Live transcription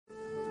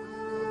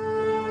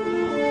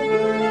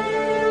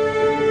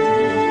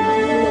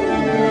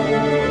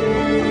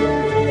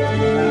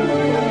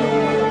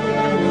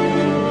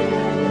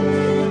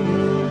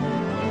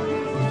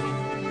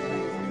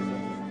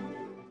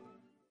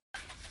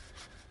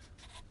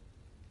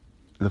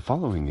The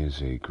following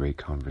is a great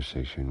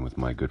conversation with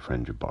my good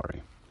friend Jabari.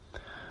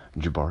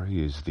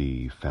 Jabari is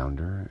the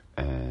founder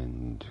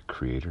and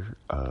creator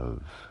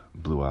of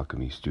Blue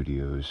Alchemy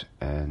Studios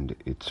and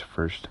its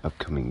first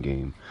upcoming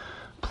game,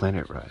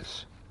 Planet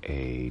Rise,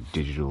 a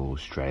digital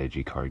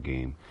strategy card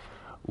game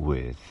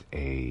with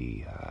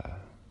a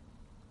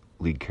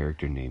lead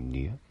character named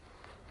Nia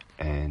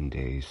and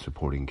a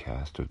supporting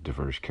cast of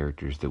diverse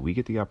characters that we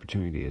get the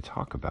opportunity to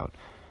talk about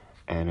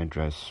and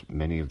address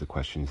many of the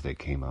questions that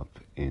came up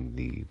in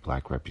the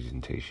Black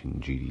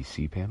Representation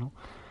GDC panel,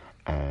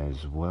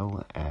 as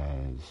well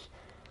as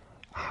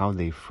how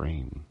they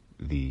frame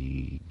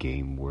the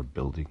game we're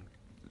building,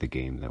 the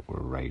game that we're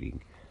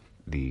writing,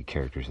 the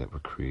characters that we're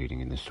creating,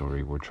 and the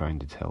story we're trying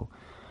to tell,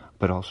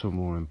 but also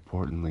more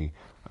importantly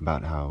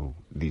about how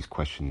these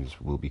questions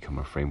will become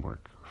a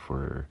framework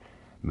for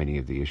many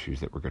of the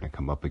issues that we're going to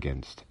come up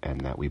against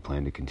and that we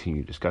plan to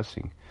continue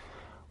discussing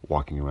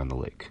walking around the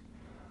lake.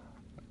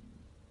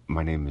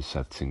 My name is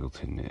Seth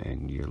Singleton,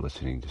 and you're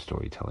listening to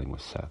Storytelling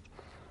with Seth.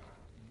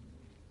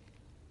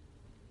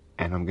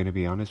 And I'm going to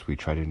be honest, we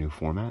tried a new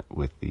format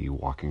with the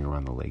walking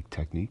around the lake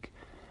technique.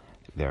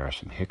 There are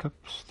some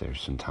hiccups, there's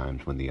some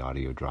times when the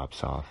audio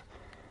drops off,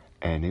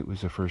 and it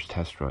was a first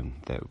test run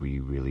that we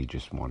really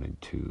just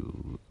wanted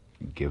to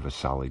give a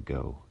solid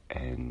go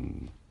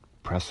and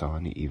press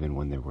on even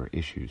when there were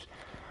issues.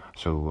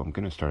 So I'm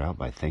going to start out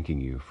by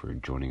thanking you for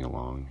joining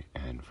along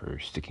and for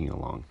sticking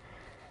along.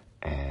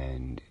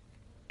 And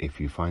if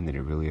you find that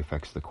it really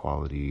affects the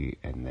quality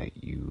and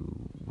that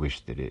you wish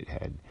that it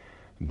had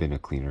been a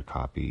cleaner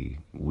copy,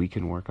 we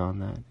can work on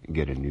that and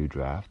get a new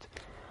draft.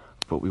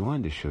 But we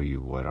wanted to show you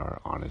what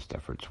our honest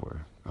efforts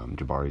were.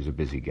 Jabari's a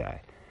busy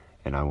guy,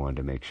 and I wanted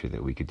to make sure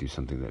that we could do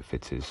something that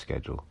fits his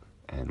schedule.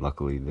 And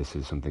luckily, this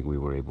is something we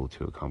were able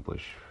to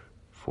accomplish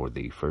for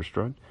the first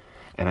run.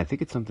 And I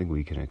think it's something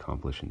we can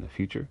accomplish in the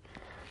future.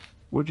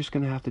 We're just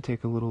going to have to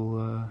take a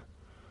little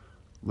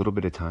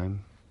bit of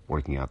time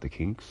working out the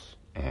kinks,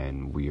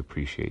 and we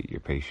appreciate your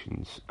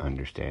patience,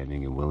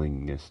 understanding, and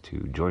willingness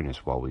to join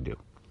us while we do.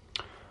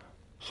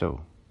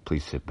 So,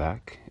 please sit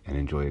back and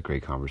enjoy a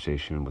great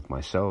conversation with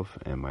myself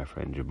and my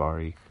friend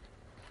Jabari.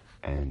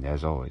 And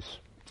as always,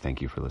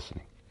 thank you for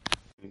listening.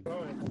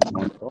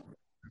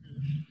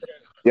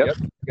 Yep.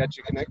 Got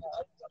you connected.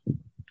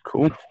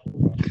 Cool.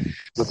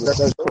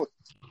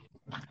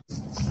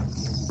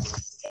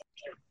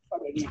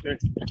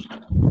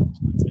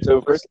 So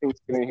first thing,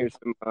 you're going to hear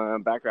some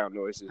background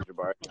noises,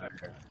 Jabari,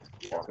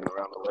 walking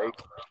around the lake.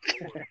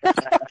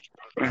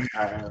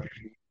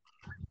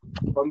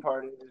 Fun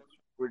part is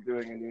we're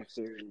doing a new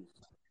series.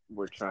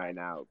 We're trying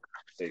out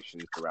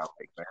conversations around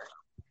Lake Merritt.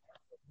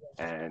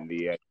 And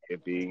the idea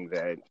being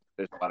that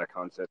there's a lot of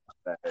concepts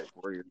that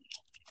we're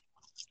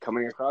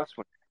coming across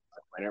when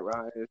Planet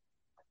Rise,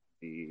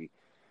 the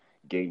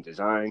game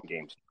design,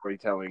 game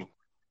storytelling.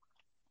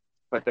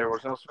 But there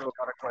was also a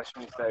lot of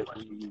questions that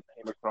we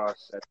came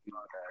across at the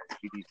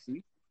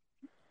GDC,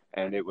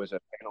 and it was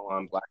a panel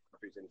on Black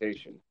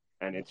representation.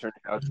 And it turned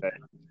out that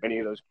many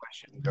of those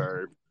questions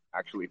are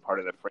actually part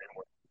of the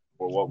framework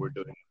for what we're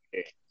doing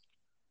today.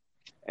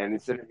 And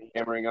instead of me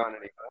hammering on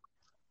anymore,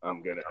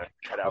 I'm going to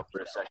cut out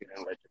for a second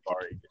and let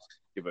Jabari just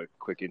give a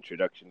quick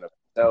introduction of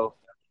himself,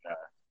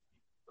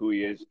 who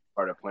he is,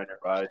 part of Planet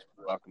Rise,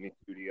 Blue Alchemy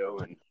Studio,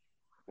 and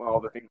all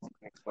the things he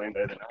can explain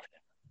better than I can.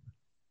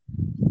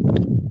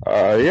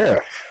 Yeah.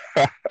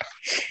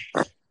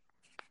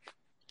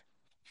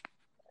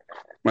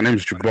 My name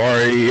is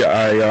Jabari.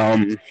 I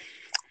am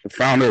the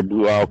founder of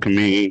Blue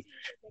Alchemy,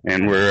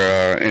 and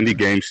we're an indie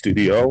game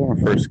studio. Our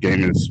first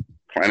game is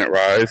Planet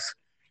Rise.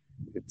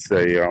 It's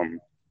a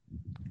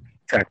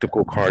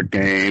tactical card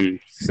game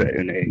set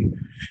in a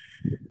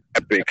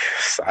epic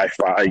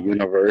sci-fi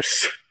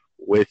universe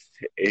with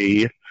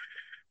a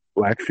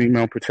Black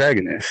female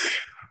protagonist,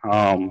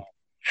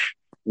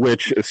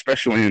 which,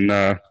 especially in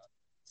the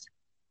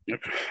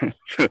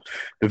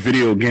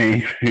video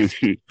game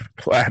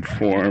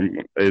platform,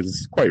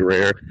 is quite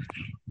rare.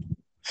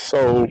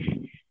 So,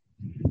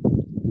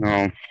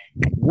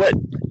 what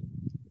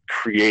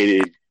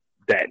created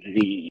that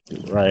need,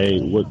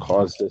 right? What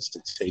caused us to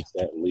take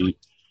that leap?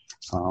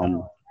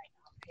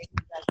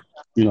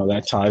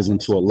 That ties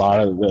into a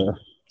lot of the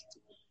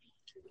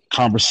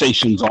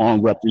conversations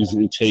on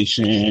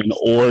representation,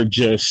 or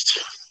just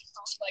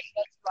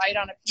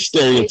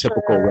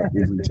stereotypical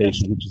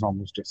representation, which is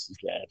almost just as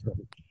bad,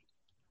 right?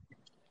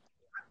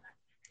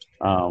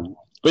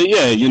 But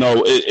yeah,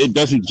 it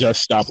doesn't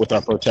just stop with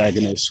our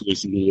protagonist, who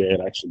is Nia.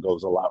 It actually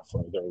goes a lot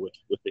further with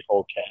the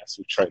whole cast.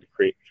 We try to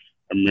create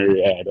a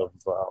myriad of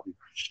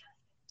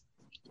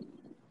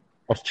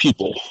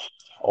people,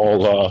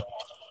 all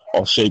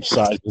shapes,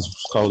 sizes,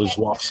 colors,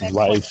 walks of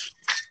life.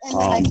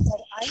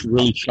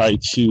 Really try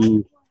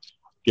to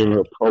give an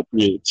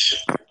appropriate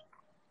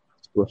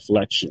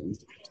reflection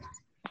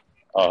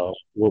of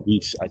what we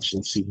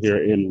actually see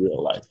here in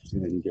real life,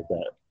 and give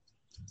that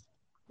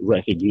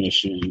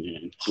recognition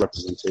and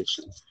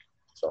representation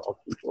to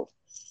all people,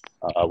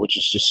 which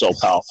is just so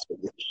powerful.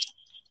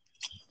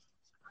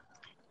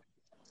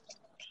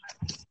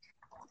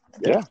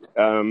 Yeah,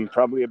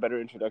 probably a better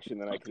introduction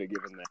than I could have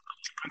given that.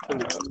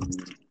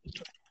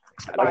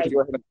 I'd like to go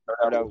ahead and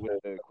start out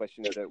with the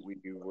questions that we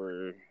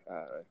were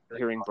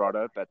hearing brought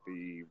up at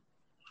the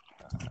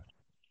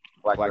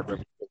Black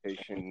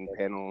Representation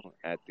panel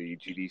at the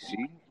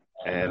GDC.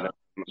 And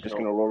I'm just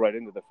going to roll right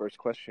into the first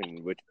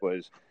question, which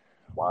was,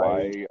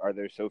 why are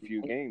there so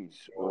few games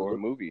or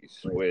movies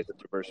with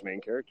diverse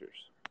main characters?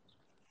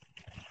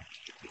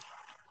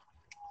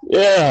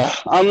 Yeah,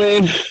 I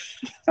mean,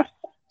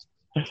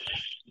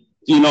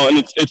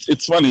 and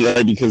it's funny,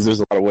 right? Because there's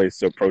a lot of ways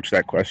to approach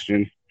that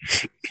question.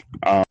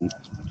 I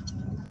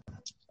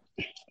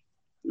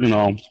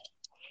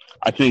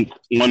think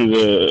one of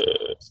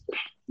the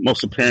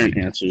most apparent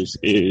answers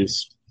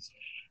is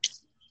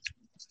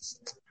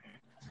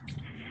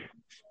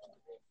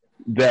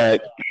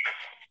that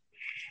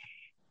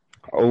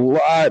a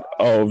lot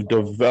of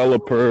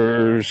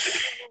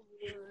developers,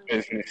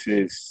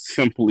 businesses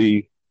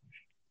simply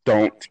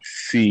don't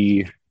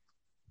see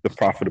the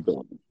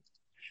profitability.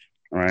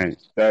 All right,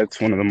 that's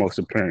one of the most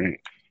apparent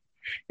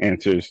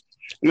answers.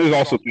 And there's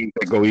also things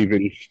that go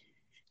even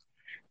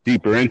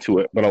deeper into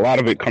it, but a lot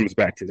of it comes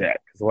back to that,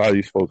 because a lot of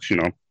these folks, they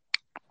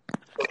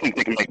think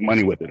they can make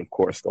money with it. Of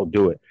course, they'll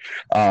do it.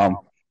 But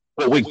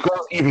what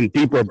goes even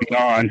deeper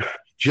beyond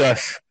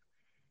just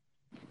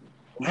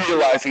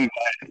realizing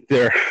that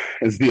there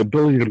is the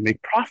ability to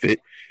make profit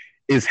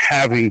is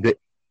having the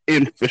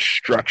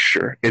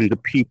infrastructure and the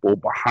people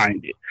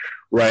behind it,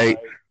 right?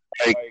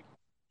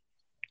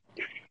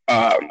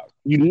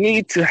 You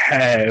need to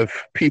have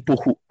people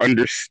who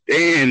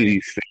understand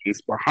these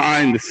things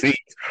behind the scenes,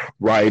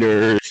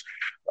 writers,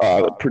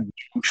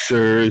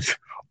 producers,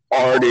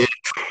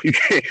 artists. You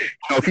can't,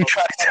 if you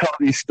try to tell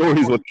these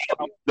stories with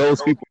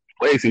those people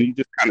in place and you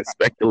just kind of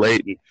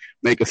speculate and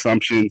make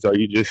assumptions, or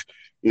you just,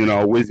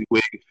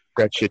 WYSIWYG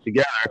that shit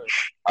together,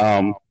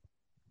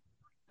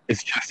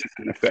 it's just as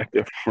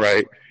ineffective,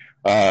 right?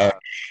 And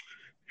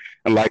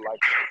like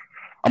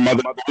our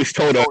mother always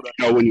told us,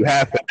 when you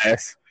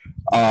half-ass,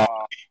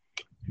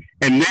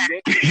 and then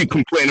you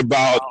complain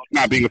about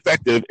not being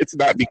effective, it's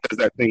not because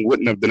that thing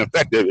wouldn't have been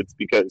effective. It's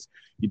because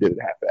you did it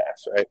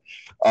half-ass, right?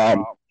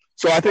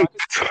 So I think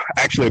that's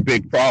actually a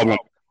big problem.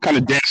 Kind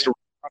of dance around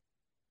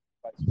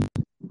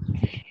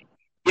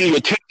when you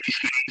attempt these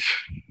things,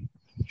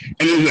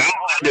 and then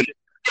I didn't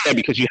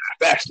because you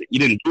half-assed it. You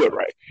didn't do it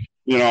right,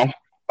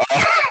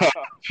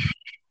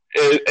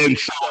 and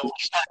so you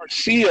start to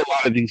see a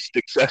lot of these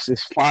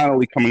successes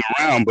finally coming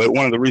around. But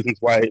one of the reasons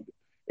why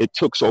it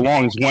took so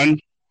long is, one,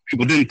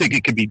 people didn't think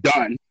it could be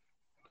done,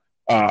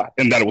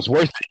 and that it was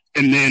worth it.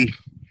 And then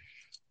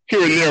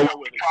here and there, when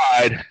we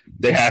tried,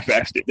 they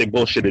half-assed it. They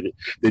bullshitted it.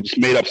 They just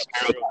made up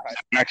stereotypes. They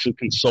didn't actually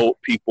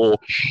consult people.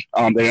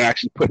 They didn't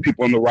actually put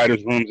people in the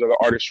writers' rooms or the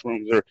artists'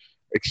 rooms, or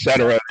et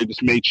cetera. They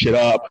just made shit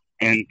up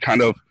and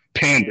kind of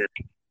pandered.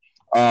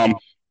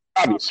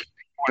 Obviously,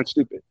 people aren't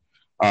stupid.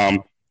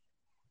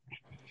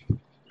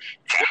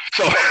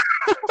 So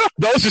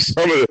those are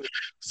some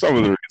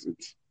of the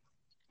reasons.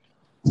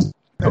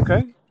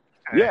 Okay.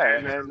 Yeah,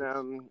 and then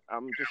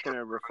I'm just going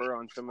to refer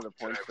on some of the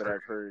points that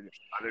I've heard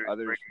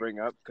others bring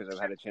up, because I've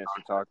had a chance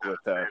to talk with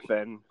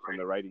Fen from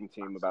the writing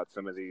team about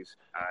some of these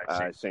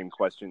same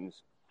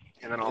questions.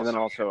 And then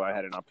also I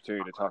had an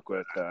opportunity to talk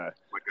with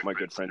my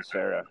good friend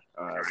Sarah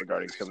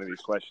regarding some of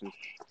these questions.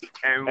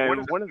 And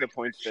one of the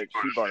points that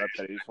she brought up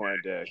that I just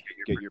wanted to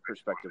get your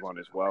perspective on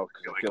as well,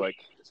 because I feel like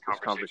this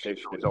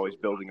conversation is always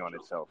building on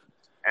itself.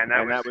 And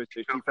that was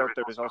that she felt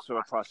there was also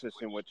a process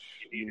in which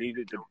you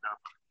needed to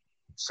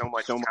so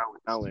much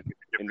talent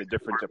in the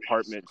different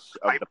departments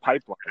of the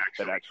pipeline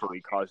that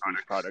actually caused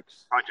these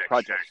projects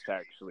to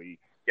actually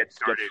get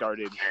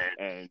started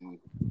and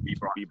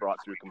be brought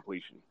through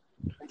completion.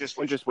 Just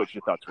what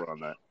your thoughts were on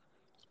that.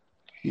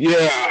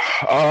 Yeah,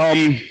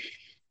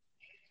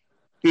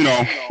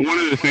 one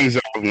of the things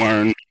that I've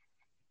learned,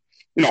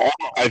 all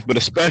my life, but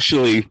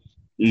especially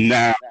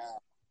now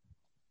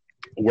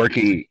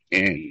working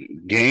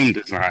in game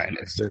design,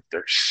 is that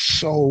there's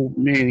so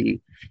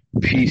many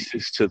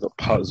pieces to the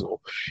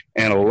puzzle,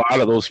 and a lot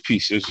of those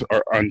pieces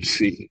are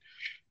unseen.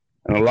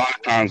 And a lot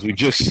of times we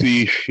just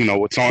see,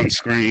 what's on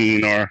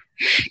screen or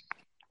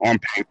on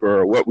paper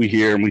or what we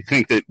hear, and we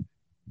think that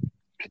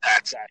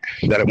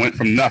it went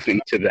from nothing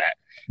to that.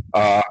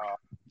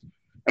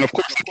 And of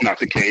course, that's not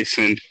the case.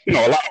 And, a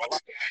lot of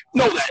us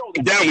know that.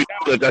 Down, we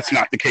know that that's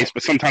not the case,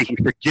 but sometimes we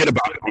forget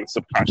about it on a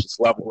subconscious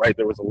level, right?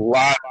 There was a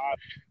lot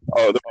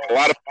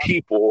of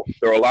people,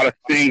 there were a lot of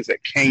things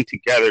that came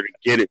together to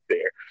get it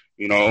there.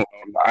 From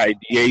the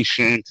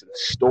ideation to the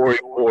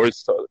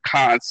storyboards to the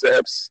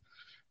concepts,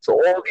 to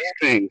all these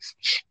things.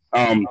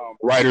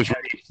 Writers,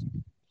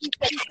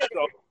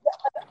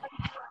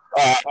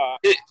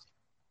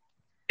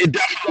 it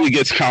definitely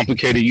gets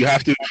complicated. You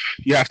have to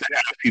have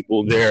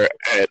people there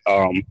at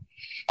all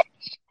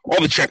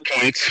the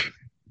checkpoints,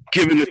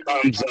 giving the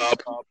thumbs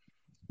up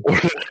or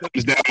the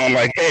thumbs down on,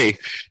 like, hey,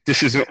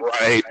 this isn't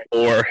right,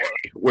 or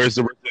hey, where's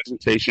the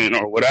representation,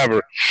 or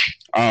whatever.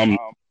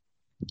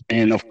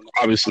 And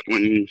obviously,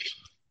 when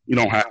you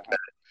don't have that,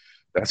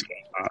 that's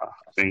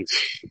things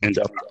end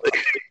up.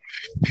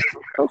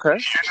 Okay.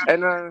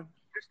 And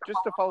just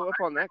to follow up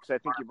on that, because I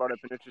think you brought up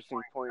an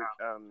interesting point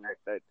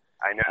that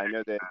I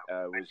know that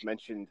was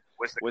mentioned,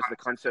 was the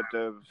concept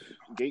of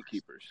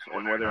gatekeepers,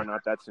 and whether or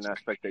not that's an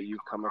aspect that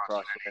you've come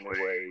across in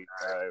any way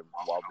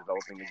while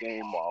developing the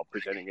game, while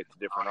presenting it to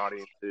different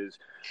audiences,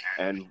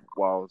 and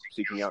while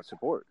seeking out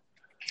support.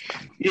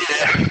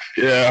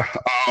 Yeah.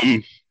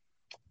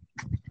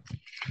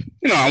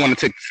 I want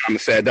to take the time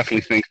to say I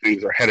definitely think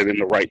things are headed in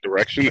the right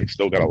direction. They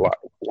still got a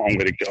long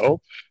way to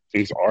go.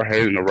 Things are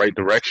headed in the right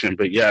direction,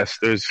 but yes,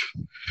 there's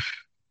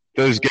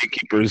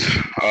gatekeepers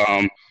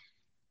at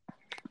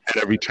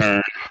every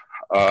turn.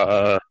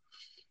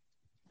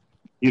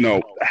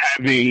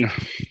 Having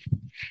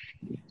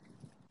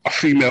a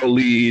female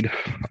lead,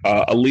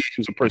 a lead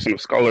who's a person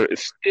of color,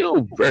 is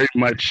still very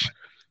much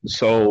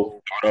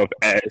so thought of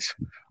as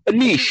a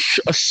niche,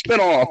 a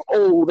spinoff.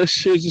 Oh,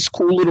 this is this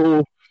cool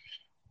little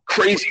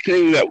crazy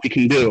thing that we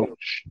can do.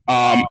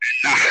 Not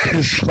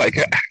as like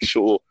an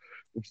actual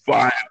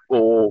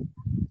viable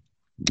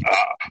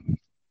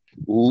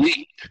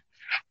lead,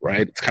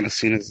 right? It's kind of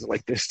seen as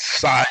like this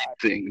side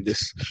thing,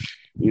 this,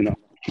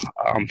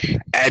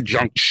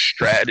 adjunct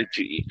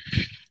strategy.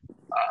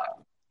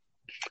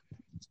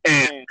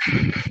 And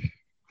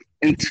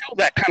until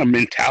that kind of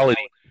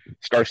mentality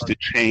starts to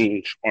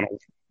change on a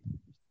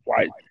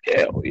wide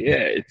scale,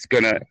 it's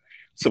going to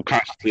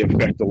subconsciously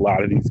affect a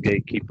lot of these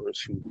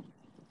gatekeepers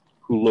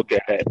who look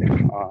at it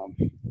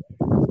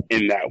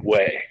in that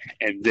way.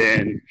 And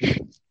then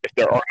if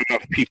there aren't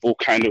enough people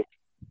kind of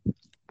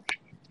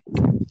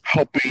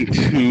helping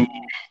to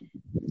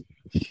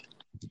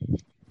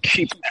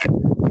keep that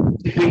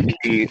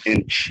thinking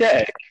in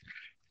check,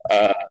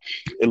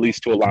 it leads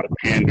to a lot of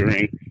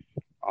pandering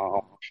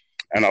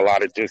and a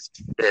lot of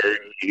just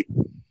very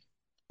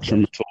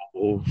primitive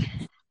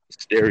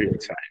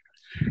stereotype,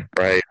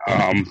 right?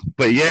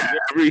 But yeah,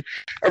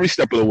 every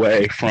step of the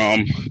way,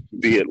 from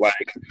be it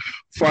like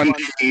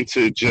funding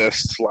to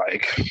just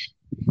like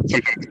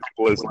sometimes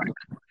people is like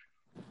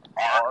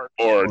art,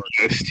 or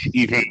just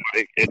even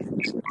like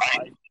it's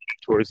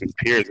mentors and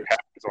peers. It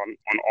happens on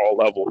all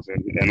levels,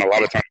 and a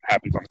lot of times it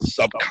happens on a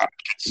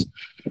subconscious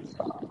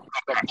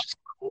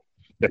level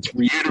that's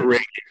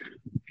reiterated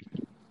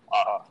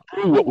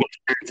through what we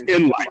experience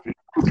in life and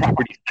through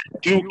properties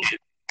that do get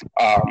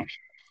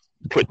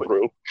put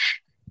through.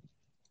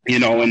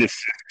 And it's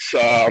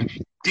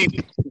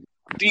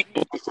deep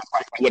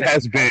what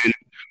has been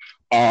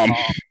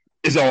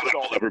is all that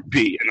will ever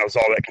be, and that's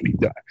all that can be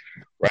done,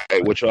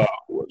 right? Which of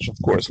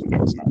course we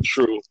know is not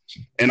true.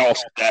 And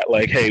also that,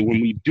 like, hey,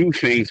 when we do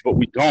things but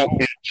we don't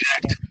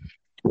inject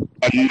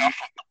enough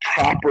of the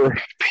proper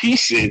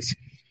pieces,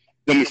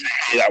 then we say,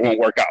 hey, that won't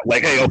work out.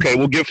 Like, hey, okay,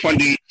 we'll give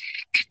funding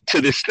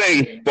to this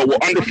thing, but we'll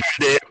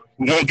underfund it.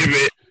 We won't give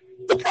it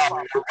the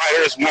proper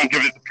writers. We won't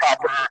give it the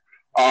proper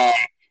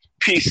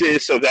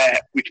pieces so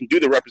that we can do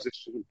the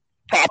representation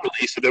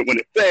properly, so that when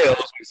it fails,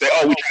 we can say,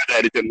 oh, we tried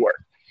that, it didn't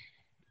work.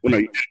 Well, no,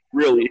 you didn't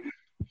really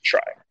try.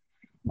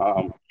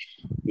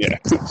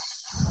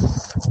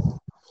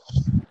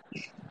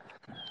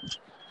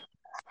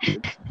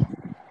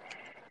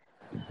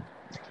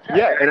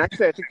 Yeah, and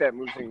actually I think that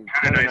moves in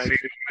kind of nicely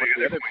to one of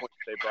the other points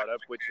they brought up,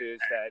 which is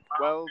that,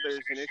 well, there's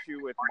an issue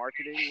with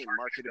marketing and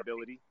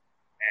marketability.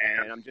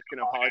 And I'm just going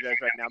to apologize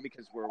right now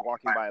because we're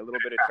walking by a little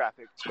bit of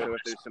traffic. So if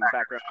there's some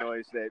background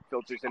noise that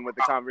filters in with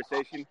the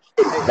conversation,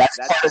 hey, that's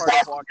part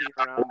of walking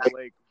around the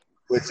lake.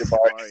 But there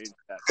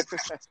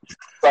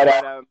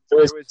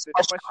was this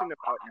question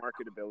about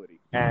marketability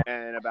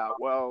and about,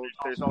 well,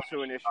 there's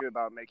also an issue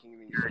about making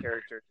these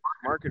characters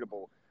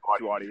marketable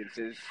to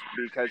audiences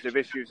because of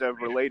issues of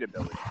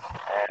relatability.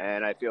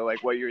 And I feel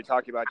like what you were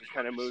talking about just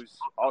kind of moves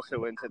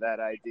also into that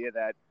idea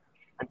that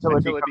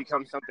until it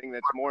becomes something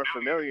that's more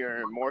familiar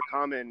and more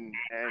common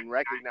and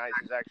recognized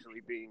as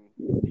actually being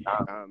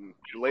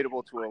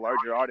relatable to a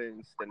larger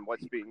audience than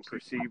what's being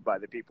perceived by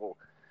the people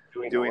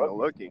doing the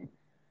looking,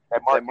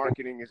 that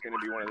marketing is going to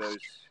be one of those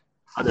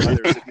other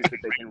issues that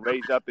they can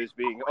raise up as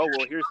being, oh,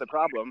 well, here's the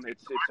problem.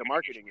 It's a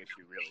marketing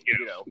issue, really.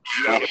 You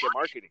got to look at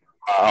marketing.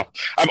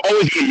 I've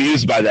always been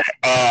amused by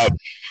that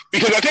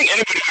because I think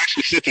anybody who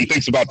actually sits and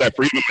thinks about that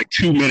for even like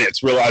 2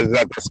 minutes realizes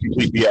that that's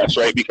complete BS,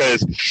 right?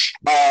 Because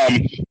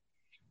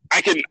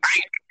I can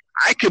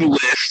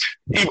list,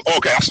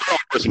 okay, I'll start on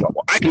a personal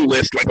level. I can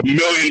list like a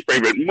million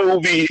favorite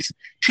movies,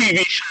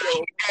 TV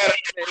shows,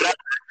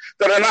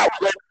 that are not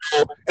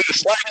relatable in the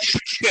slightest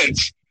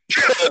sense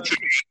to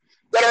me,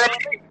 that are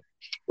amazing,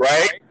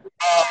 right?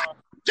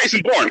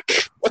 Jason Bourne,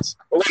 what's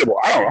relatable?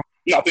 I don't know.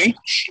 Nothing.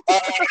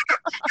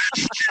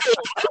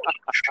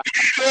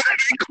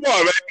 Come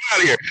on, man, get out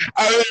of here.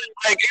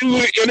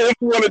 If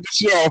we want to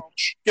just,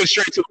 get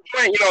straight to the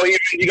point, even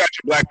you got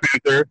your Black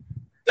Panther.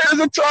 There's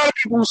a ton of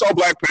people who saw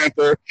Black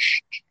Panther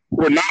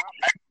who don't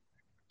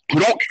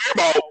care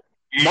about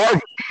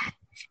Marvel,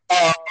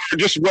 or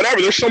just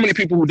whatever. There's so many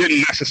people who didn't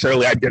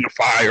necessarily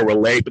identify or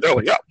relate, but they're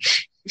like, yo,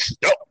 this is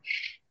dope,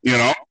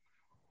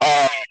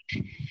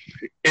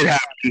 It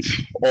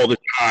happens all the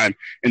time.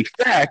 In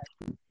fact,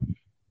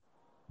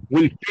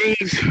 when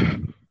things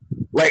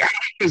like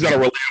things that are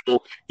relatable,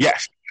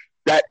 yes,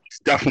 that's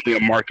definitely a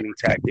marketing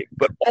tactic.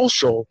 But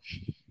also,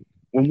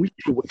 when we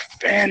deal with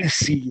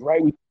fantasy,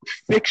 right, with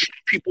fiction,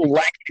 people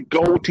like to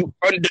go to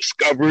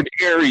undiscovered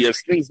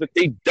areas, things that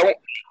they don't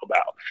know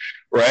about,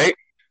 right?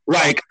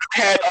 Like,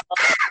 I had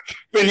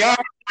Vinyana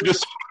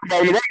just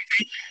talking about the right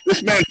thing.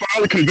 This man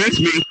finally convinced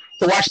me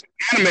to watch the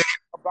anime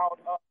about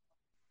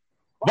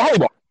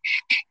volleyball.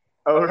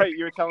 Oh, right,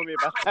 you were telling me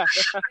about that.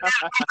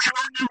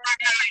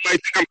 I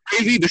think I'm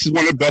crazy. This is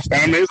one of the best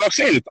animes I've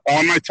seen. It's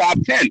on my top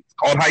 10. It's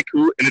called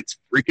Haiku, and it's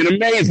freaking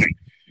amazing.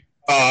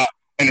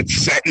 And it's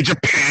set in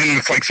Japan, and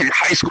it's like some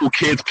high school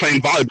kids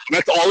playing volleyball. And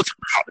that's all it's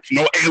about. There's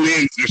no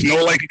aliens. There's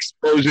no, like,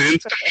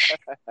 explosions.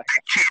 I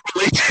can't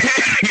relate to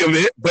any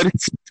of it, but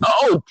it's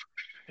dope.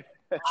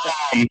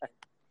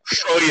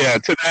 So, yeah,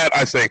 to that,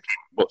 I say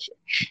bullshit.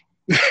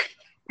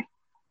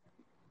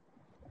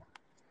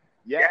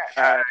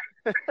 Yeah.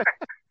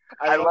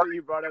 I love that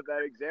you brought up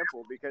that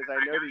example, because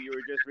I know that you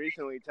were just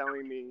recently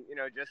telling me,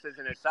 just as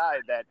an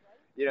aside, that,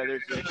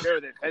 there's a show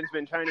that Ben's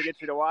been trying to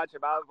get you to watch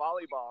about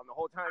volleyball. And the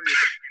whole time you're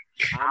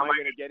thinking, how am I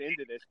going to get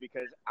into this?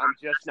 Because I'm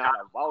just not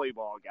a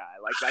volleyball guy.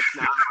 Like, that's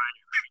not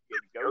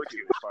my go-to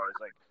as far as,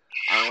 like,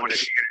 I want to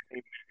see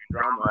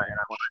drama and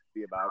I want it to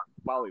be about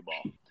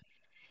volleyball.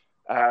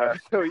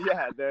 So,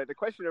 yeah, the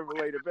question of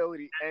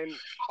relatability. And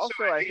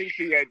also, I think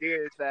the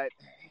idea is that,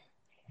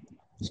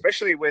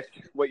 especially with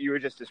what you were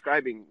just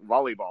describing,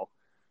 volleyball,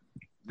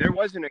 there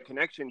wasn't a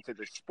connection to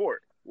the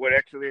sport. What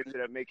actually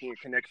ended up making a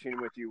connection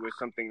with you was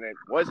something that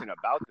wasn't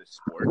about the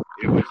sport.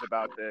 It was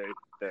about the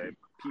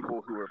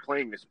people who were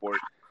playing the sport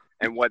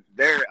and what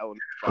their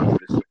elements brought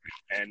to the sport.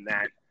 And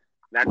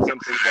that's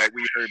something that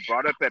we heard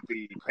brought up at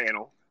the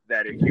panel,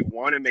 that if you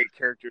want to make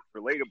characters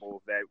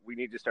relatable, that we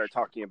need to start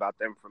talking about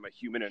them from a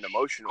human and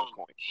emotional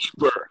point.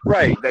 Sure.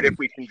 Right. That if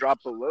we can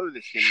drop below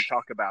the skin and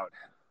talk about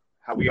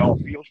how we all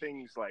feel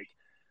things like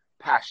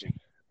passion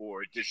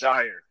or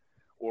desire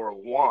or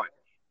want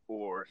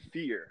or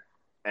fear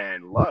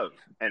and love,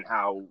 and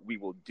how we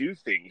will do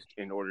things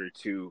in order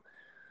to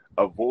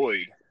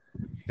avoid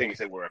things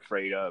that we're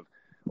afraid of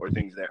or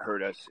things that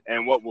hurt us,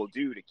 and what we'll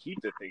do to keep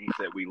the things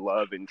that we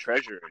love and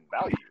treasure and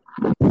value.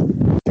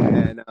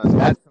 And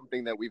that's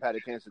something that we've had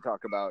a chance to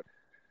talk about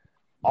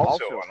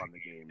also on the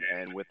game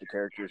and with the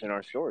characters in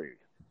our story.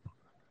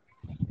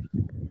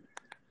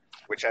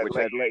 Which I'd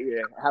let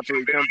you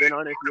happily jump in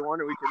on if you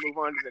want, or we can move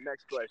on to the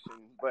next question.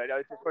 But I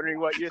was just wondering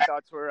what your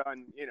thoughts were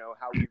on,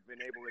 how we've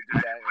been able to do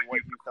that and what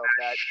you felt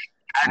that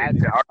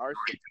added to our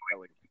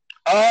storytelling.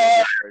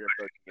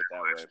 Approaching it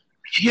that way.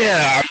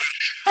 Yeah,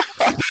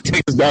 that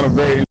takes us down a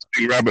very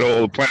interesting rabbit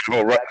hole, planet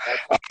hole. Right?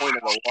 That's the point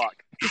of the walk.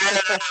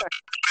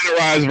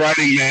 Planet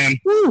writing, man.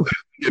 Woo,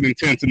 getting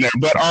intense in there.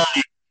 But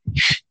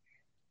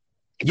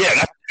yeah,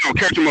 that's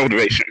character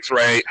motivations,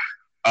 right?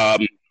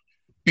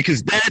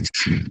 Because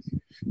that's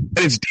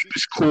at its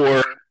deepest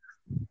core,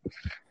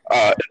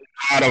 a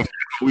lot of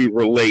how we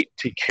relate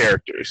to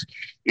characters,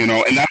 and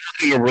that's the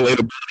thing of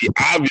relatability.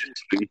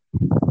 Obviously,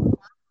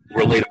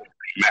 relatability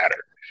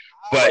matter,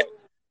 but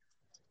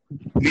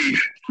the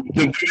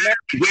manner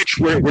in which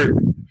we're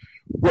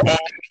all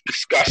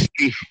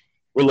discussing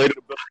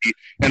relatability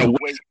in a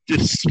way to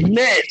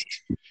dismiss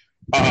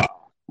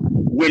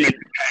women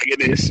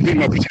protagonists,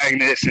 female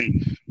protagonists,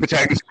 and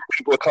protagonists for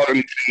people of color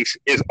and things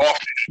is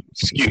often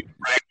skewed,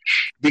 right?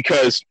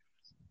 Because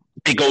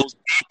it goes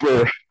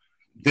deeper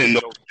than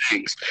those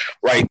things,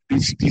 right?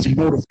 These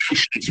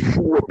motivations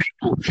for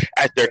people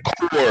at their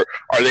core,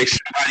 are they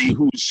somebody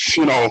who's,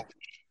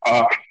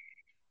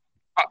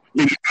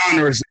 maybe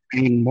honor is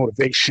the main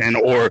motivation,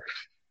 or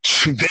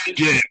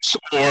vengeance,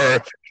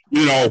 or,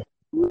 love,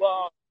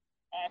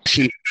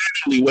 action,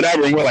 family,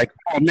 whatever, and we're like,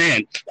 oh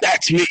man,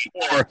 that's me,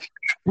 or I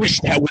wish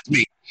that was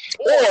me,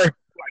 or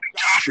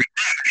Joffrey,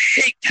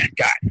 I hate that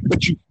guy,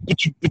 but you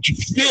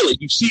feel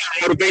it. You see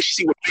the motivation,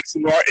 see what makes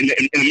him art, and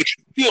it makes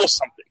you feel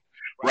something,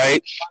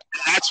 right?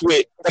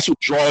 And that's what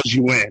draws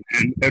you in.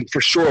 And for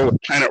sure,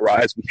 with Planet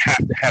Rise, we have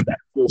to have that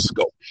full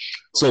scope.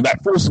 So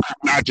that full scope,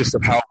 not just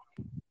of how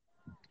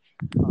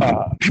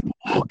people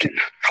look and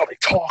how they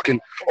talk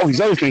and all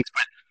these other things,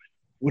 but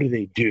what do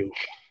they do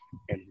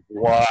and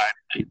why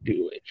they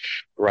do it,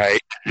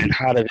 right? And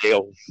how do they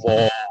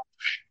evolve?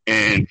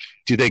 And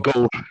do they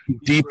go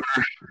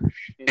deeper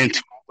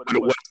into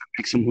what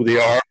makes them who they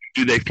are?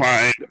 Do they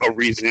find a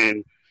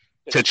reason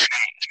to change?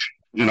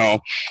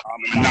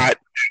 Not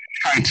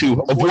trying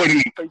to avoid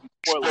any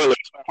spoilers,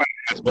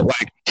 but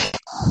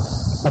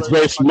that's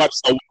very much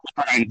so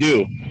what I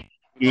do.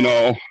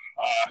 May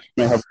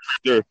have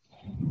they're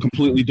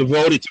completely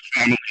devoted to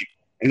family,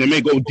 and they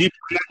may go deeper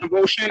in that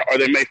devotion, or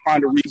they may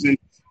find a reason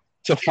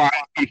to find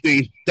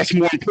something that's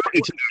more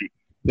important to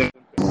them,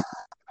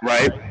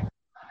 right?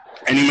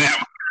 And you may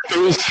have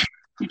those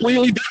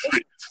completely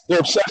different. They're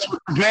obsessed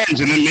with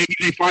revenge, and then maybe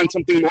they find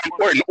something more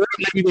important, or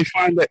maybe they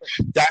find that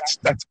that's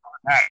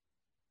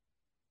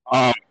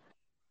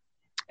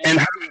and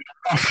having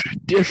enough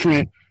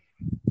different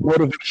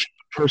motivation,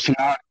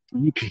 personality,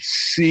 you can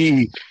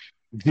see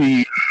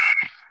the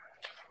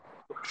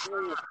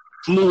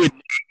fluid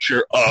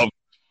nature of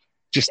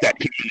just that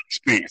human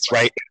experience,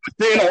 right?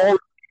 Within all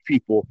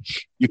people,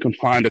 you can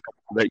find a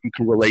couple that you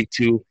can relate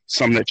to,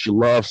 some that you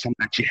love, some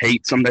that you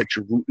hate, some that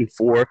you're rooting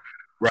for,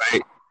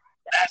 right?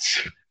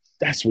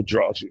 That's what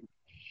draws you.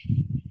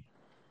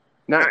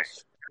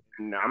 Nice.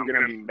 And I'm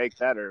going to make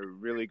that a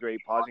really great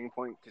pausing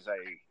point because I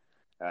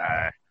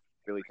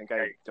really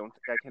don't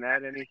think I can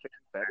add anything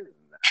better than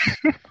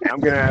that. I'm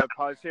going to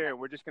pause here, and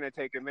we're just going to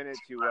take a minute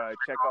to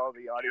check all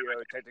the audio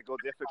technical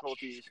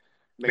difficulties,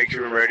 make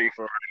sure we're ready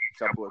for a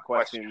couple of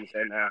questions,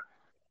 and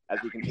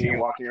as we continue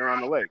walking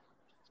around the lake.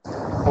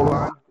 Hold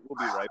on. We'll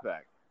be right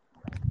back.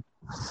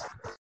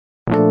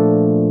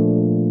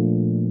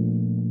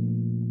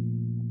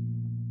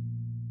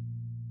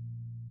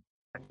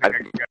 I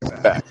think we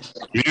got back.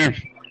 Yeah.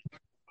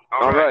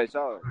 All right.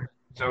 So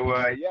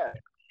yeah.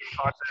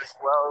 Process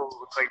well.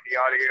 Looks like the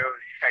audio,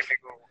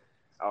 technical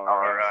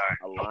are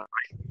aligned.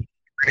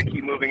 We're going to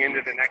keep moving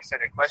into the next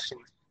set of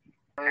questions.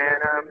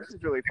 And this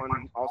is really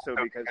fun also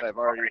because I've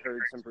already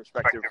heard some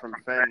perspective from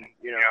Fenn,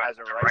 as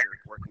a writer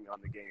working on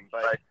the game.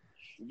 But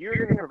you're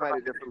going to provide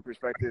a different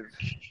perspective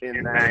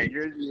in that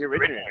you're the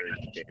originator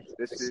of the game.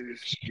 This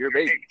is your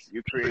baby.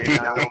 You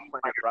created not only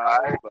Planet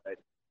Rise, but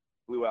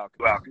Blue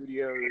Alchemy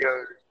Studios.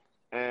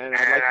 And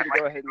I'd like you to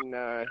go ahead and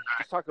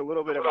just talk a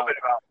little bit about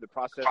the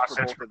process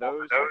for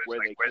both of those,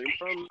 like where they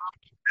came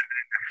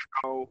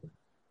from,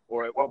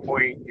 or at what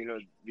point,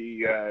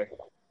 the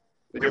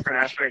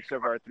different aspects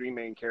of our three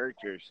main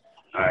characters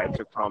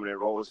took prominent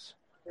roles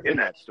in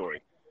that story.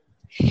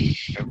 And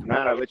from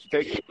that, I'll let you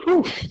take it.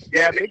 Whew.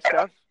 Yeah, big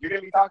stuff. You're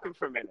going to be talking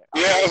for a minute.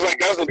 Yeah, I was like,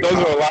 those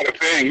are a lot of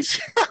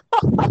things.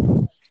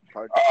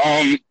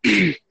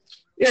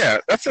 Yeah,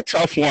 that's a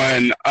tough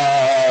one.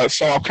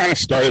 So I'll kind of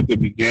start at the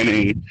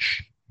beginning.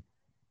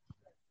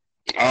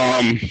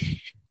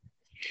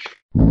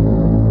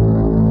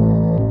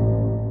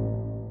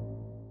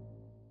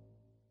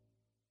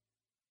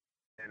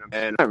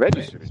 And I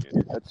registered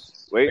you.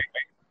 Wait.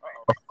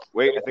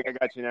 I think I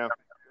got you now.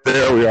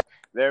 There we are.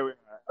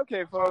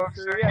 Okay, folks.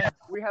 So yeah,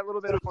 we had a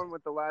little bit of fun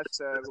with the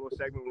last little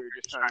segment. We were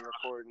just trying to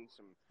record and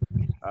some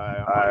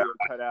audio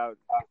cut out,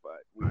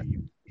 but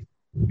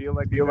we feel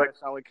like a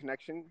solid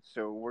connection.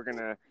 So we're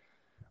gonna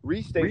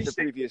restate the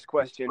previous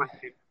question.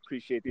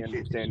 Appreciate the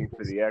understanding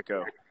for the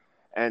echo.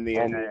 And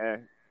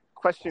the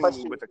question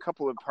with a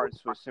couple of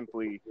parts was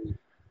simply,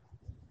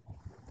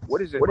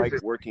 what is it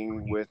like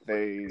working with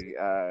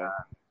a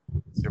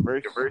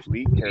diverse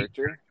lead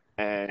character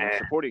and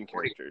supporting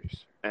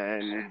characters?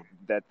 And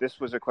that this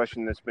was a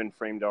question that's been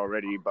framed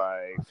already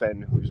by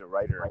Fenn, who's a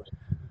writer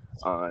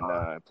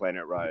on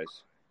Planet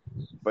Rise.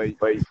 But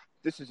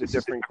this is a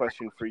different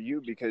question for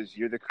you because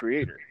you're the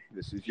creator.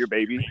 This is your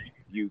baby.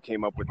 You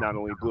came up with not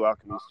only Blue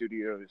Alchemy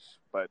Studios,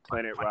 but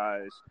Planet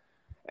Rise,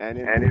 and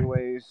in many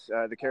ways,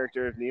 the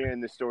character of Nia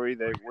and the story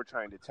that we're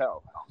trying to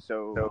tell.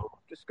 So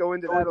just go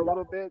into that a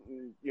little bit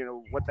and,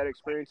 what that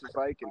experience is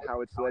like and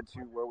how it's led to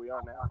where we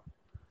are now.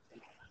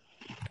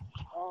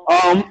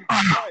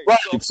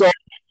 Right. So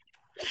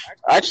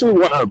I actually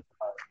want to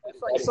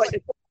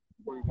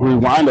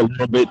rewind a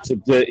little bit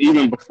to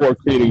even before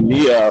creating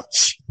Nia,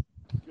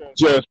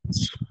 just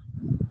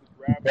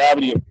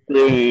gravity of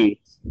creating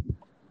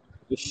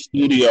the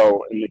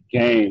studio and the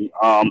game.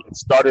 It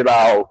started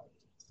out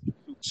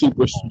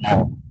super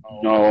small,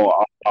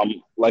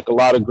 like a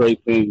lot of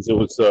great things. It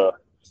was a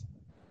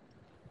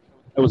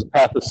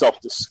path of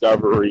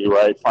self-discovery,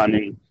 right?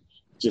 Finding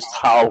just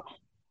how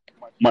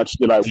much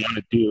did I want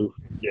to do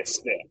this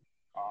thing.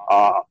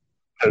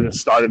 And it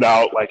started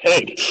out like,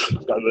 hey,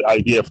 I've got the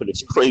idea for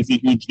this crazy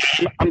huge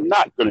game. I'm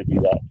not going to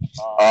do that.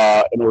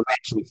 And it was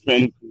actually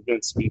Fenn who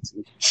convinced me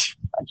to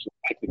actually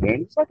make the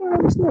game. It's like, oh,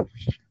 let's do it.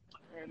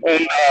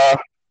 And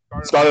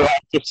started off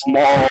just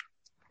small,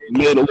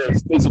 made a little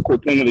physical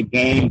thing of the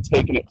game,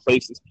 taking it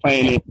places,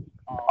 playing it.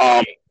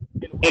 And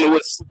it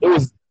was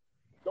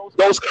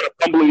those kind of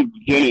humbling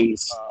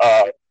beginnings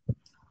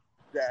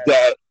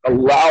that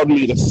allowed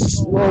me to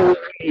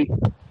slowly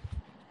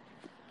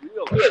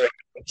realize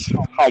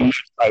how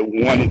much I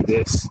wanted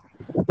this.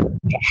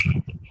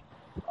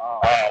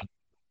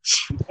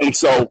 And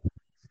so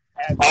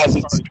as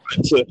it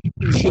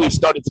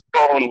started to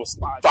grow, and it was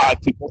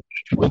 5 people,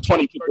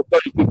 20 people,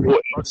 30 people,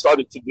 it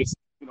started to just,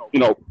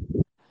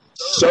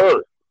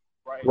 serve,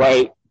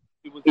 right?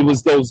 It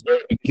was those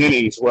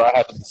beginnings where I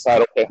had to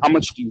decide, okay, how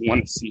much do you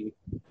want to see?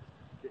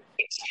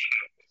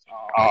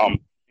 And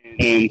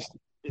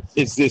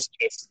is this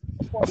just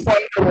a fun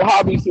little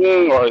hobby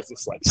thing, or is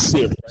this like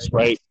serious,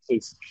 right?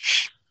 Because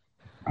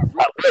I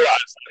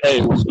realized, hey,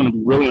 it was going to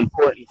be really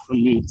important for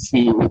me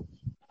to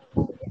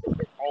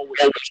always,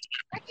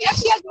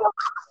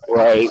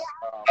 right?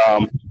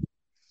 And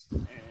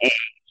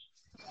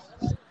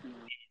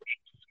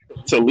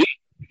to lead.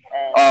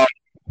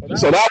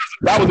 So that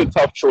was a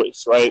tough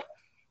choice, right?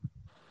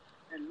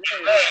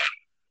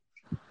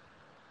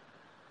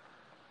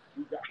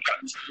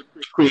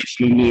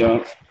 Creation of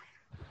Nia.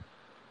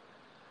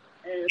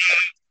 And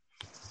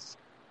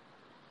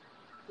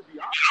to be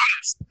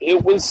honest,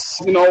 it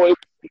was,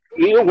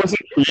 Nia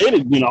wasn't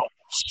created,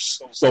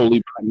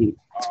 solely by me.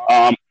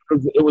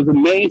 It was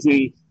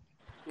amazing.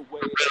 There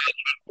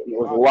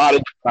was a lot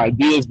of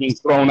ideas being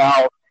thrown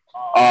out,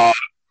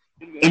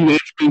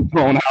 images being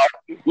thrown out.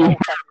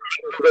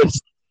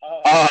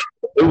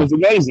 It was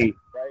amazing,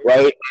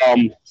 right?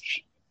 And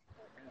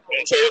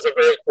so it was a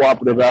very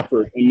cooperative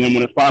effort. And then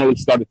when it finally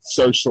started to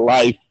surge to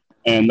life,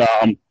 and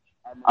I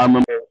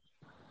remember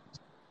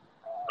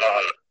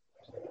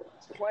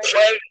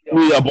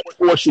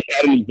before she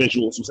had any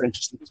visuals, was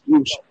interesting.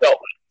 She felt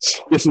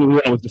like this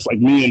was just like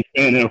me and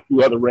Finn and a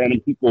few other random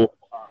people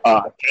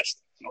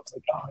testing. I was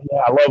like, oh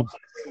yeah, I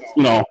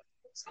love,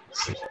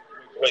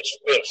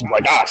 she's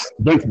like,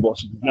 invincible.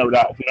 She never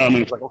dies. You know what I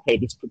mean? It's like, okay,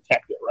 just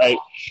protect it, right?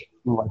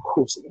 And I'm like,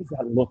 cool. So what does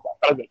that look like?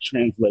 How does that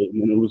translate?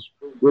 And then it was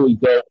really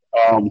dope.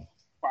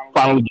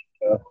 Finally,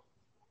 get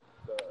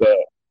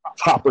the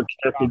proper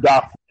character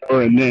doc for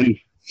her, and then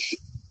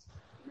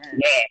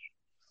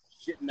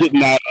getting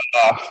that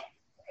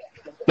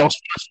those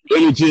first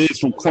images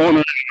from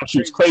Corner. She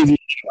was crazy,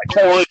 like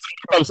horns.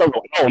 So I'm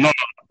like, oh no,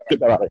 get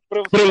that out of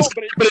there. But it was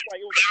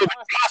a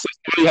process.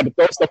 You had to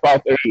throw stuff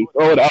out there and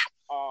throw it out.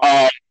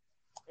 And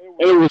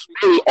it was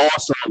really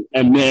awesome.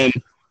 And then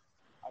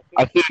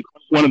I think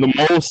one of the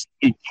most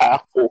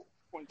impactful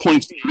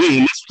points for me,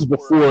 and this was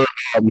before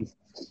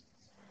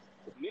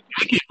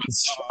Nikki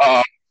was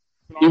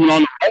even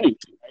on the writing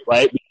team,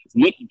 right? Because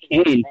Nikki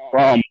came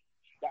from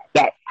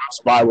that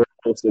first viral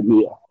post in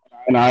Nia.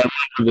 And I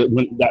remember that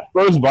when that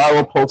first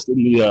viral post in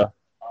Nia,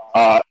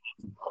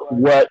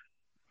 what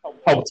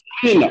helped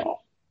me know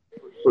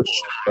for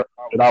sure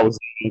that I was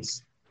in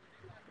this.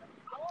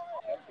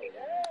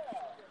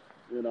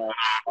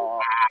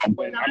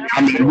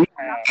 I mean,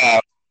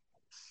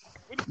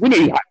 we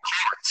didn't have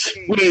cards.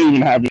 We didn't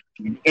even have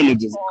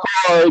images of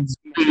cards.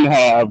 We didn't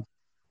have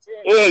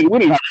any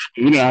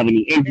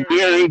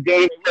engineering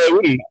gameplay.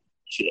 We didn't have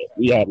shit.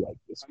 We had like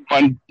this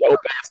fun, dope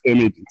ass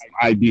image and some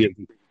ideas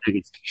and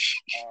things.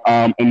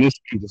 And this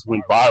thing just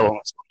went viral. I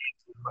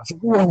said,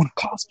 I want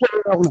to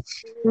cosplay. I want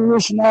to do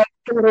this and that.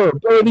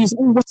 Abilities.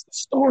 What's the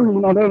story?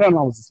 And I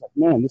was just like,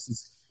 man, this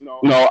is,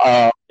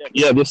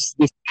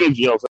 this image.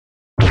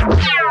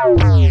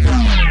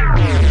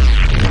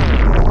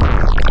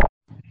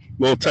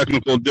 Little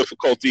technical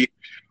difficulty.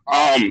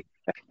 But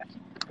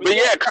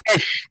yeah, kind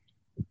of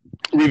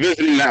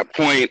revisiting that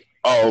point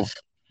of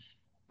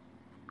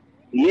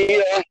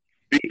Nia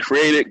being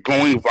created,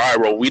 going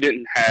viral. We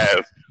didn't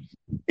have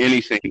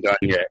anything done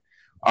yet.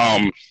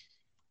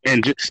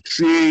 And just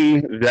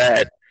seeing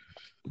that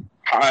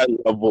high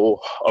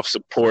level of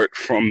support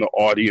from the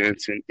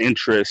audience and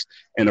interest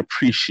and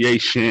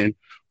appreciation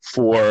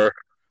for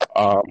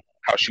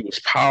how she was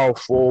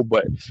powerful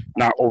but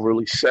not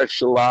overly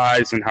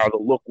sexualized, and how the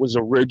look was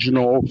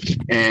original,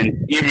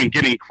 and even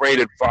getting great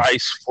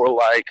advice for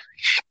like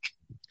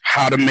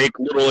how to make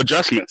little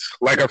adjustments.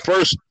 Like at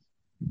first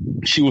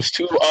she was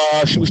too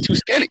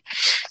skinny,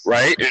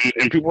 right?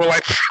 And people were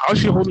like, how's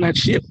she holding that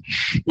shit?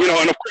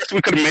 And of course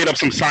we could have made up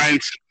some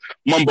science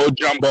mumbo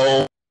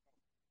jumbo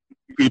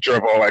future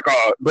of all like,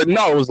 but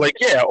no, it was like,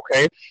 yeah,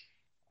 okay,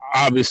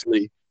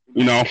 obviously,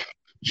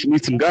 she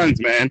needs some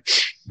guns, man.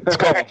 Let's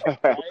go.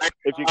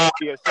 If you can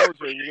be a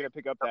soldier, you're gonna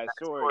pick up that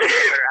sword.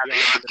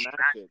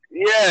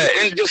 Yeah,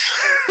 and just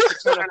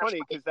it's kind of funny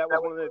because that was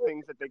one of the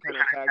things that they kind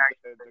of tagged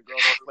the girl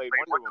that played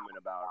Wonder Woman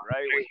about,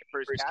 right? When they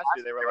first cast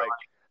her, they were like,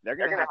 they're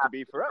gonna have to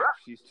be for us.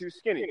 She's too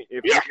skinny.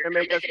 If you're gonna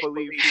make us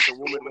believe she's a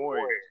woman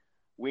warrior,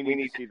 we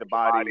need to see the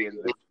body and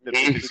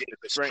the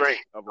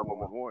strength of a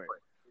woman warrior.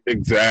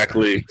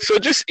 Exactly. So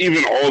just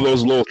even all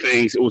those little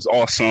things, it was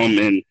awesome.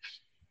 And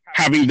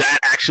having that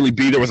actually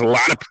be, it was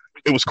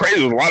crazy.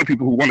 There was a lot of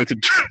people who wanted to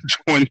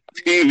join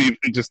the team, even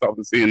just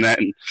after seeing that.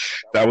 And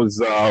that was,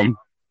 that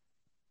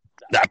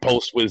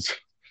post was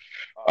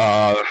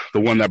the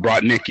one that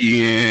brought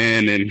Nikki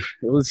in, and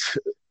it was,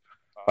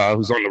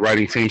 who's on the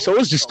writing team. So it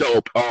was just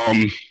dope.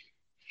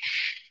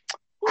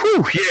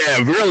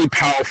 Really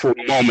powerful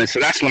moment. So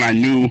that's when I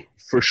knew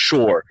for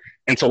sure.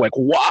 And so like,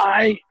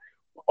 why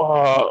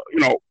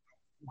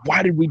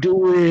did we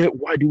do it?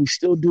 Why do we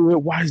still do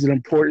it? Why is it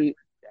important?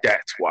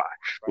 That's why,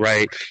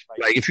 right?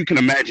 Like if you can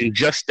imagine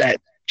just a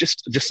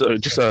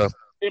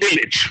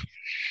image,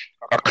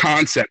 a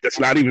concept that's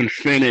not even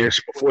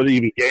finished before they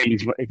even game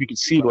these. If you can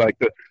see like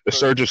the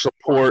surge of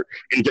support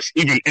and just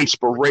even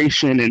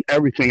inspiration and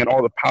everything and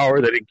all the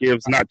power that it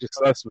gives, not just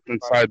us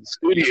inside the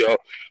studio,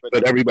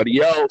 but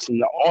everybody else in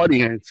the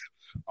audience.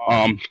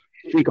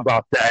 Think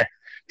about that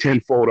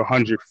 10-fold,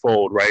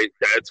 100-fold, right?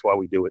 That's why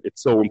we do it.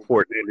 It's so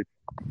important. And it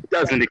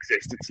doesn't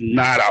exist. It's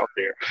not out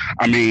there.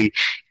 I mean,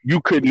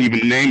 you couldn't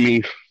even name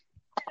me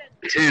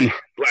 10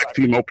 black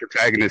female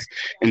protagonists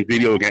in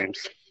video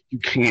games. You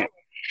can't.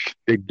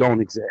 They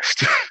don't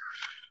exist.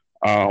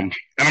 And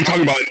I'm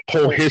talking about the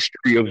whole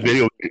history of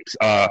video games.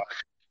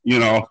 You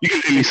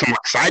can name me some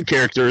like side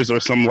characters or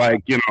some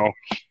like,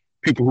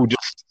 people who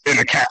just in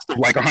a cast of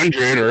like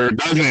 100 or a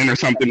dozen or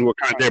something who are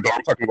kind of there, but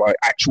I'm talking about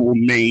actual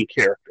main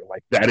character.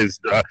 Like that's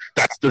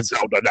the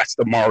Zelda, that's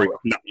the Mario.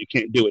 No, you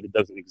can't do it. It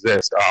doesn't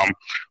exist.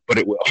 But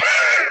it will.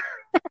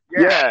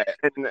 Yeah,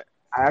 and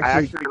I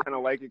actually kind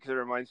of like it because it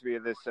reminds me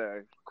of this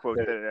quote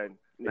that I'm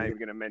not even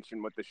going to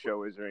mention what the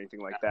show is or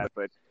anything like that,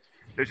 but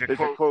there's a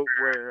quote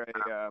where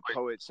a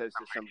poet says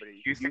to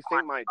somebody, "You think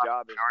my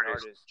job as an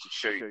artist is to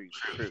show you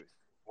the truth?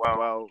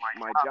 Well,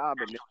 my job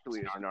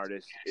initially as an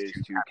artist is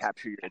to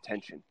capture your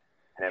attention.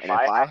 And if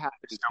I happen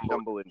to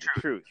stumble into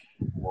truth,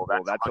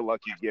 well, that's a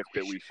lucky gift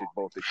that we should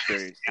both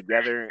experience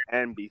together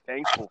and be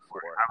thankful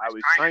for. I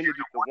was trying to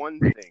do the one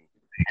thing,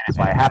 and if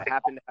I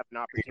happen to have an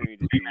opportunity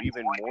to do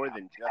even more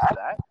than just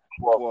that,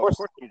 well, of course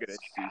I'm going to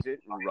seize it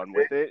and run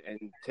with it and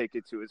take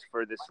it to its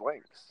furthest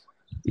lengths."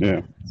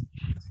 Yeah.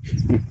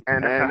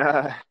 And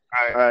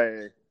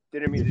I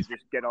didn't mean to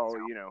just get all,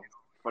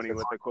 funny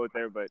with the quote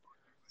there, but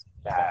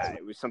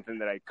it was something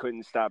that I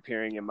couldn't stop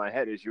hearing in my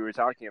head as you were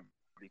talking about,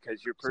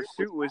 because your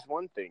pursuit was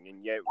one thing,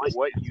 and yet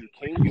what you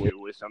came to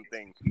was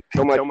something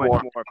so much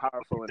more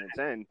powerful in its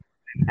end,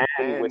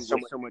 and with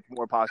so much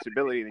more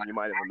possibility than you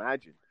might have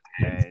imagined.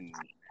 And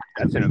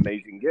that's an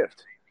amazing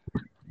gift.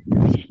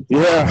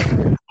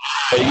 Yeah.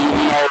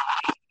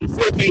 You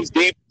put things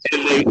deep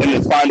and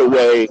they find a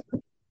way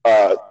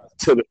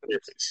to the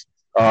surface.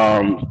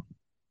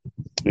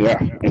 Yeah,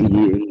 and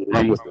you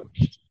run with it.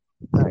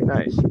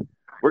 Nice.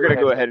 We're going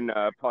to go ahead and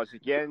pause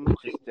again,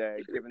 just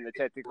given the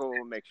technical,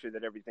 make sure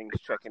that everything's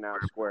checking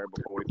out square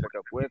before we pick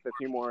up with a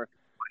few more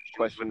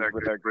questions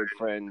with our good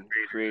friend,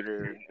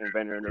 creator,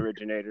 inventor, and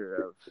originator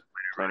of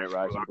Planet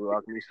Rise and Blue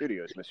Alchemy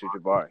Studios, Mr.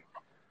 Jabari.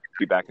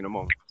 Be back in a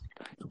moment.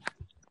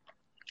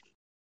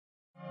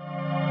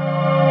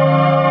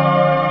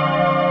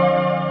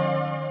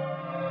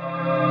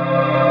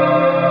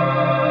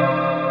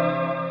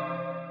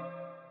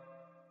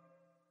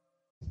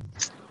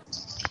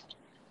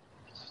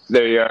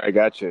 There you are. I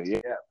got you.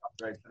 Yeah,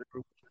 right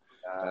through.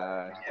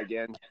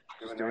 Again,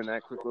 just doing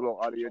that quick little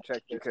audio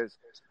check because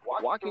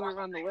walking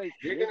around the lake,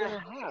 you're going to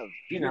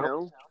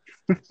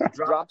have,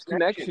 dropped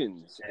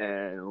connections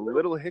and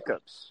little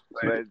hiccups.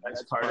 But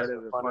that's part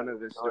of the fun of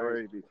this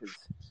story, because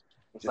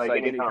just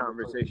like any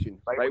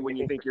conversation, right when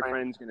you think your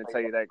friend's going to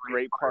tell you that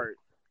great part,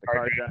 the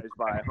car drives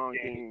by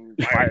honking,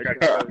 fire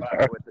goes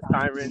with the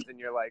sirens, and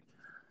you're like,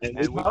 and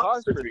we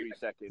pause for 3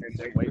 seconds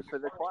and wait for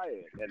the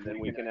quiet, and then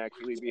we can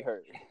actually be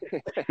heard.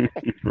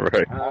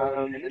 Right.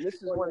 And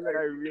this is one that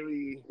I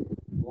really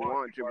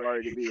want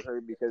Jabari to be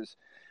heard, because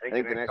I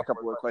think the next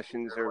couple of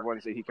questions are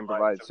ones that he can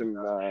provide some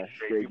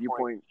great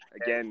viewpoint.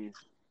 Again,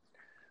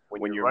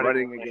 when you're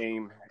running a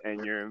game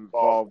and you're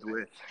involved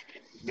with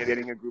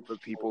getting a group of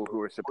people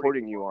who are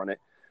supporting you on it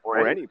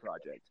or any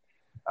project,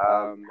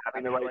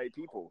 having the right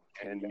people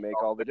can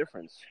make all the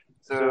difference.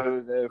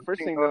 So the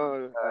first thing,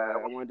 though, I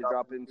wanted to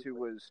drop into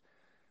was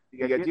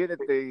the idea that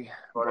they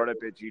brought up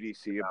at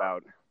GDC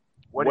about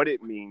what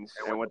it means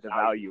and what the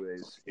value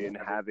is in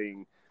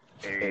having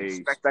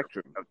a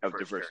spectrum of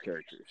diverse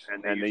characters.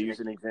 And they use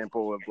an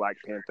example of Black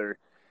Panther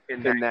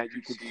in that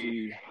you could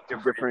see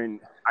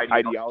different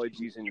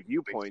ideologies and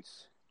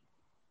viewpoints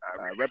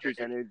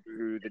represented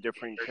through the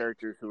different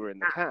characters who were in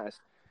the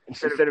cast,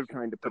 instead of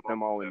trying to put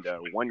them all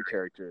into one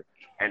character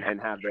and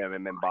have them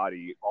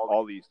embody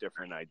all these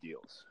different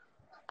ideals.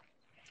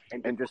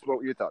 And just what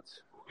were your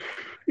thoughts?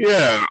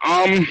 Yeah.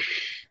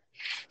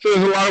 So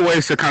there's a lot of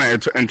ways to kind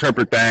of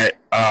interpret that,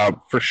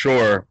 for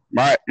sure.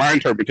 My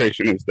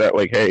interpretation is that,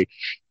 like, hey,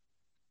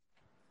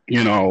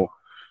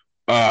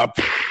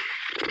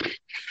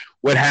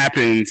 what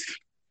happens,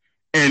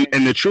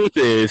 and the truth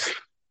is,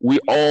 we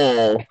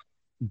all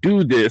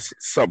do this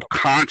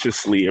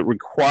subconsciously. It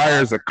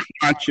requires a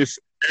conscious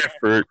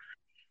effort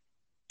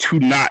to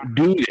not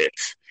do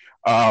this.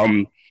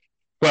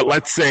 But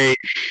let's say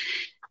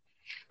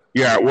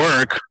you're at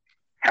work,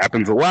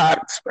 happens a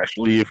lot,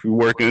 especially if you're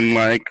working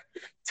like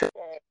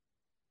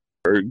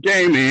or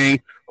gaming,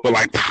 but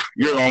like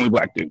you're the only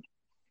Black dude,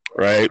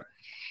 right?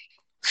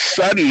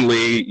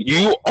 Suddenly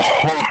you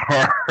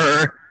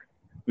are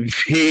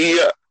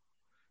the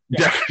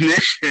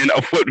definition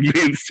of what it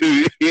means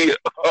to be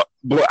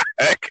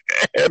Black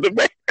and a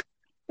man.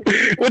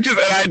 Which is,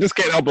 and I just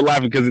can't help but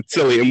laugh because it's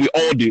silly, and we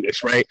all do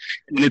this, right?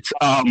 And it's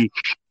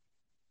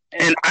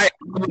and I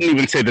wouldn't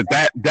even say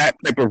that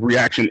type of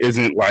reaction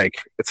isn't like,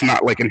 it's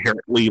not like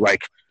inherently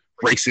like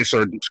racist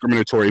or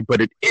discriminatory,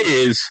 but it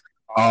is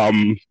how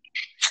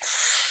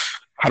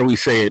do we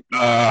say it,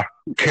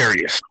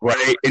 curious,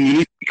 right? And you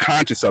need to be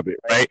conscious of it,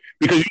 right?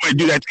 Because you might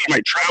do that, you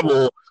might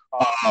travel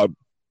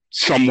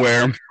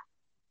somewhere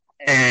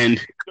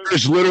and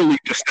there's literally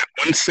just that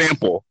one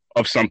sample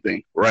of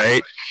something,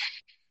 right?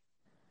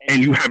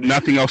 And you have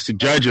nothing else to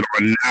judge it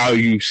on. Now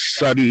you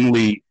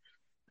suddenly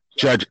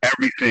judge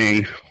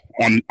everything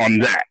on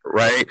that,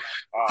 right?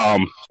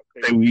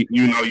 You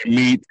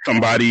meet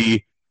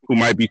somebody who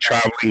might be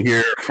traveling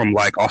here from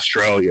like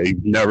Australia.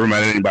 You've never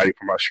met anybody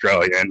from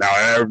Australia, and now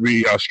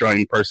every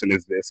Australian person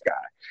is this guy,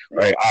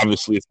 right?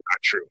 Obviously, it's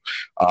not true.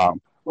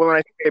 Well,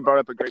 I think they brought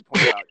up a great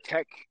point about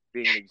tech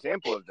being an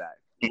example of that,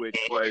 which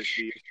was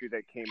the issue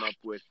that came up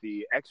with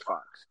the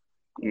Xbox.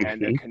 Mm-hmm.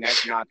 And the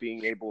Kinect not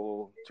being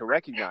able to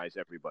recognize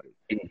everybody,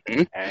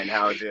 mm-hmm. and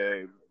how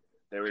the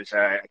There was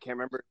I can't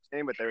remember his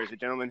name, but there was a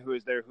gentleman who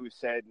was there who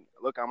said,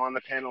 "Look, I'm on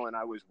the panel, and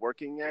I was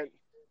working at.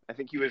 I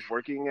think he was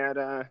working at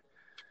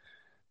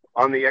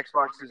on the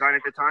Xbox design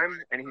at the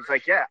time, and he's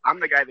like, yeah, I'm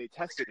the guy they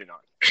tested it on."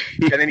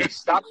 And then he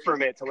stops for a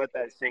minute to let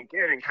that sink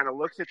in, and kind of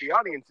looks at the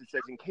audience and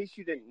says, "In case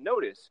you didn't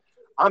notice,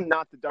 I'm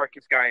not the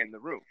darkest guy in the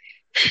room."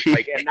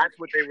 Like, and that's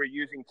what they were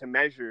using to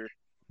measure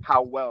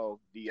how well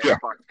the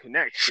Xbox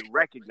connects to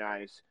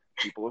recognize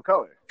people of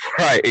color.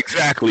 Right,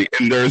 exactly.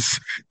 And there's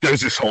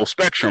this whole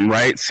spectrum,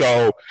 right?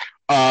 So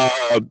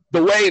the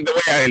way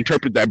I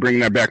interpret that,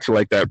 bringing that back to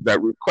like that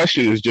root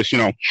question, is just, you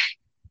know,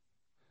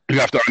 you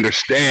have to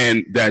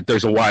understand that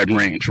there's a wide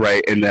range,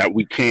 right? And that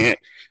we can't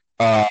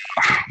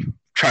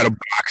try to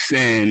box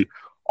in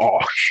a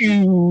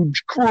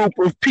huge group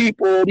of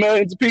people,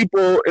 millions of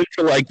people,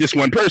 into like this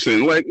one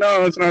person. Like,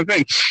 no, that's not a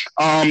thing.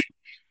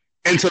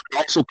 And so it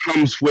also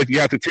comes with, you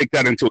have to take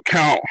that into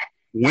account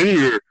when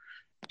you're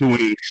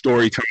doing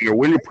storytelling or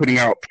when you're putting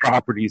out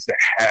properties that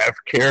have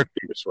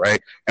characters,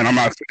 right? And I'm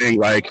not saying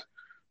like,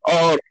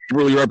 oh,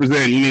 really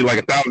represent, you need like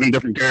 1,000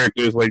 different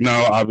characters. Like,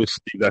 no,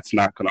 obviously that's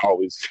not going to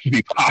always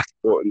be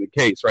possible in the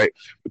case, right?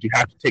 But you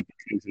have to take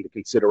these things into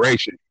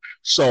consideration.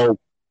 So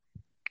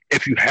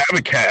if you have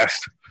a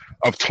cast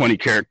of 20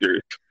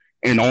 characters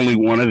and only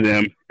one of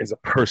them is a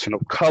person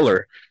of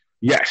color,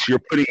 yes, you're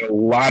putting a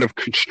lot of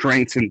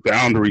constraints and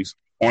boundaries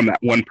on that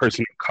one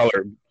person of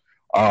color,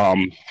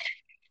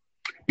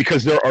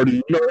 because there are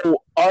no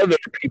other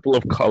people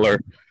of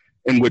color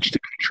in which to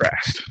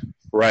contrast,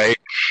 right?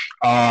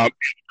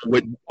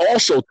 What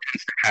also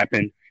tends to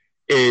happen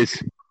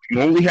is you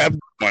only have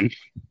one,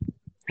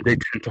 they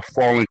tend to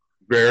fall into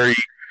very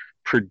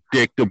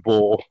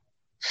predictable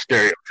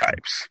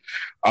stereotypes.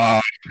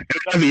 It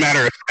doesn't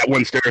matter if that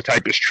one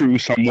stereotype is true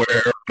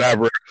somewhere or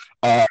whatever.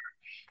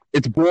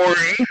 It's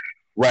boring,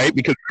 right?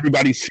 Because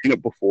everybody's seen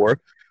it before.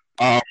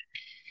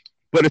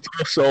 But it's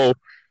also,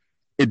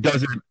 it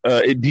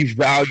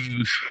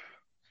devalues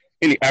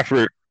any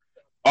effort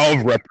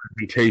of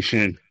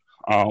representation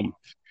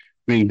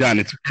being done.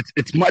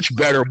 It's much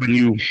better when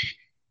you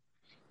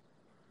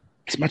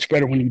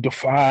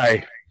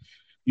defy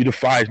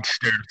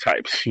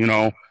stereotypes, you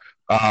know,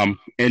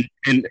 and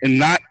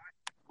not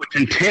with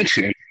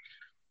intention,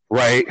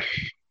 right?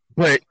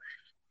 But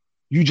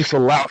you just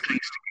allow things to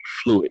be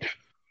fluid,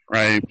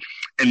 right?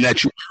 And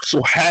that you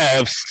also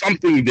have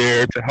something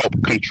there to help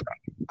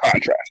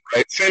contrast,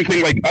 right? Same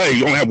thing like, hey,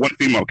 you only have one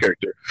female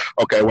character.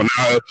 Okay, well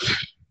now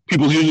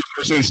people use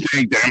first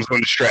instinct, damsel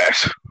in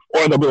distress.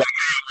 Or they'll be like,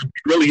 hey,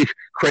 really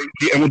crazy,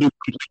 and we'll do the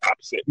complete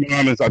opposite. You know what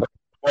I mean? It's like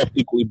all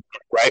equally,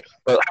 right?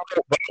 But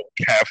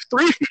we have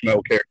 3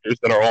 female characters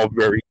that are all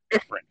very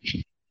different.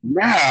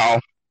 Now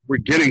we're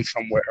getting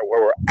somewhere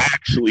where we're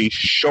actually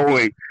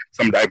showing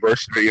some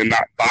diversity and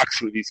not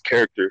boxing these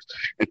characters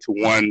into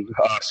one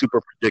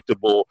super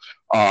predictable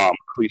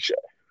cliche.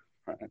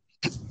 Right?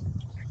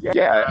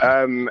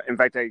 Yeah. In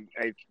fact, I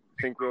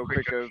think real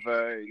quick of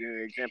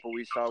an example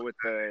we saw with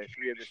 3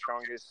 of the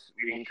strongest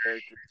leading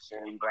characters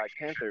in Black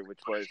Panther, which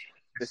was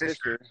the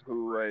sister,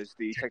 who was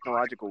the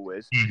technological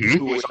whiz,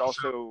 who was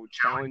also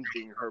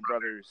challenging her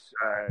brother's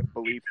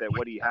belief that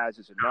what he has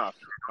is enough,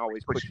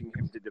 always pushing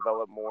him to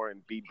develop more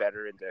and be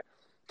better and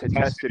to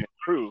test and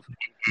improve.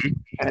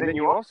 And then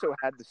you also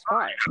had the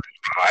spy,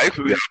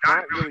 who is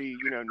not really,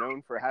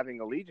 known for having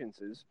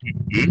allegiances,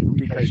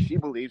 because she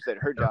believes that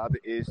her job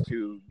is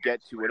to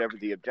get to whatever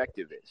the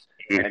objective is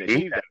and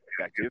achieve that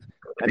objective,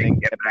 and then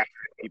get back to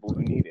the people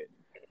who need it.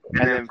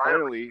 And then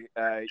finally,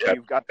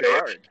 you've got the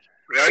guard,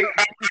 right?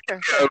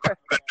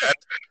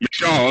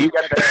 Sean. You've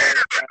got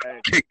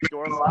the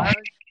Dora Milaje,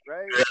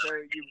 right? So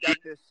you've got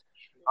this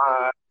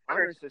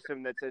honor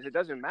system that says it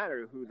doesn't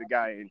matter who the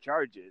guy in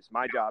charge is.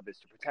 My job is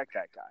to protect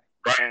that guy.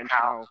 And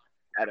how,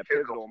 at a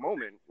pivotal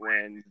moment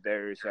when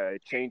there's a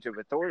change of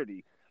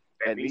authority,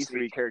 and these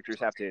 3 characters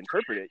have to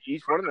interpret it,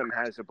 each one of them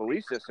has a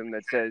belief system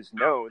that says,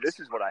 no, this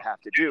is what I have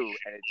to do,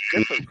 and it's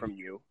different from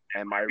you,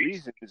 and my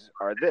reasons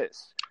are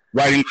this.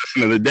 Writing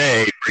lesson of the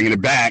day, bringing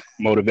it back,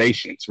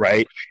 motivations,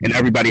 right? And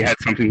everybody had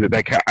something that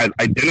they can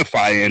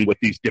identify in with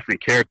these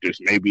different characters.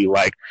 Maybe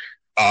like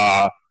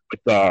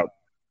with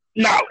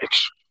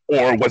knowledge,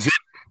 or was it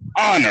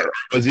honor?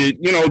 Was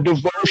it,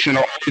 devotion,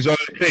 or all these other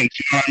things?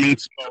 You know what I mean?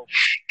 So,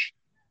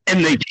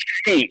 and they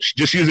changed.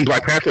 Just using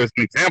Black Panther as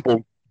an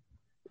example,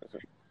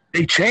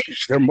 they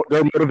changed. Their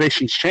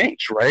motivations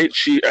changed, right?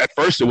 At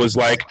first it was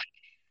like,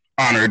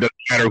 honor, it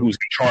doesn't matter who's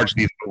in charge,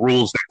 these are the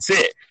rules, that's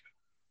it.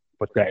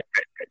 But that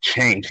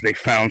changed. They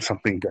found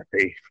something that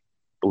they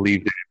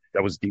believed in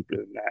that was deeper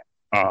than that.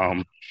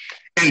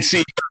 And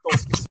see,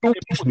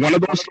 one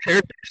of those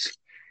characters,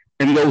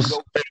 and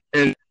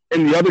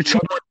the other 2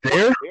 weren't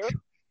there.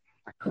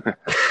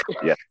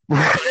 Yeah.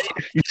 Right?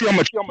 You see how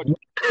much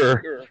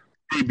better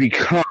they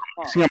become.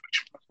 See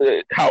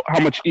how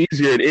much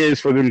easier it is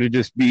for them to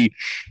just be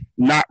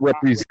not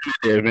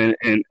representative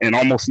and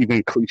almost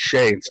even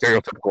cliche and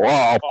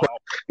stereotypical.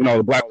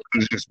 The black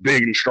person is just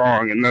big and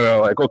strong, and they're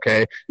like,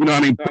 okay,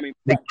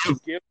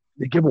 they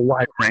they give a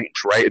wide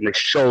range, right? And they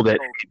show that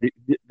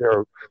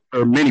there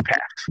are many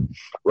paths,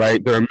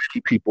 right? There are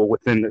many people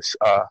within this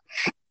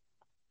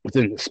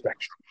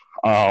spectrum.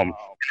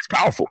 It's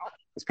powerful.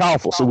 It's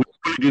powerful. So when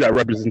you do that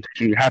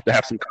representation, you have to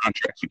have some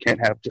contrast. You can't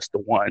have just the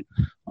one.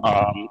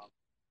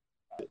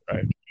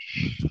 Right.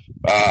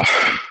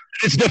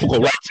 It's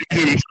difficult, right?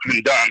 It's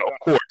been done, of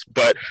course.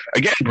 But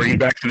again, bringing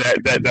back to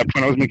that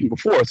point I was making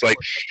before, it's like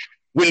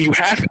when you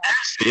have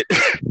acid,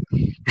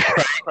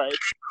 right?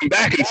 Come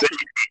back and say,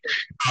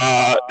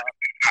 not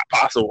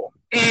possible.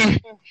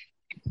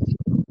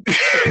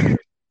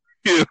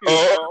 You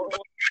know?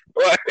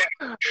 I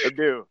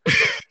do.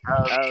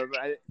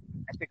 I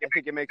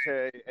think it makes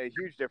a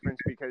huge difference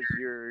because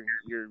you're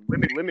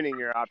limiting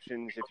your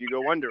options if you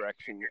go one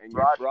direction, and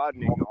you're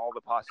broadening all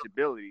the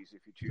possibilities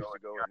if you choose to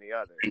go in the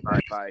other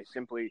by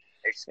simply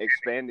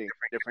expanding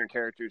different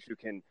characters who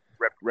can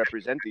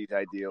represent these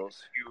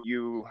ideals.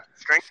 You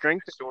strengthen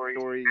the story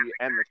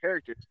and the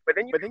characters, but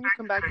then you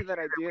come back to that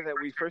idea that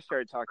we first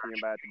started talking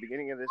about at the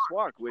beginning of this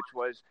walk, which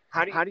was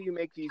how do you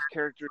make these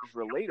characters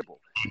relatable?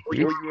 Or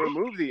you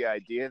remove the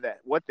idea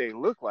that what they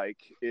look like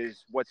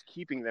is what's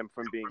keeping them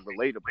from being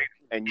relatable,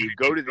 and you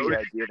go to the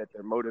idea that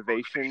their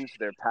motivations,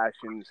 their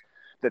passions,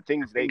 the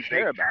things they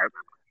care about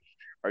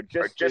are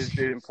just as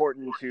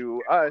important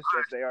to us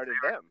as they are to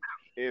them.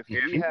 If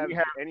we have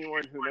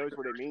anyone who knows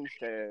what it means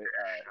to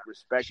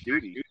respect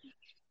duty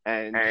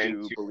and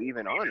to believe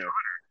in honor,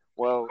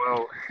 well,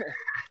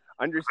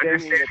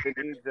 understanding that the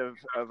needs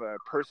of a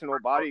personal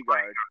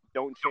bodyguard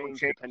don't change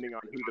depending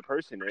on who the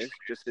person is,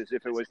 just as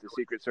if it was the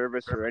Secret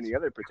Service or any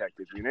other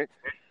protective unit.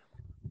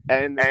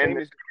 And the same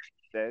is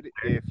said,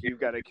 if you've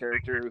got a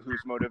character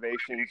whose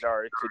motivations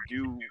are to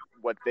do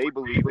what they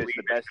believe is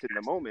the best in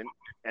the moment,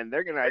 and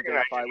they're going to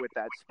identify with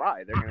that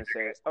spy, they're going to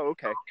say, oh,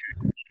 okay,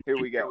 here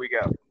we go.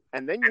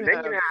 And then you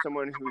have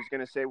someone who's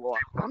going to say, well,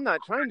 I'm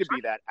not trying to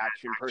be that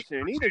action person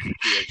in either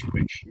situation,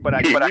 but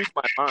I can use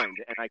my mind,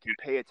 and I can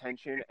pay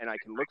attention, and I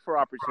can look for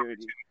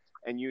opportunity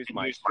and use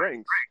my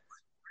strengths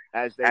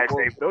as they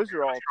both. Those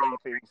are all three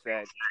things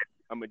that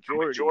a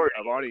majority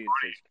of audiences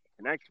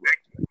can connect with.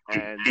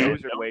 And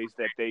those are ways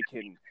that they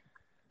can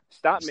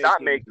stop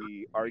making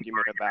the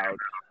argument about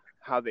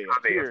how they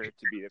appear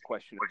to be the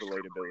question of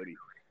relatability,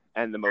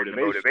 and the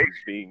motivations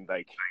being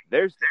like,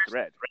 there's the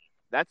thread.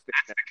 That's the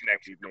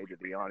connection we've made to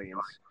the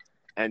audience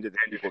and to the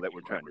people that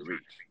we're trying to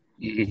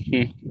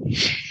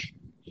reach.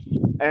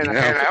 And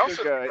I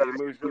also think it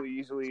moves really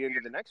easily into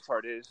the next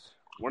part is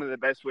one of the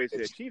best ways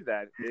to achieve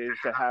that is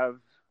to have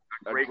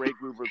a great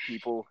group of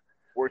people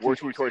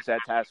working towards that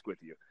task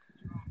with you.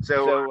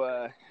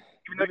 So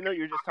even though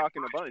you're just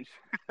talking a bunch,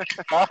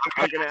 I'm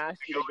going to ask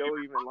you to go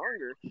even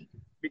longer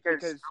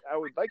because I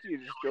would like you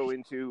to just go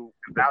into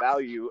the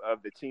value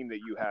of the team that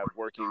you have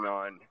working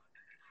on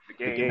the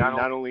game,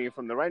 not only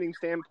from the writing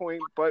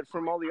standpoint, but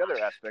from all the other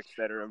aspects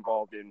that are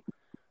involved in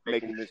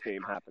making this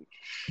game happen.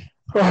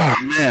 Oh,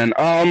 man.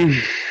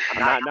 I'm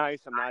not nice,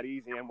 I'm not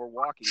easy, and we're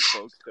walking,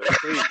 folks, so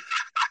please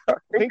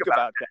think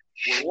about that.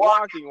 We're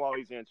walking while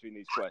he's answering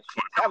these questions.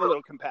 Have a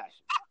little compassion.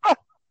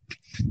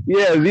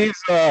 Yeah, these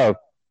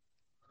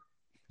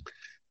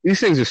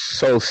things are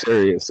so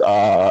serious,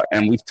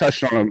 and we've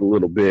touched on it a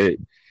little bit.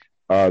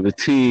 The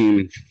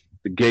team,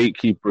 the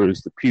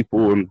gatekeepers, the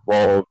people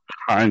involved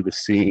behind the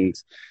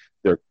scenes,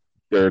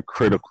 they're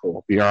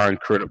critical, beyond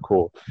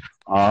critical.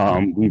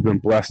 We've been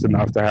blessed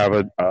enough to have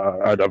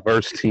a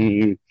diverse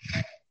team,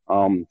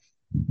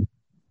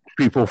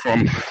 people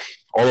from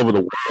all over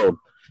the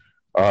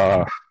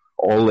world,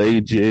 all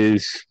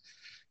ages,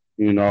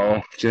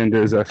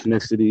 genders,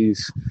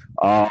 ethnicities,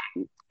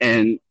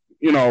 and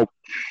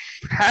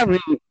having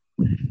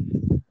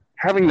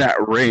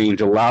that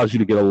range allows you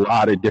to get a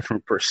lot of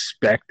different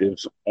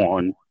perspectives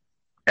on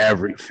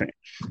everything,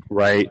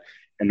 right?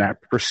 And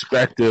that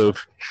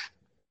perspective,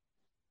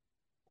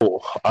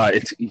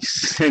 it's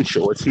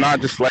essential. It's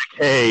not just like,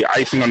 hey,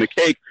 icing on the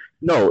cake.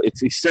 No,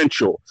 it's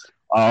essential.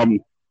 A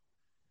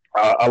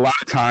lot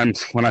of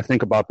times when I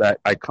think about that,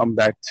 I come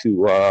back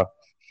to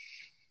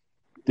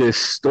this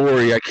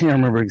story. I can't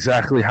remember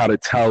exactly how to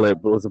tell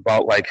it, but it was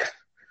about like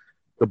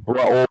the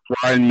old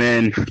blind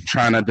men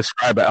trying to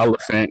describe an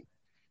elephant,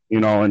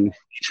 and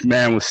each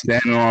man was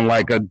standing on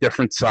like a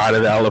different side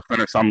of the elephant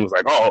or something. It was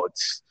like, oh,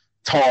 it's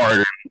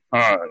hard,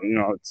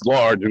 it's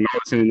large, and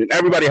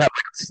everybody had like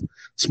a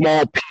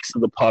small piece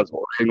of the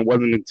puzzle. And it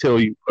wasn't until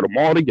you put them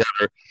all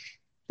together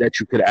that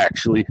you could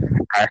actually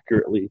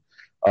accurately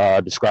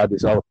describe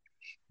this elephant.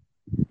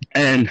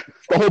 And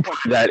the whole point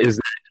of that is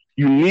that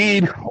you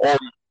need all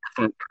these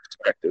different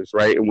perspectives,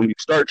 right? And when you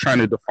start trying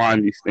to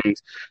define these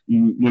things,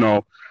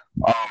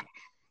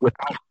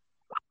 without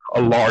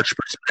a large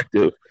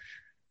perspective,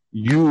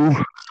 you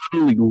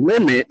suddenly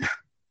limit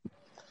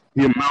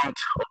the amount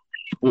of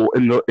people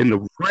in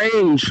the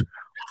range of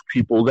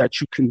people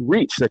that you can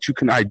reach, that you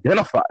can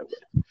identify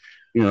with,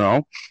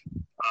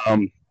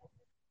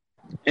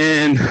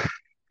 and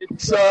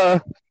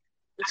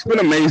it's been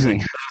amazing.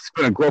 It's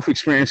been a growth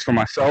experience for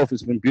myself.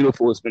 It's been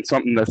beautiful. It's been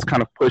something that's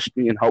kind of pushed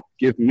me and helped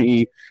give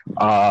me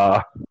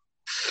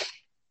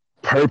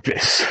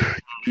purpose,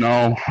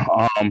 knowing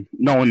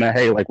that,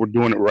 hey, like, we're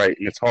doing it right,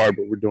 and it's hard,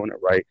 but we're doing it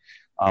right,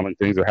 and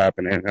things are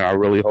happening. And I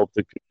really hope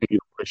to continue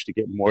to push to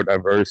get more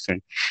diverse.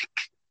 And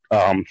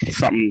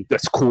something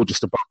that's cool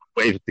just about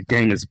the way that the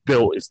game is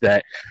built is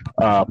that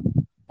we'll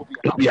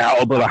be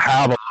able to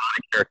have a lot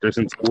of characters,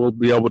 and so we'll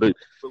be able to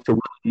really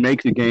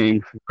make the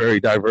game very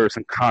diverse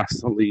and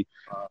constantly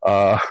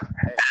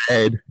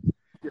add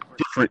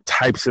different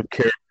types of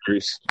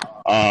characters,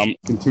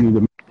 continue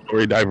to make it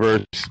very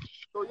diverse.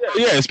 So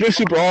yeah, it's been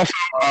super awesome.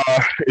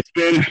 It's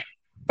been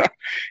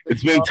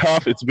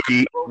tough. It's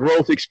been a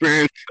growth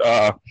experience,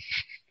 but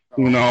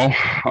man,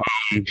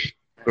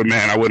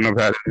 I wouldn't have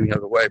had it any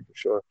other way for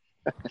sure.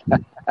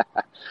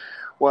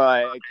 Well,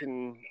 I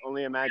can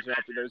only imagine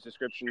after those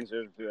descriptions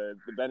of the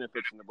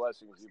benefits and the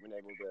blessings you've been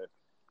able to,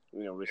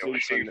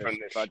 receive from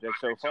this project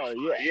so far.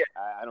 Yeah,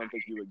 I don't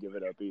think you would give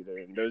it up either.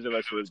 And those of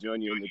us who have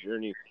joined you in the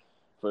journey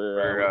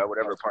for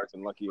whatever part's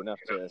been lucky enough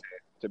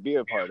to be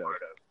a part of,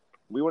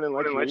 we wouldn't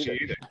let you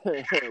either.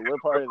 We're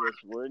part of this.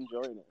 We're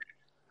enjoying it.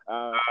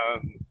 I'm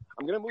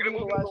going to move into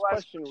the last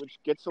question, which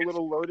gets a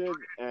little loaded,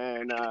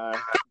 and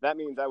that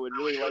means I would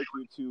really like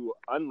you to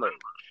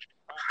unload.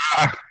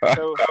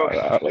 So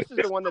this is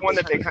the one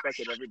that they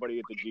expected everybody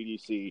at the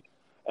GDC,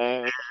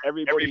 and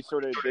everybody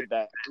sort of did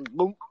that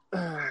boom,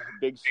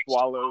 big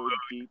swallow,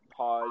 deep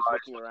pause,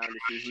 looking around to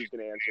see who's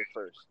going to answer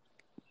first.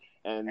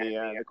 And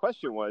the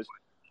question was,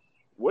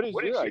 what is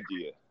your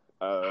idea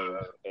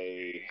of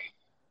a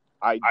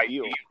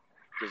ideal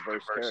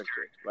diverse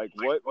character? Like,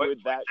 what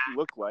would that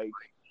look like,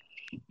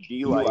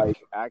 be like,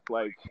 act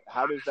like?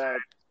 How would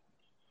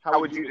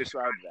you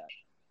describe that?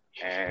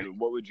 And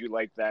what would you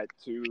like that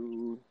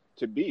to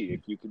be if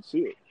you could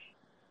see it?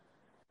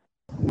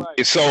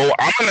 Right. So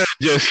I'm gonna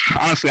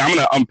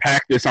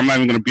unpack this. I'm not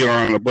even gonna beat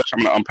around the bush.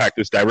 I'm gonna unpack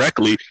this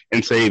directly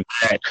and say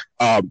that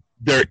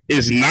there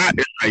is not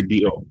an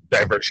ideal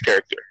diverse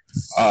character.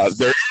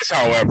 There is,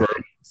 however,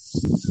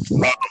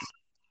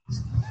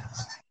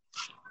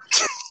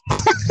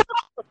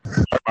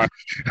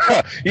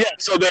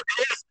 so there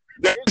is,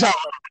 however,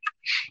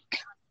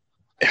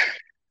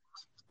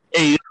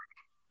 a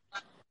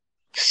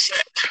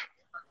set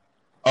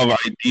of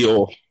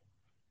ideal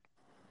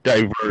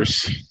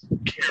diverse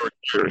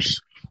characters,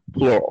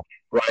 plural,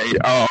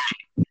 right?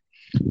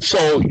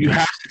 So you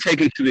have to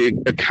take into the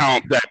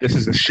account that this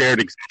is a shared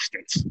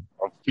existence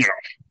of,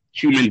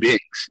 human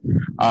beings,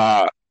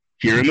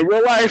 here in the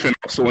real life and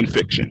also in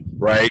fiction,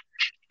 right?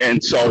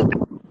 And so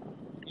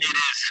it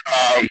is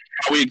how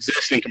we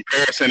exist in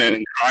comparison and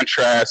in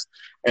contrast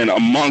and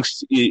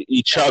amongst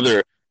each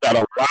other that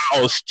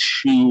allows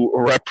to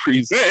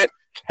represent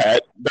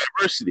that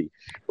diversity,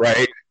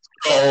 right?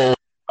 So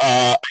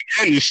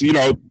again, just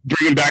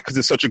bringing back, because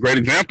it's such a great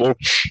example,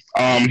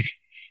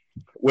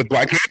 with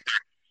Black Panther,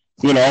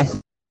 we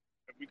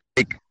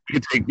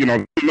could take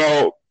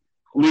female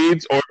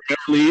leads or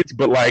male leads,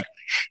 but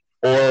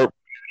or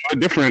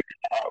different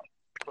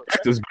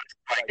perspectives.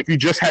 Like, if you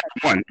just had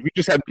one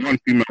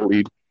female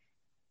lead,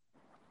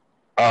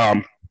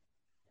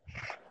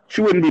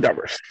 she wouldn't be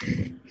diverse.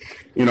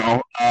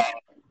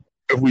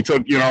 If we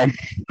took, the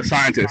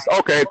scientists,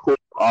 okay, cool.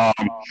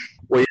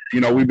 We've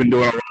been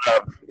doing a lot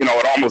of,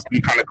 it almost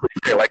be kind of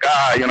cliche, like,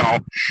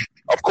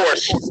 of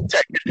course, she's a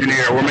tech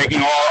engineer. We're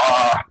making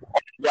all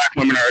Black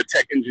women are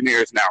tech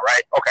engineers now,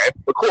 right? Okay,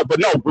 but cool. But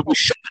no, but we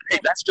should, hey,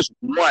 that's just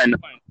one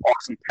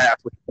awesome path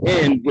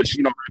within which,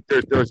 there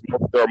are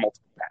multiple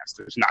paths.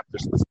 There's not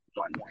just this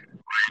one,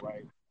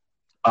 right?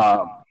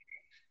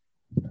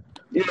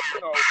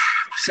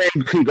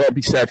 Same can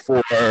be said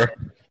for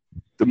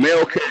the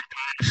male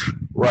characters,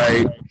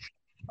 right?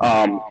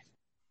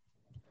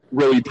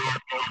 Really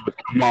with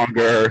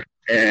Killmonger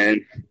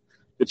and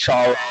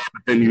T'Challa.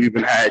 Then you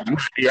even had you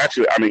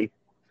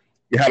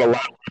had a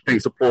lot of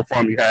things to pull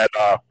from. You had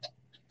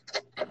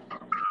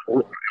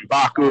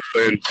M'Baku,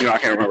 and I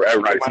can't remember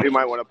everybody's name. You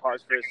might want to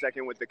pause for a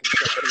second with the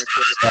construction of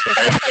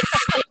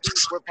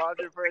We're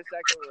pausing for a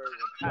second. We're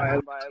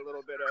passing by a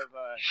little bit of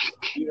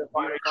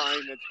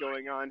unifying that's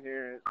going on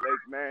here at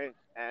Lake Mary,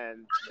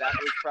 and that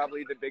was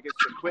probably the biggest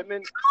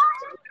equipment.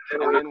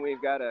 And then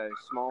we've got a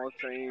small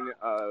train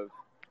of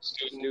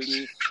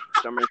students,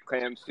 summer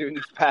camp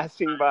students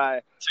passing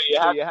by. So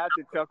you have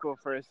to chuckle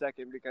for a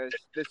second, because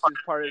this is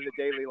part of the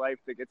daily life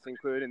that gets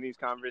included in these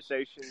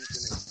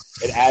conversations,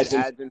 and it adds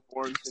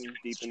informs and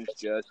deepens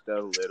just a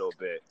little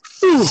bit.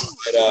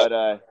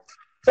 But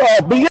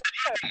yeah,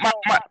 my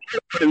point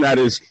in that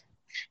is,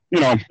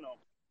 there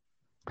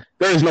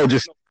is no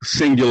just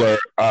singular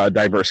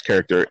diverse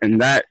character,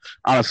 and that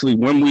honestly,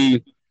 when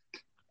we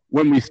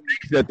think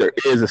that there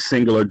is a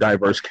singular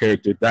diverse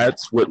character,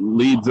 that's what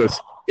leads us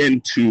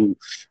into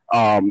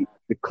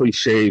the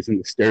cliches and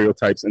the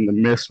stereotypes and the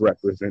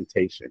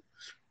misrepresentation,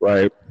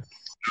 right?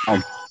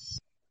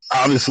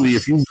 Obviously,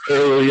 if you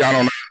really, I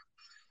don't know,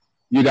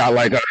 you got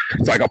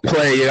it's like a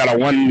play, you got a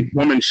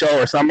one-woman show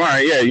or something, all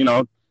right, yeah,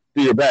 do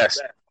your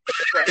best.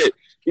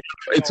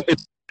 It's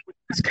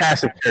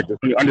cast of characters.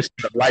 When you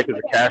understand that life is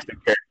a cast of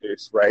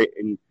characters, right?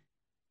 And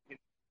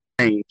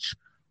change.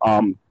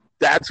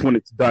 that's when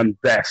it's done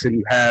best, and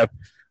you have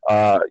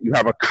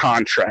a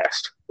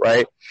contrast,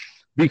 right?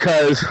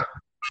 Because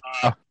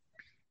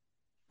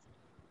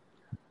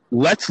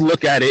let's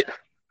look at it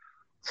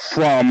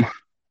from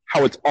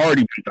how it's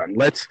already been done.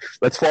 Let's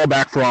fall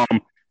back from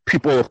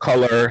people of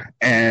color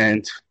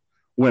and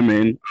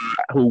women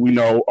who we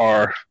know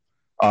are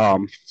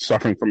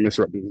suffering from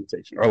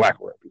misrepresentation or lack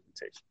of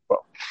representation,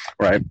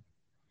 right?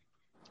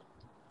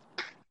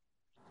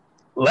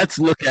 Let's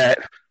look at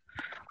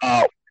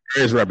there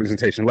is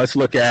representation. Let's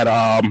look at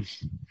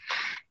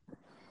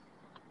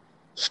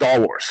Star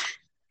Wars,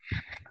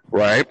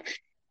 right?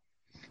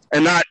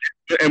 And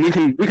we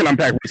can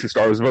unpack recent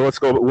Star Wars, but let's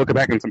go look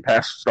back in some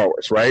past Star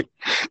Wars, right?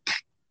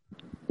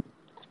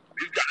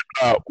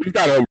 We've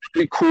got a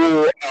really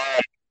cool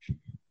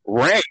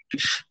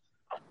range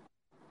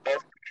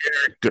of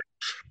characters,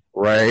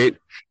 right?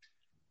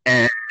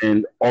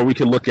 And or we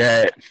can look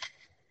at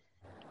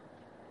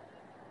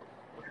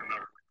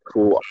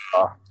cool.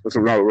 That's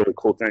another really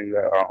cool thing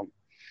that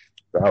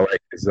I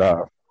like is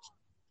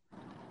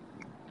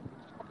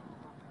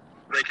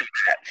Breaking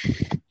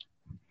Bad.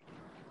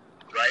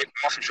 Right,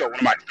 awesome show, one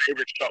of my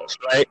favorite shows.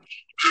 Right,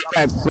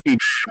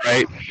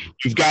 right.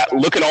 You've got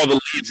look at all the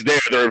leads there;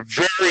 they're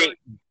very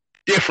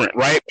different.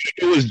 Right,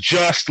 it was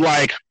just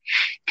like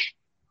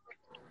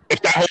if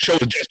that whole show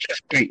was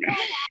just Pinkman,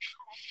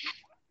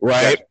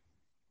 right?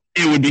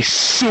 It would be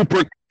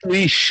super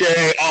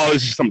cliche. Oh,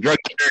 this is some drug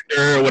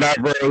character or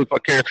whatever.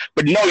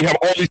 But no, you have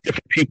all these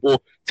different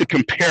people to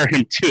compare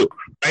him to.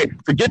 Right?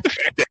 Forget the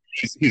fact that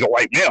he's a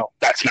white male.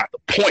 That's not the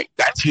point.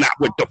 That's not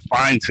what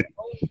defines him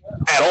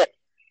at all.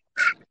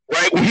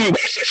 Right? When we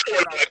watch the show,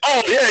 we're like,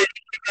 oh, yeah,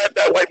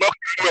 that white male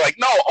character. We're like,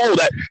 no,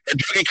 that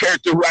druggy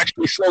character who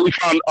actually slowly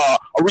found a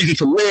reason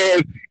to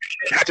live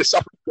and had to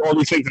suffer for all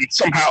these things, and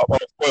somehow,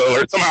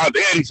 somehow at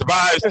the end he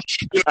survives.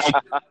 You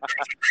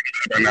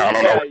know. I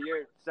don't know.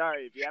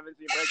 Sorry, if you haven't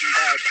seen Breaking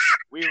Bad,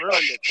 we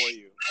ruined it for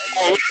you. And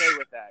you're okay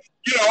with that.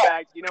 In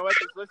fact, you know what?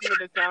 Just listen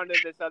to the sound of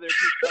this other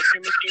construction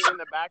machine in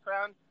the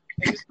background.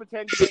 And just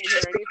pretend you didn't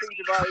hear anything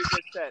Jabari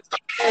just said.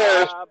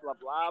 Blah, blah,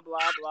 blah, blah,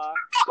 blah,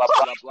 blah,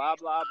 blah, blah,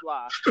 blah,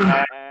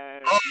 blah,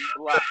 and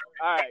blah.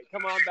 All right,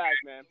 come on back,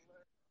 man.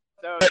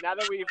 So now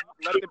that we've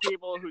let the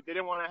people who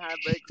didn't want to have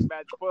Breaking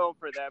Bad spoiled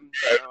for them,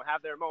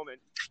 have their moment,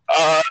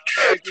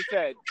 like you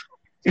said,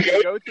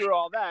 to go through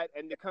all that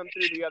and to come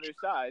through the other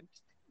side.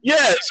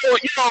 Yeah, so,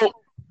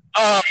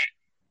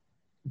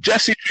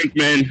 Jesse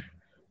Pinkman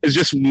is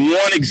just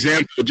one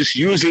example, just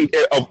using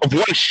of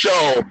one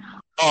show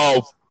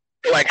of,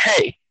 like,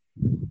 hey,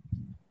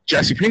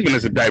 Jesse Pinkman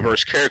is a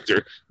diverse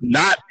character.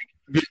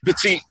 But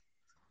see,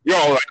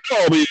 like,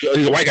 oh,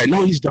 he's a white guy.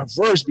 No, he's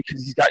diverse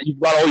because you've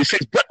got all these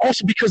things, but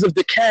also because of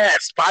the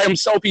cast. By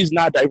himself, he's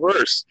not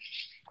diverse.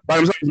 By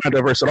himself, he's not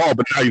diverse at all.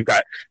 But now you've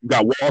got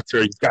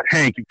Walter, you've got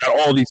Hank, you've got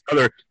all these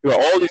other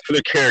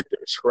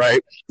characters,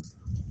 right?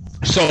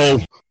 So,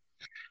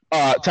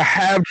 to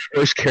have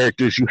diverse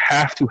characters, you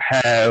have to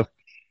have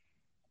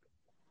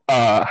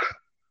a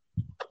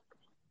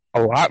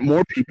lot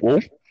more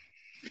people.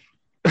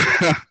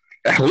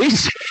 At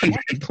least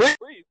please.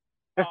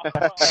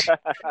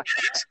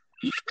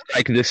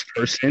 Like this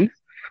person,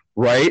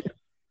 right?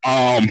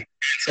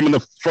 Some of the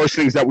first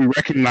things that we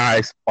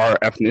recognize are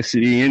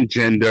ethnicity and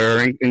gender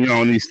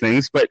and these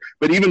things, but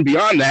even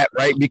beyond that,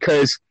 right?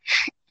 Because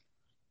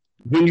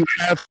when you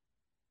have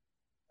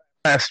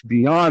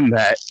beyond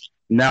that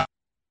now,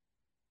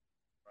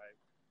 right?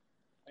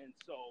 And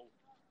so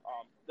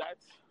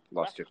that's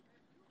lost you.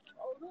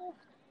 Oh no!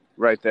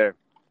 Right there.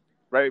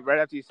 Right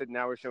after you said,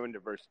 now we're showing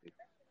diversity.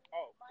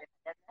 Oh.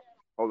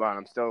 Hold on,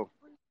 I'm still...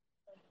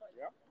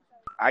 Yeah.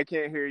 I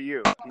can't hear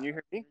you. Can you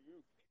hear me?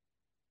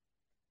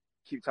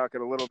 Keep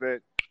talking a little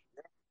bit.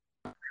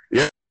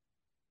 Yeah.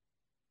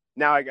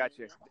 Now I got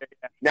you.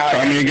 Now I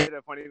got you at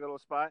a funny little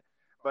spot.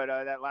 But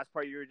that last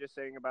part you were just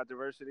saying about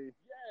diversity.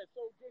 Yeah,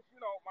 so just,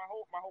 my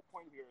whole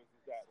point here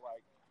is that,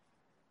 like,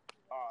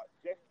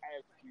 just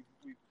as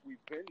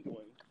we've been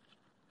doing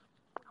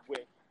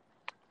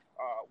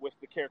with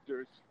the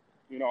characters,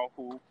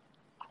 who,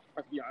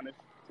 let's be honest,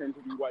 tend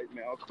to be white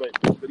males, but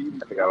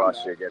even... I think I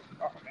lost you again.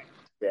 Oh, man.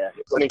 Yeah.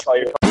 Let me call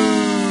you.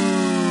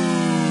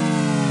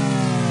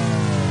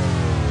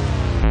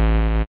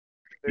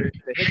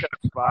 The hiccup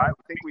spot. I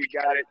think we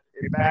got it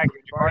back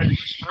in Barney's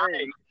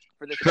screen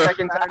for the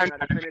second time now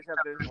to finish up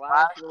this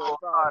last little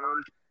thought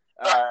on,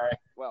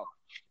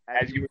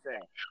 as you were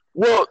saying.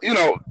 Well,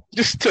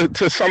 just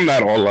to sum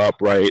that all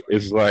up, right,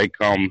 is like,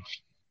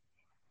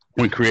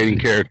 when creating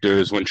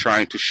characters, when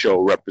trying to show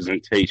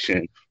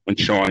representation, when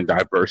showing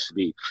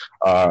diversity,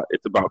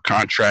 it's about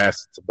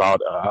contrast. It's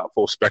about a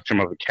full spectrum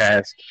of a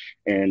cast,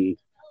 and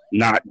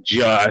not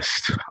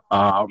just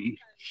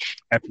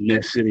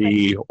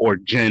ethnicity or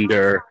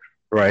gender.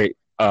 Right?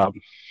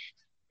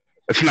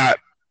 It's not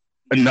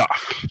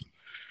enough.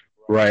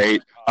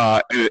 Right?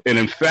 And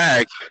in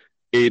fact,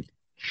 it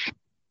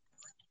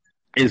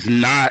is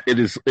not. It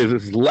is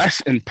less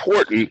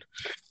important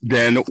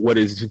than what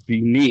is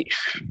beneath.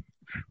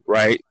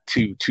 right?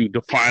 To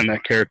define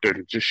that character,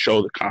 to just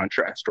show the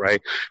contrast,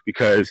 right?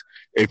 Because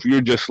if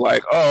you're just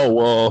like, oh,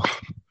 well,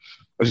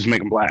 let's just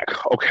make him black.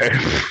 Okay,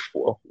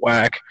 well,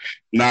 whack,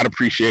 not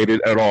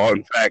appreciated at all.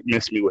 In fact,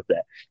 miss me with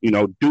that.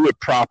 Do it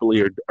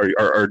properly or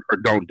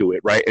don't do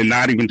it, right? And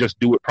not even just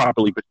do it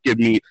properly, but give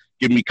me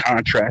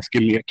contrast,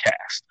 give me a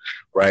cast,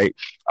 right?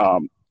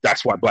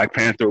 That's why Black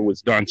Panther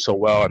was done so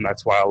well, and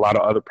that's why a lot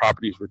of other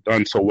properties were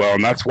done so well,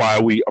 and that's why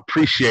we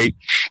appreciate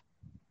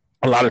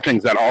a lot of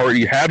things that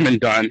already have been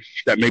done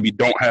that maybe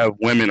don't have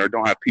women or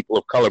don't have people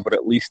of color, but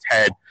at least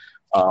had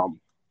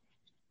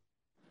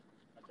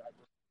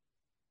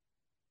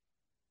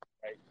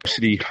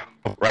diversity,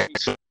 right?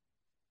 So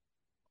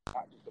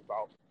not just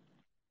about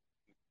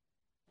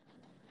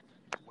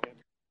women,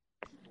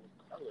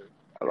 people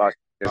of color.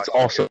 It's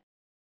also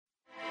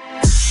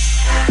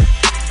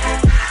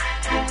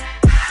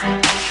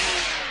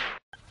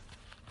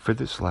For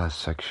this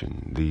last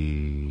section,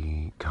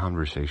 the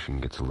conversation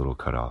gets a little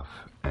cut off,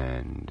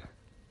 and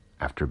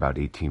after about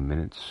 18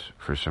 minutes,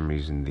 for some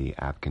reason, the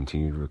app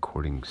continued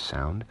recording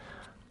sound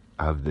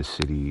of the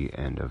city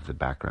and of the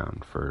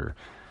background for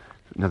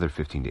another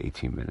 15 to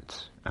 18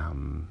 minutes.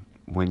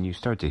 When you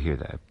start to hear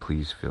that,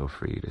 please feel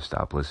free to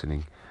stop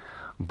listening.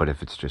 But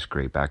if it's just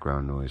great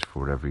background noise for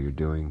whatever you're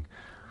doing,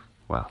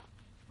 well,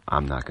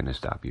 I'm not going to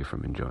stop you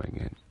from enjoying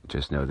it.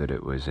 Just know that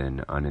it was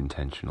an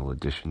unintentional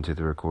addition to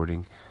the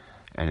recording,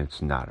 and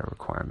it's not a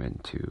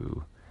requirement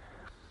to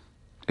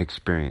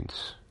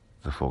experience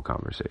the full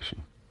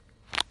conversation.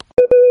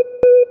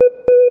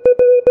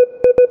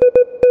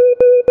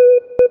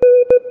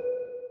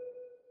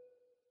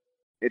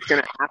 It's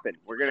going to happen.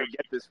 We're going to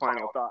get this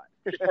final thought.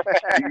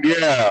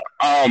 Yeah.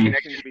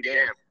 Connecting to be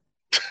damned.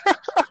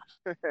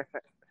 Yeah,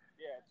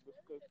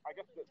 I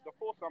guess the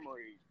full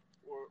summary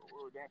or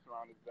dance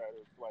around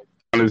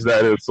is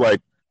that it's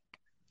like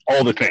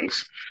all the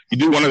things. You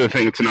do one of the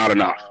things, it's not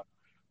enough.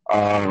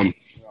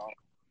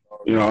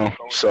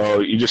 So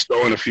you just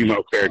throw in a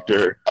female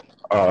character.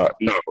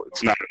 No,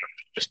 it's not enough.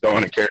 Just throw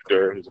in a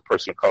character who's a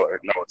person of color.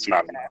 No, it's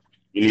not enough.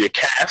 You need a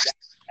cast,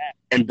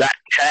 and that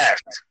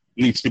cast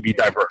needs to be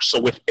diverse.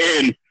 So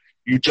within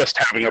you just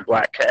having a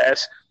black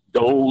cast,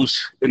 those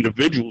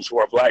individuals who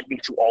are black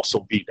need to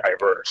also be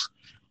diverse,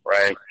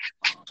 right?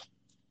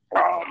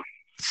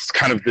 It's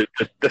kind of the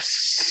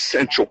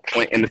essential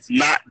point, and it's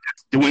not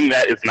doing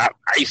that is not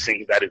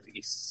icing. That is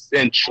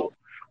essential.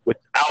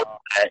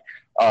 Without that,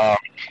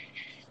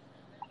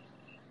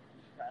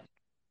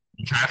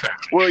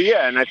 well,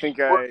 yeah, and I think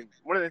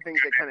one of the things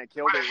that kind of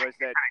killed it was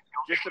that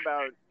just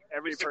about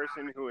every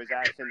person who was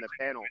asked in the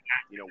panel,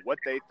 what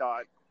they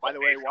thought. By the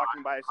way,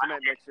 walking by a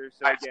cement mixer,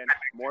 so again,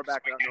 more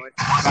background noise.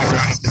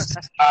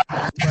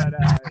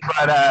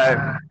 but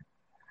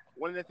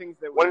one of the things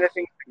that was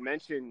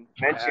mentioned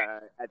at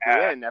the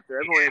end,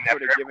 after everyone had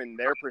sort of given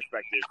their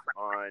perspective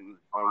on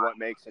what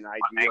makes an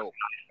ideal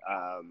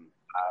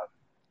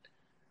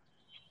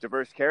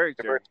diverse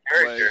character,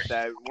 was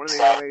that one of the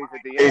young ladies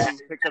at the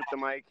end picked up the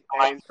mic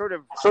and sort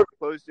of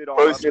closed it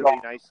all up really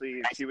nicely.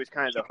 And she was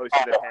kind of the host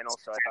of the panel,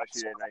 so I thought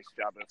she did a nice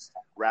job of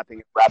wrapping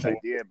up this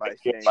idea by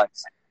saying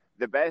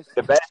the best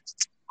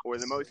or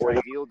the most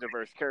ideal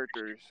diverse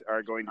characters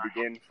are going to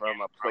begin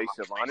from a place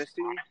of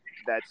honesty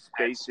that's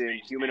based in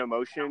human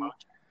emotion,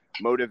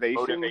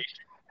 motivation,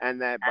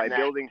 and that by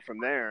building from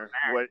there,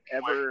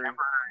 whatever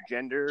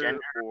gender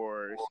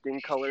or skin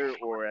color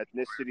or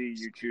ethnicity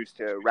you choose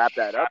to wrap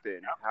that up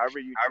in, however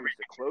you choose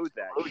to close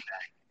that,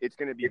 it's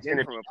going to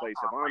begin from a place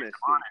of honesty,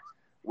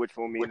 which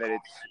will mean that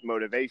its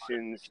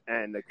motivations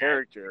and the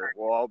character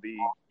will all be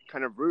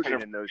kind of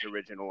rooted in those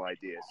original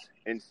ideas,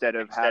 instead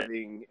of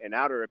having an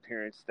outer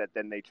appearance that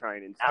then they try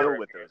and instill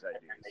with those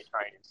ideas.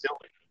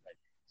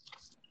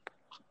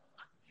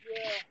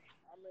 Yeah,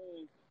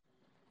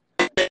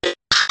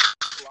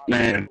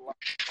 man.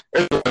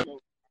 And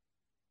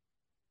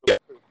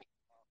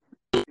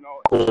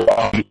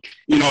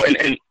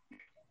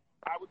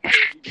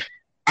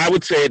I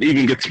would say it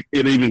even gets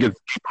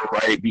deeper,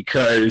 right?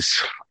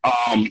 Because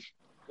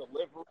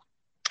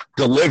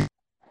delivery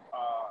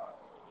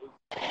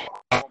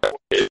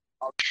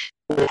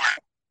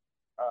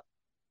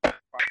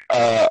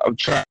I'm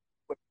trying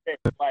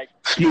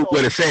smooth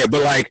way to say it,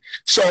 but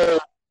so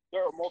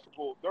there are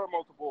multiple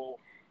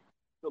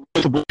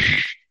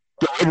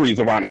deliveries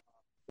around it,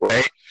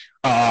 right?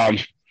 I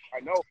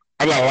know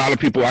I've got a lot of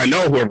people I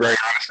know who are very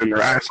honest in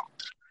their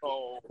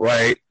assholes,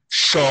 right?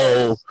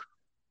 So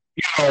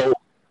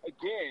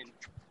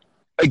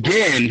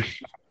again,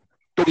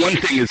 the one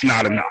thing is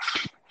not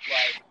enough.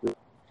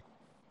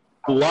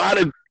 A lot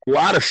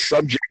of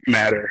subject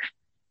matter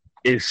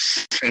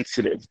is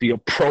sensitive. The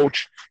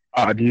approach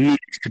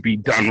needs to be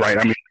done right.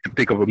 I mean, I can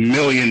think of a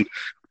million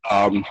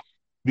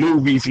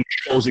movies and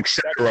shows,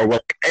 etc. Where,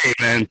 hey,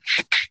 man,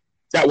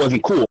 that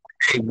wasn't cool.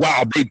 Hey,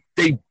 wow,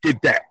 they did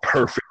that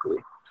perfectly,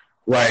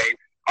 right?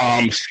 So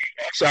you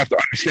also have to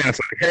understand, it's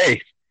like, hey,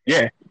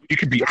 yeah, you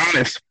can be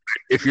honest.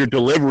 If your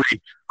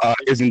delivery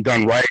isn't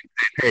done right,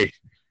 hey,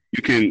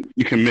 you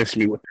can miss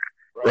me with that,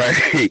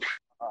 right?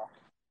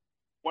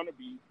 Want to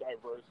be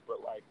diverse, but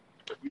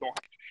if we don't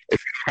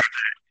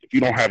if you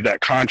don't have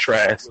that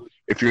contrast,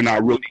 if you're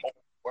not really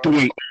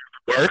doing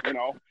work,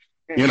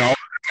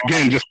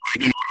 again, just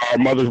like, our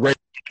mother's raised.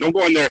 Don't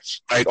go in there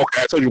like,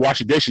 okay, I told you to wash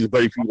the dishes,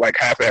 but if you like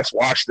half-ass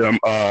wash them,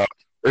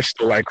 there's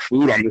still like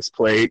food on this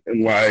plate,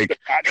 and like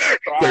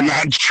they're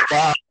not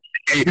dry.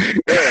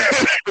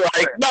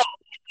 Like, no,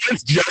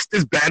 it's just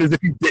as bad as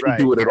if you didn't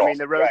do it at all. I mean,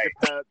 the road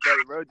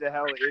to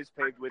hell is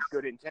paved with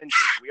good intentions.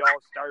 We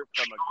all start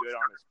from a good,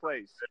 honest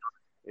place.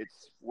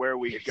 It's where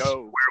we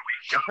go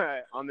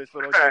on this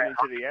little journey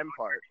to the end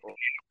part.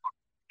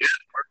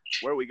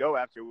 Where we go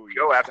after we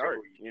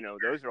start.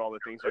 Those are all the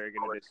things that are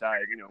going to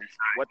decide,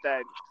 what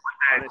that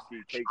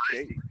honesty takes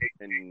shape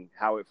and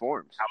how it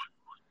forms.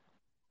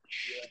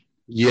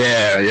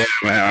 Yeah,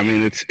 man. I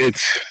mean, it's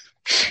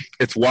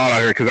wild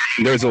out here because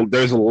there's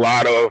a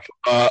lot of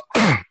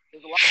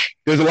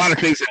there's a lot of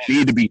things that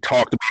need to be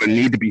talked about and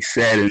need to be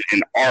said,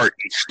 and art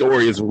and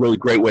story is a really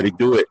great way to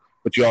do it.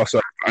 But you also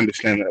have to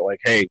understand that, like,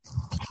 hey,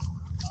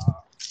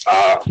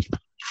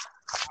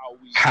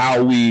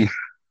 how we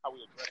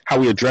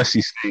address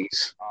these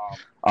things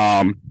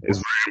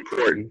is very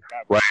important,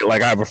 right?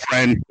 Like, I have a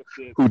friend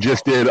who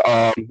just did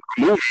a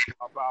movie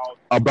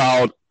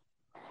about,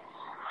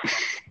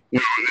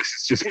 this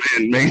is just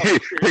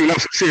bringing up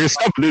some serious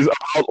stuff, but it's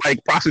about like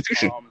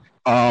prostitution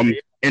in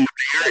the Bay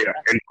Area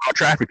and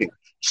trafficking.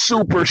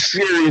 Super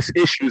serious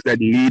issues that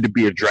need to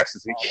be addressed.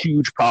 It's a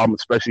huge problem,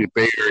 especially in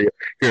the Bay Area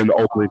here in the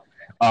Oakland,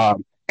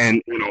 and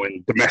and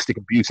domestic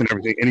abuse and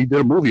everything. And he did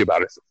a movie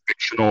about it. It's a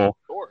fictional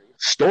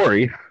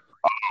story,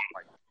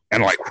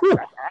 and like, whew,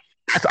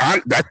 that's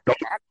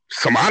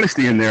some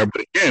honesty in there.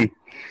 But again,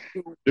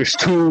 there's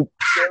two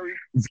very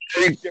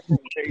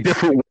different ways to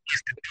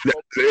do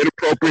that. The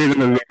inappropriate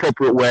and the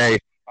appropriate way.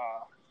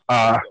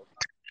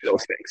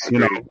 Those things,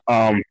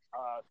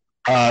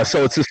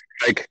 so it's just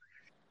like,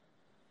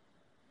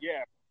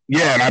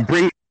 yeah, and I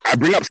bring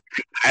up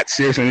that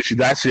serious an issue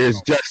that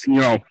serious just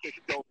to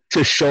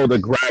show the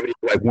gravity.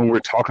 Like, when we're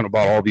talking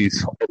about all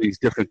these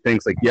different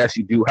things, like, yes,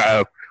 you do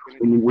have,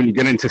 when you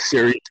get into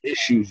serious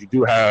issues, you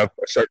do have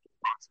a certain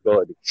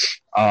responsibility.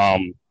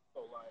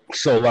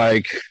 So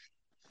like,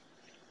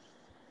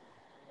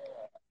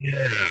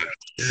 yeah,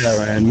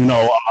 man.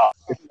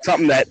 It's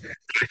something that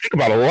I think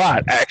about a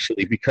lot,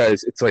 actually,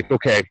 because it's like,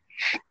 okay,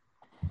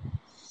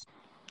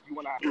 you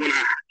want to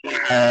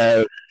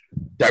have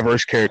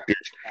diverse characters,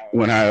 you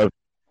want to have,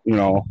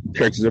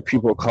 characters of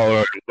people of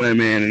color, and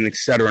women, and et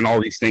cetera, and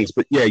all these things.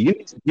 But yeah, you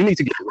need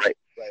to get it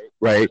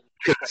right?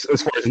 Because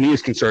as far as me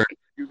is concerned,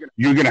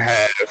 you're gonna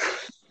have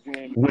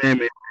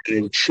women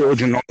and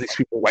children, all these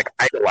people like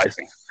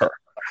idolizing her,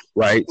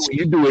 right? So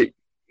you do it.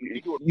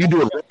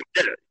 You're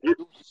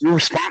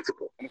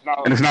responsible,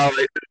 and it's not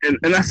like, and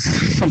that's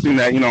something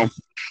that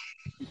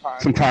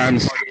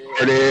sometimes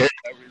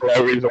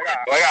everybody's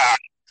like,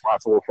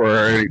 responsible for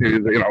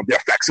anything, the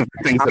effects of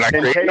the things that I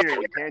create.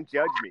 You can't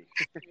judge me.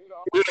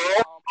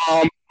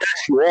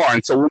 Yes, you are.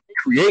 And so when we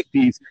create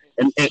these,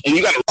 and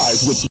you got to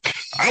realize,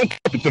 I don't care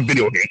if it's a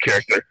video game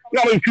character. You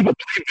know how many people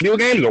play video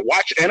games or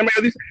watch anime?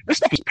 This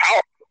stuff is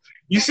powerful.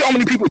 You see how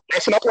many people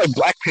dressing up like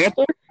Black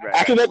Panther? Right.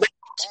 After that, they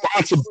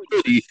have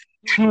responsibility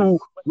to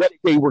what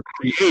they were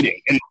creating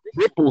and the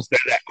ripples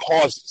that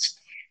causes.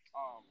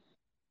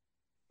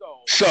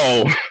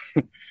 So,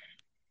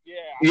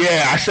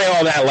 yeah, I say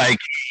all that like,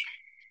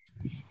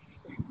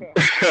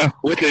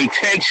 with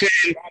intention,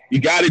 you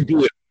got to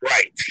do it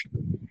right.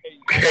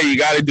 Okay, you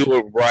got to do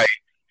it right.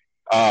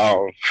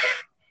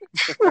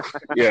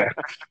 Yeah.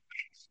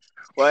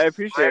 Well, I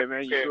appreciate it,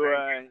 man.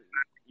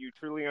 You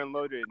truly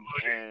unloaded,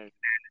 and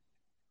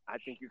I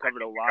think you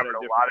covered a lot of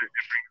different,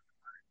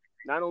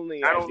 not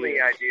only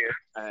ideas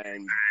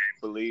and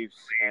beliefs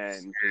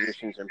and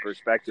positions and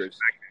perspectives,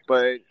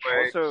 but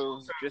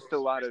also just a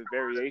lot of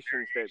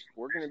variations that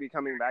we're going to be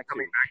coming back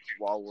to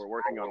while we're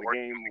working on the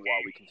game,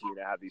 while we continue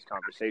to have these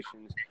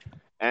conversations,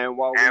 and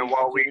while we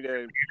continue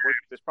to work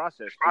this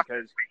process,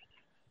 because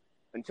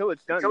until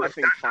it's done,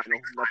 nothing's final,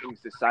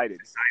 nothing's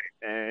decided,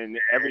 and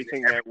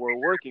everything that we're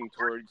working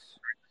towards,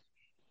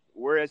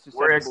 we're as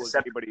susceptible as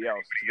anybody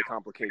else to the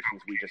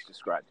complications we just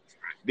described.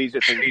 These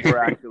are things we're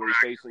actually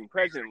facing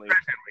presently,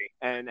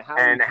 and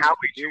how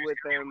we deal with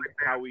them,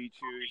 how we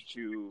choose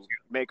to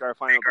make our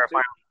final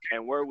decision,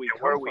 and where we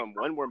come from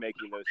when we're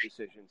making those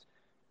decisions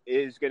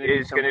is going to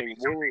be something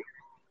we'll,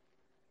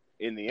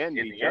 in the end,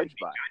 be judged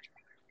by.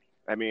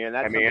 I mean, and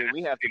that's something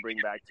we have to bring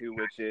back to,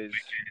 which is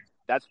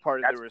that's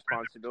part of the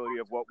responsibility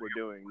of what we're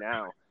doing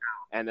now,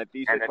 and that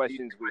these are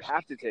questions we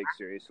have to take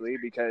seriously,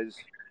 because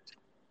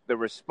the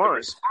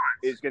response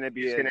is going to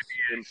be as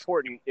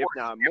important, if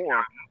not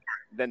more,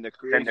 than the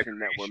creation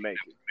that we're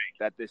making.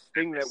 That this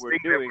thing that we're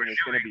doing is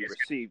going to be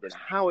received, and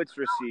how it's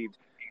received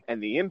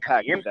and the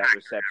impact of that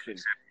reception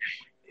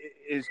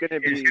is going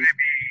to be,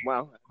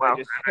 well,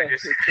 it's going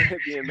to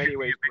be in many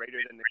ways greater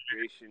than the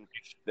creation,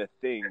 the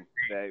thing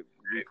that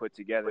we put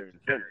together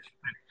and finish.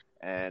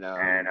 And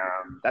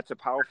that's a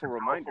powerful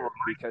reminder,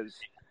 because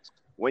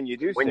when you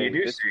do say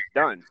this is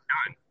done,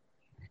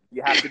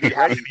 you have to be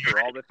ready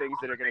for all the things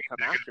that are going to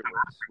come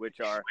afterwards,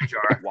 which are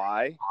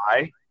why,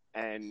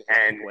 and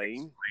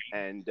explain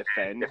and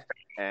defend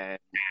and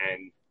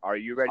are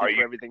you ready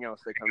for everything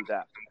else that comes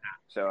after?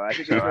 So I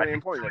think it's really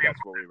important that that's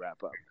where we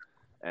wrap up.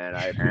 And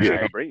I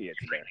appreciate bringing it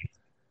to there.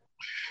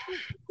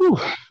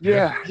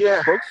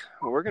 Yeah. Folks,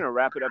 we're going to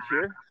wrap it up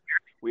here.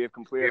 We have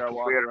completed our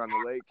walk around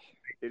the lake.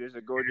 It is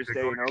a gorgeous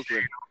day in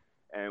Oakland,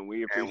 and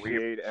we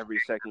appreciate every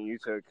second you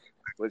took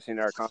listening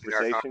to our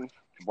conversation.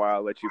 While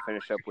I'll let you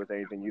finish up with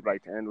anything you'd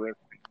like to end with.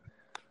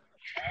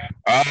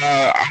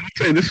 I would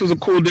say this was a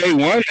cool day one,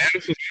 man.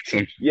 This was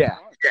awesome. Yeah.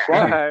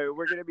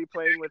 We're going to be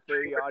playing with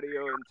the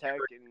audio and tech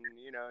and,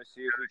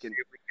 see if we can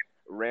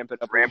ramp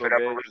it up a little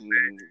bit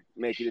and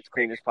make it as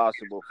clean as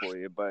possible for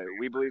you. But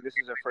we believe this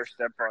is a first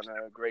step on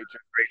a great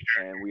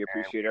journey, and we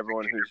appreciate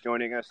everyone who's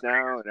joining us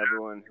now and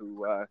everyone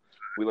who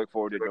we look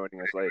forward to joining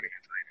us later.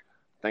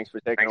 Thanks for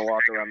taking a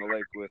walk around the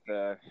lake with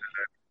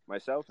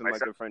myself and my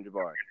good friend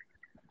Jabari.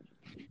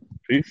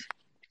 Peace.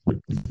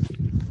 What'd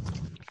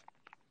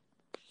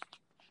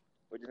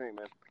you think,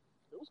 man?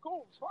 It was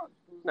cool. It was fun.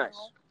 It was, nice.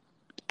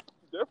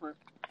 Different.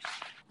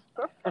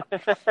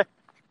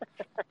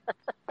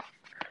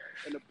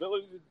 An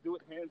ability to do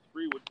it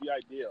hands-free would be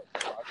ideal. Yeah.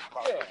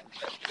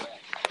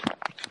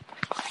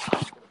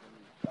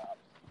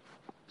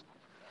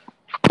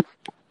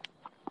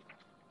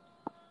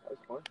 That was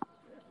fun.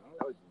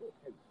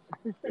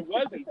 It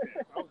was intense.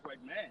 I was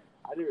like, man.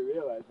 I didn't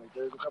realize,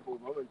 there was a couple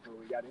of moments where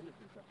we got into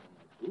some stuff. I'm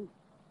like,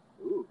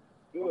 ooh.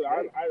 Dude,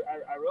 okay.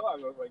 I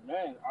realized, I was like,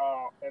 man,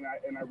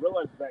 and I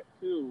realized that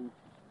too,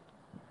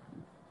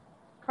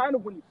 kind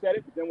of when you said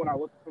it, but then when I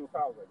looked at the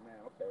file, I was like, man,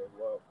 okay,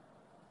 well,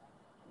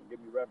 get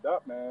me revved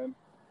up, man.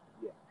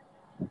 Yeah.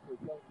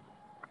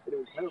 It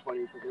was kind of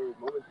funny because there was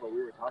moments where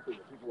we were talking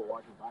and people were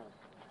watching by us.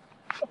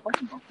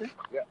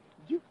 Yeah.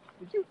 Did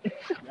you?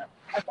 Yeah.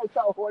 I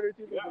saw one or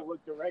two people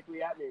look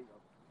directly at me and go,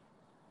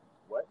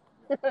 what?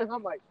 Yeah.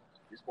 I'm like,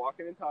 just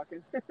walking and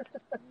talking.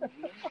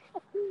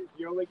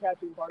 You're only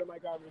catching part of my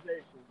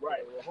conversation.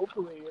 Right. So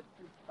hopefully it's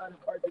kind of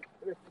hard to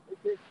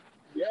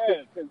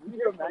yeah, because you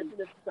can imagine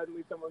if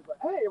suddenly someone's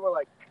like, hey, and we're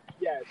like,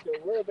 yeah, so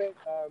we're a bit,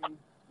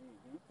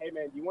 hey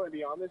man, do you want to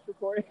be on this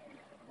recording?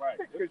 Right.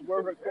 Because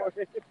we're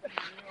recording.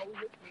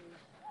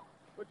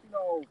 But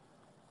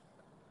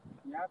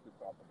you have to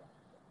talk about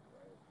stuff,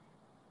 right?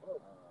 Well,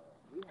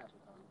 we have to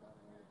talk about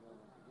it,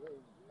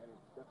 and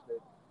it's stuff that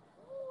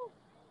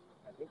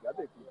I think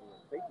other people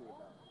are thinking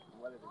about,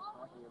 whether they're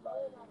talking about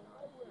it or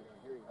not,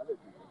 hearing other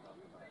people talk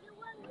about it.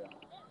 Yeah.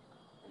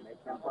 It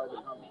makes them part of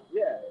the conversation.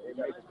 Yeah, it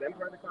makes them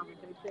part of the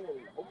conversation,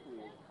 and hopefully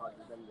it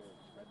causes them to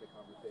spread the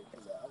conversation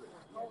to others.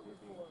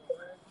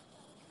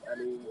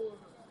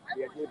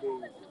 The idea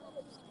being,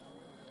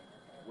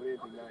 wouldn't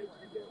it be nice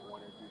to get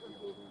one or two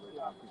people who would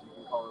talk, because you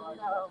can call and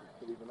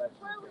leave a message.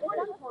 Hey,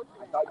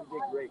 I thought you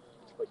did great,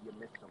 but you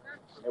missed something.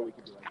 And we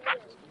could be like,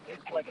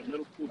 it's like a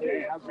middle school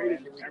dance.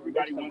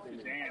 Everybody wants to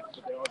dance,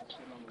 but they're all just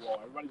sitting on the wall.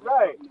 Everybody's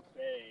right. Something to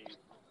say,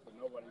 but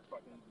nobody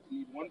fucking just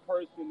needs one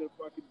person to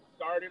fucking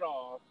start it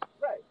off.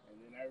 Right. And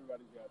then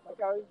everybody's got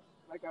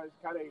like I was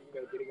kind of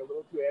getting a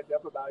little too amped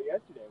up about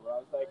yesterday, where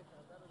I was like,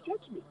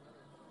 judge me. You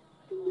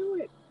can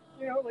do it.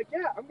 I'm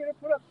going to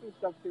put up some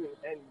stuff soon.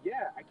 And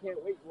I can't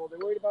wait. Well,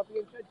 they're worried about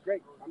being judged. Great.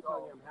 I'm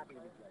telling you, I'm happy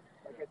to be judged.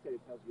 Like I said,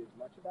 it tells you as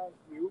much about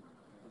you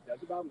as it does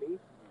about me.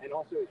 And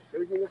also, it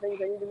shows me the things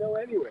I need to know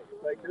anyway.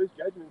 Those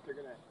judgments are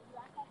going to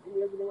give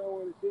me everything I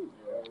want to see.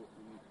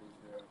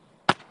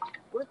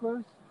 We're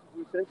close.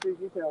 The sensory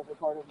details are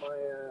part of my,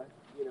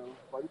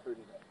 fun for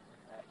today.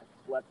 I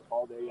slept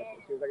all day yesterday.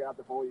 As soon as I got off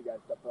the phone, you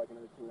guys slept for like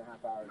another 2.5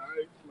 hours.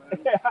 Nice,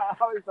 man.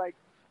 I was like,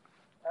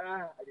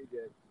 I need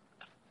to.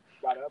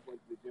 Got up, went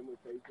to the gym with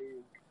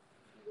Tracy. It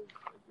was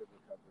a good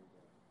recovery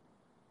day.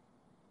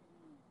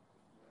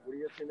 What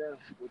are you up to now?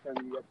 What time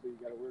do you get to? You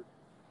got to work?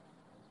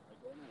 I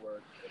go to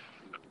work at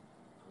 2. Okay.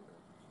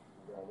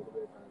 You got a little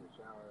bit of time to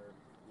shower.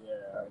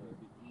 Yeah, I need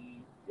to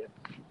eat. Yes.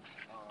 Because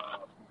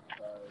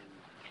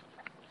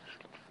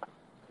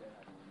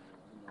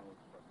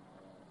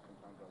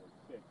sometimes I was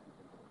 6,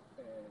 sometimes I was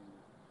 10.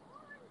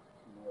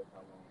 How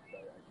long I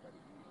try to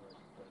eat.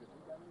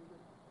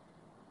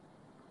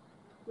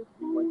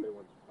 You went there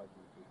once or twice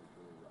and the food was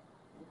really rough.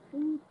 The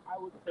food,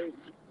 I would say,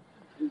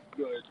 is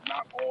good.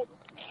 Not all the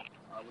food.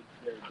 I would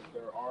say that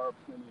there are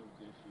plenty of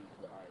dishes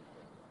that I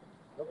enjoy.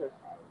 Okay.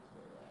 I would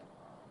say that.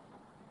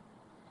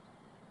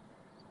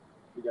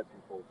 We got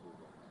some cold food,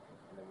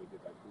 and then we did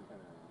some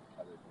kind of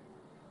other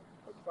things.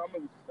 But some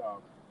of the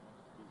stuff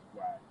is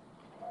whack.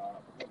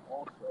 But then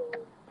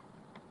also,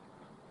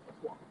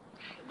 let's walk.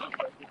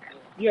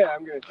 Yeah,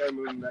 I'm gonna start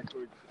moving back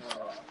towards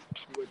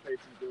see what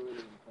Tracy's doing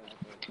and plan out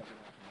the second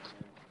half of my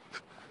day.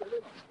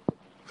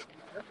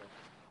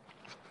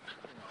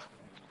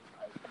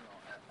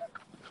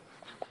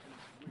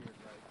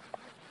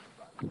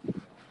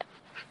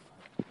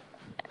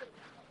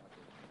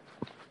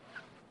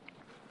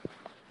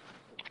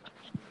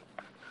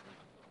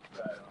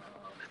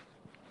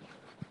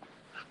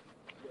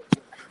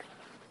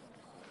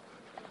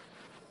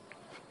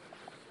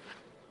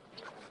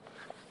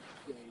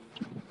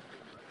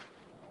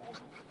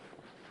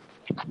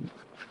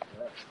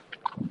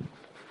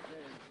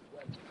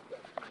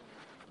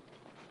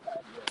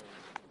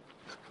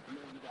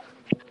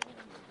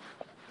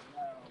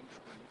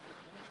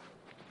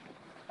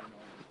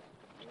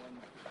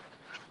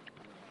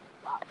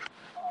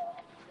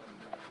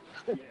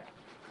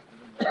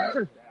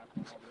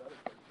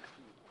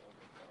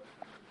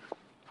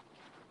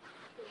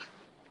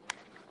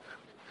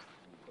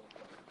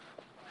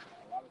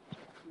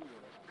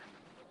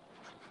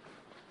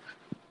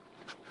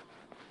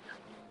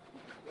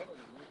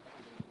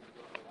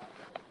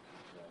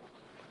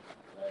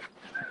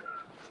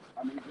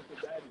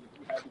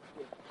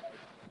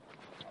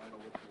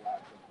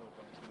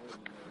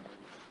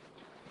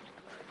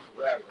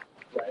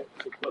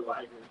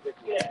 like,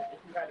 yeah, if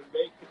you had to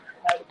make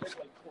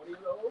like 20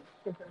 of those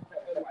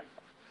in like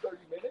 30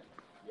 minutes,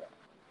 yeah.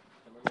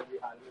 And then maybe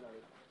hide them in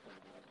another 20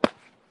 minutes.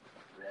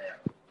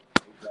 Yeah,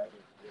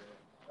 exactly.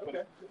 Yeah.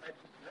 Okay. That's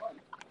just one.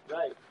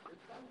 Right.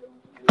 It's fun to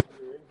and if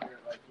you're in here,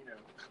 like, 2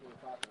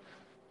 o'clock in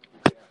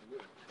the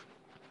afternoon, you're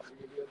going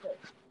to be okay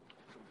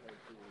compared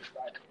to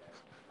Friday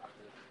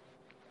after.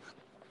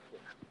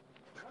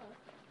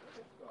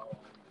 So,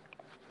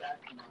 that's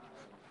my.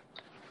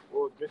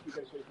 Well, just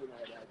because Tracy and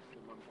I had the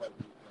one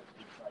cousin, like,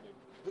 we tried it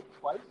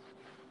twice.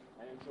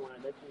 And so when I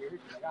mentioned it,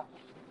 she's like,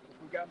 if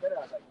we got better,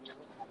 I was like, I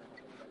just haven't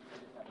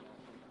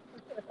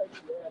like,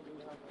 yeah, dude,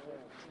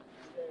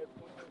 yeah, it's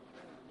one of those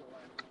things. So,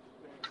 like,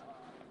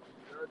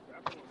 there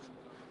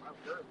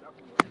are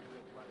definitely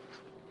like,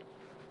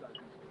 start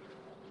to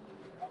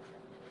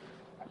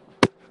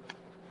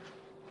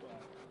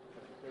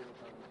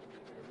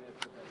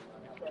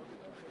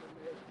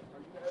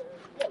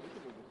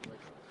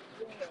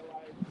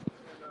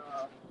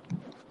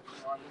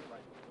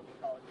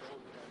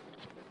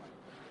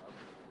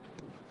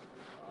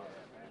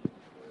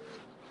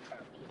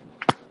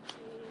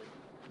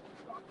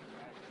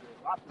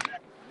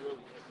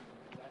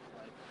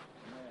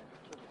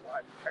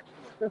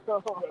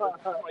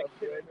like,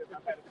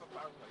 I've had it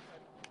sometimes like,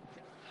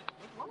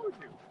 what's wrong with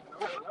you?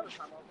 And another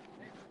time I was like,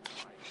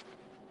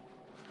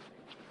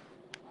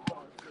 so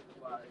it's just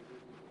like,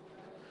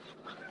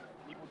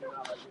 people do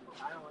not like it.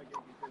 I don't like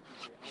it because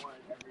I want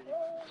every.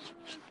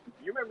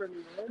 You remember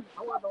me, man? I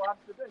want the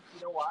lobster dish.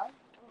 You know why?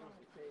 It was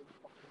the same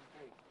fucking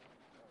thing.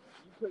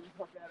 You couldn't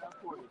fuck that up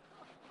for me.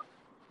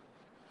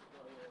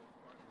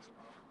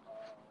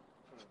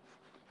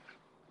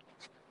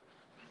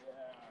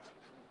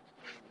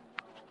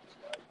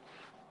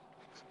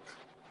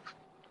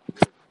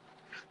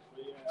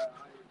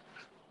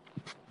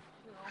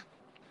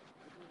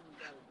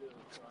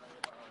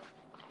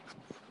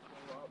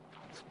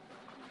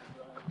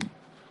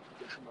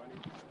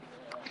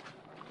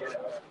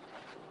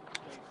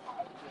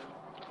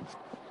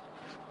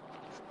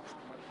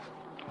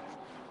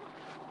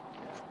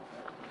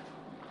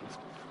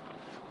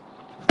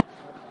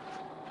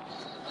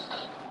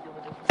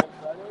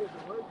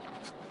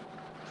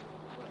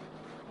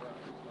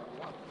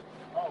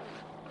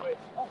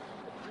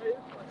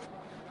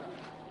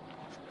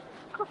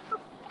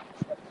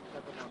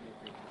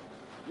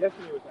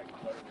 Yesterday was like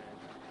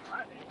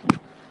Friday.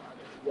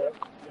 Yes,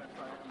 I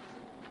am.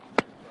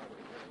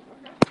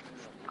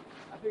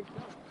 I think so.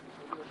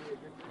 Maybe it'll be a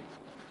good thing.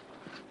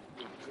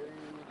 Good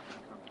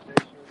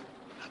conversation.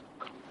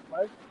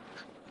 Plus,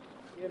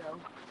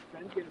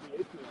 Ben's gonna be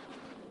 18.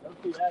 They'll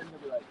see that and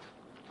they'll be like,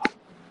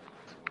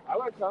 I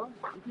want to tell him.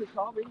 You can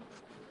call me. I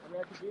mean,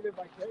 I can be there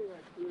by K. And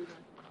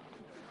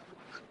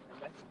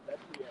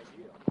that's the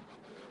ideal.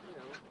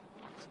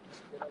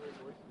 Get other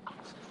voices.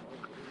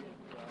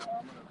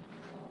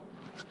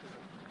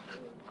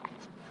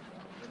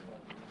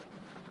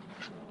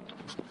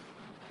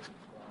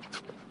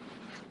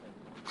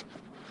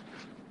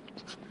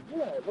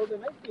 Yeah, well, the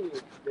nice thing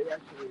is there's a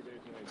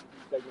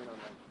segment on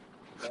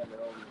they have their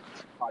own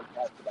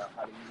podcast about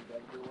how to use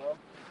Anchor well.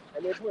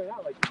 And they point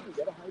out, like, you can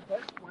get a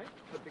high-tech mic,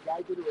 but the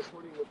guy did a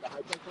recording with the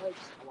high-tech mic.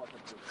 I want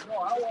something.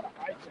 No, I don't want a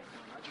high-tech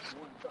one. I just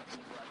want something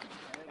where I can.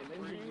 And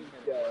then you use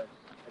the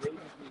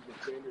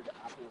standard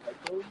Apple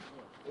headphones.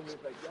 Yeah. And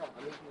he's like,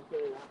 I'm using the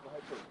standard Apple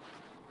headphones.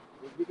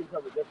 We can tell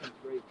the difference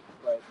great,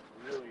 but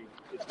really,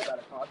 it's about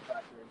a cost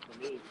factor. And for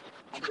me,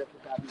 I'm just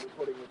as happy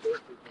recording with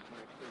this as with my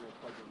external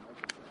plug-in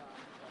microphone.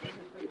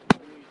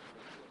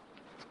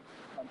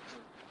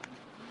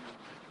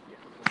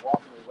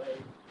 Walking away,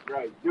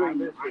 right? Doing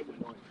this is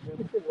annoying.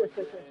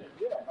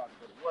 Yeah, about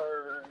to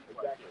work.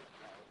 Exactly.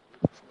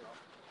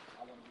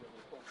 I want to be able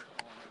to focus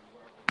on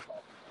whatever we're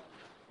talking about.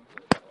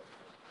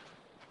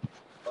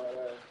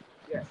 But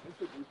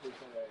introducers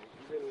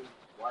even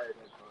wired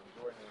headphones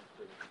or hands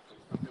free.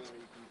 Something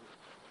where you can just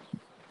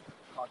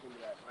talk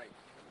into that mic.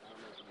 I don't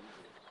know if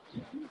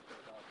you use it.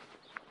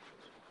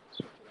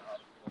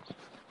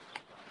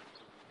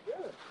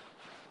 Yeah.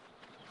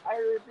 I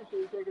really appreciate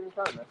you taking the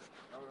time, man.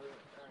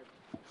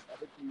 I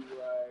think you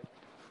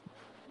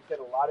said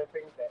a lot of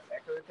things that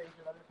echo things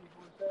that other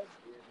people have said.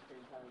 At the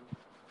same time,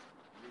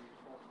 you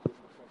yourself give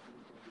the question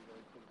is going to be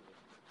very sensitive.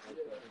 And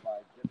so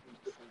provide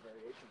different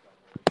variations on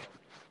there.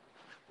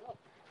 Well,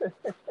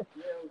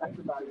 that's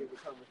the value of the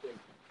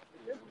conversation.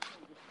 It's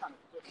interesting just kind of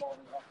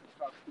spitballing off the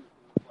top too.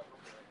 It's like,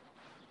 okay,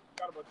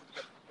 got a bunch of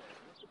stuff to say.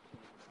 What's the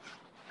point?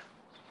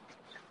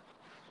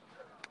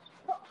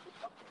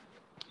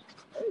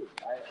 Hey,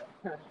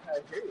 I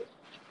hear you.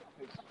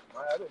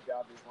 My other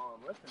job is while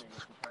I'm listening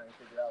is to try and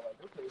figure out, like,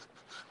 okay,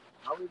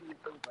 how are these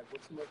things, like,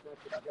 what's the most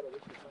method? I've got a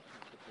list of questions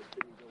that they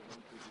didn't go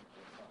 1, 2, 3,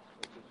 4, 5.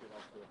 But this should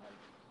also have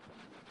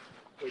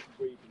places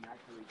where you can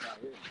actually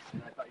tie in.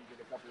 And I thought you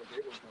did a couple of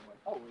great ones. I'm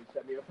like, oh, well, you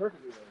set me up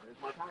perfectly there.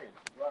 There's my tie-in.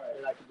 Right.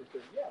 And I could just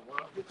say,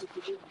 this is what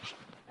you do.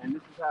 And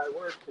this is how it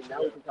works. And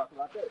now we can talk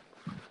about this.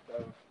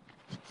 So,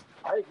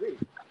 I agree.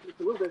 It's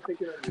a little bit of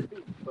thinking on your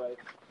feet, but...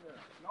 Yeah.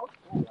 No,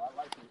 it's cool. I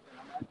like it. And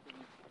I'm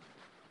actually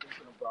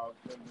thinking about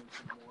getting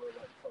into more,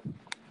 like,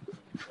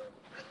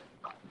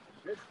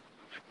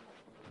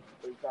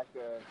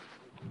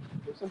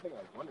 there's something I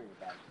was wondering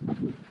about.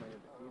 Playing the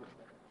theater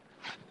center.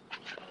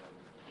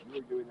 You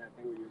were doing that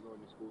thing where you were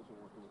going to schools and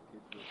working with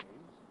kids with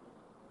games.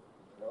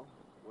 You know,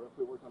 what if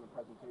we worked on a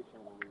presentation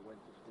where we went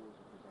to schools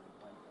and presented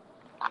plans?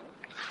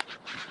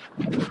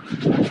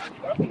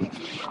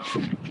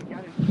 You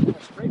gotta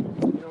frame it.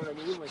 You know what I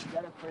mean? Like you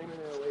gotta frame it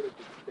in a way that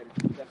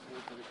it's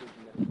accessible for the kids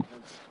and that it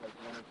presents like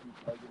one or two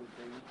targeted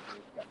things. And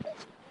it's got that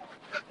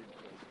message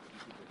that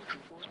people are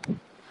looking for.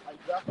 I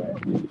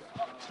definitely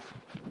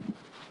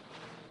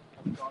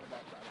have thought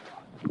about that a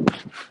lot.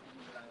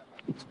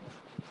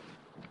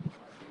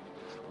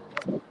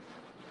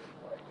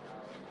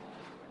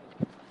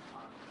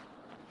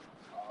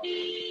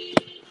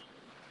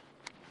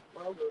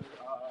 Well,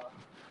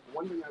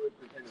 one thing I would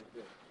pretend is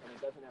this, and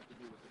it doesn't have to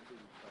do with the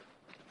students, but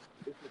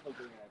this is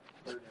something that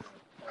I've heard and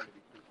I've found to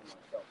be true for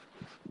myself.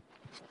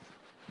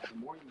 The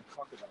more you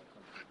talk about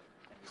something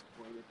and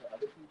explain it to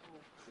other people,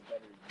 the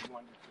better you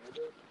understand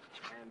it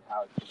and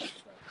how it's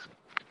expressed.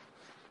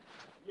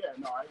 Yeah,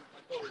 no, I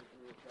totally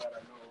agree with that.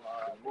 I know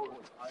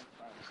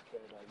Einstein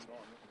said you don't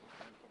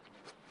understand something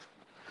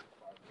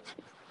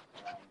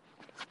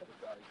the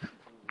guy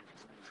completely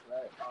agrees.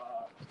 Right.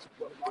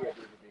 But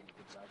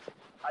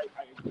I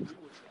agree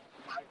with that.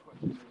 My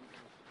question is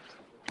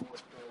more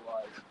so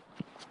like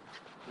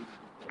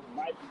it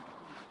might be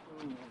too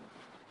soon to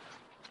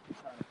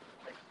kind of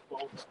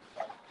expose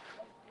ourselves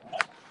like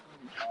that.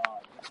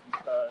 Just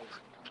because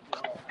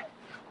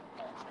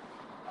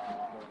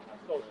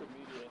social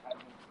media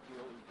hasn't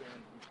really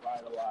been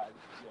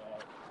revitalized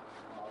yet.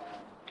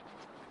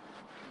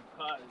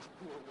 Because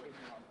we're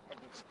waiting on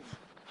public opinion.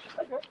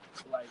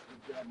 Like the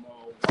demo,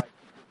 like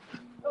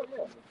the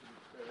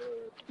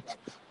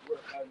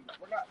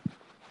we're not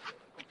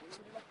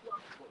completely in a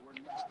flux, but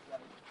we're not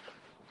like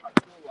I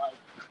feel like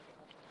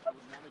I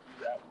would want to do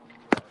that when we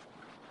are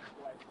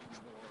collecting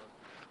more.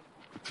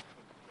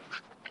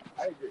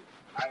 I agree.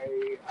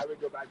 I would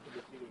go back to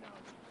the seed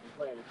analogy and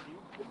plant a seed.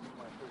 This is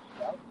my first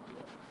step,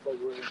 but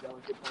we're at a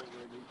delicate point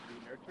where it needs to be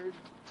nurtured,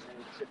 and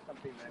it's just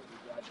something that we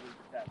gradually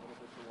just add little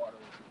bits of water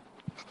into.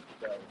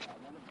 So I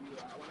want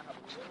to have a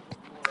little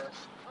bit more.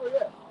 Oh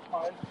yeah.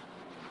 Fun.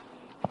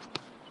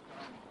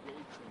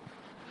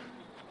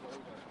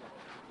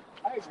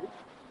 I agree.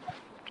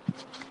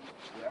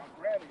 Yeah,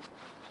 granted, I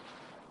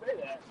say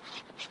that.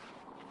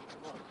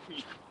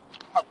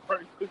 I've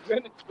already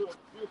presented to a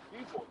few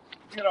people,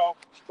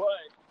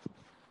 but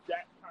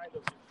that kind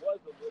of was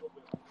a little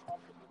bit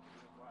uncomfortable.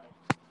 Like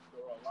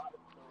there were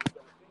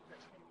there were things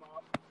that came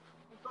up,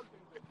 and some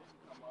things that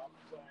didn't come up,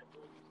 but it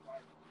was just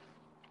like,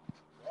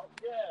 well,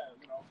 yeah,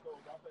 so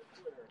about that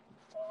Twitter,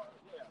 so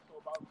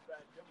about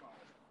that demo,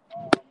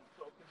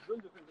 so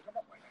things that come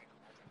up like, hey,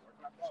 where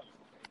can I follow you?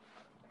 Okay,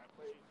 can I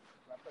play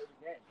the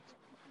game? Can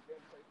you then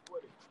play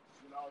footage?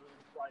 It was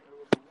like there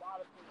was a lot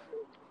of things that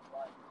was just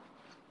like,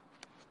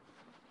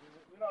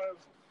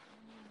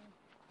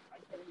 I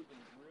can't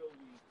even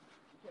really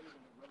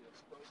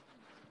approach you.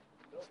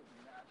 Those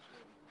are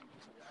naturally people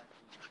who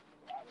actually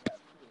out of that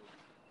too.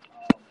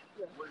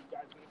 Where you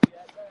guys gonna be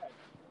at that? You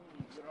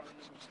know what I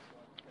mean? I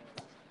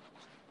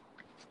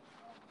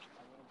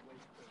want to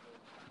wait for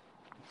those.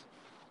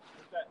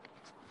 That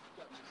makes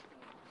sense.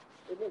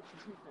 It makes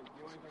complete sense.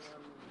 The only thing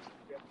I'm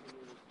suggesting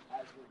is,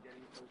 as we're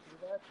getting closer to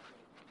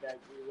that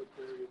we look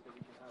for areas that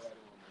we can highlight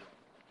along the way.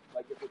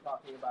 Like if we're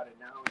talking about it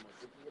now and we're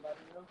thinking about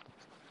it now,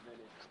 then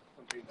it's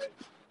something that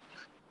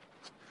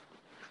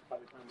by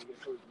the time we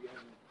get towards the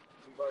end,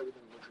 we've already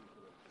been looking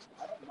for it.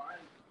 I don't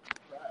mind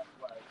crap,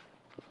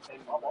 and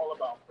I'm all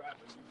about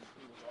crap, and you can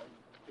see with all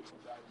these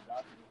 50,000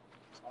 documents.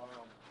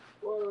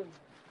 Well,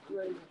 we're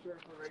not even sure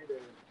if we're ready to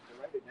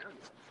write it down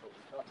yet, what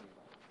we're talking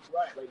about.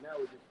 Right. Right now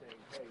we're just saying,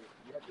 hey,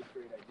 you had this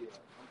great idea.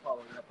 I'm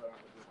following up on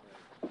it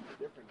with a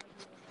different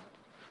idea on that.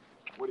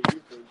 What do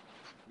you think?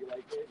 You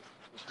like it?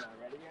 It's not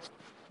ready yet?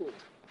 Cool.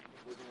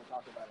 We're going to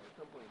talk about it at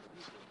some point in the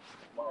future.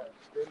 While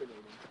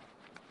discriminating,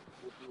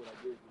 we'll see what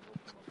ideas we will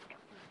come up with.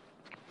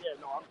 Yeah,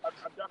 no, I'm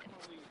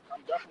definitely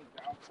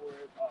down for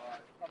it.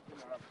 It's something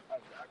that I've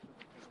actually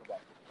been thinking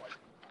about for quite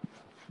some time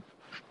now.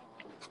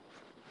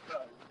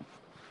 Because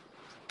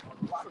a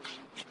lot of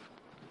reasons,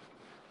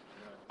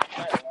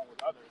 along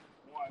with others,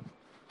 one,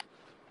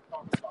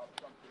 talking about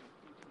something,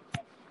 teaching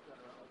something, et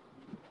cetera, other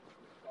people,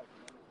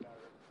 self-learning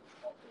better,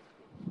 also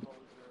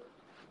exposure,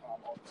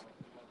 also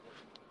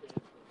working with kids,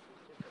 so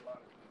it's a lot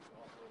of things,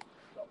 also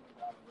doubling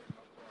down and living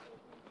up to our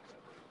whole thing, et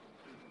cetera,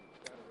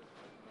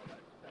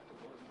 that's a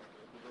learning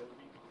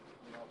ability,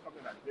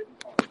 something I didn't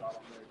talk about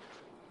on there,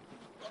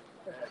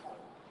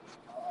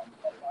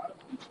 a lot of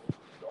people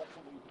don't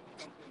believe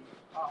that something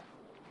is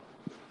possible.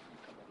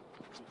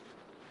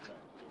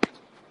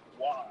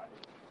 Why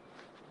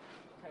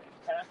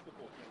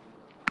fantastical things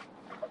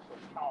are so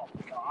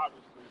powerful. Now,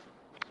 obviously,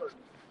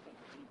 certain things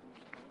are easily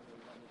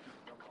when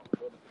people jump off the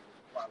building and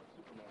fly with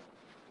Superman,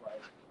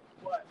 right?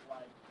 But,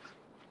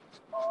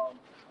 a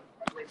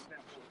great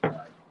example is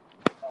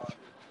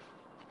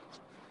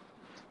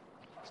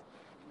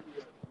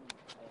media group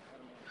called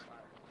Anime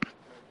Inspired.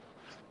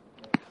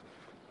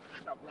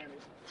 Now,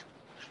 granted,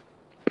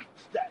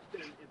 that they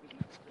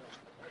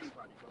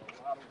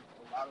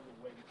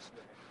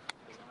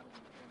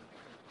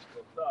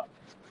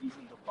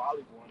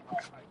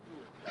I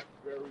do it like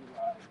very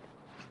like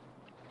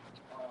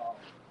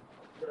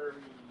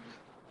very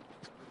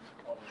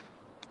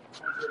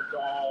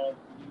underdog,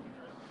 believing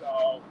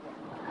yourself,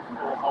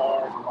 go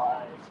hard,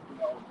 like, you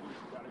know, you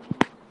gotta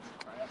use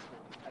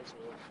triumphant type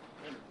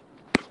of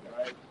energy,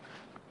 right?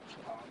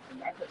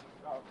 And that type of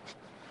stuff is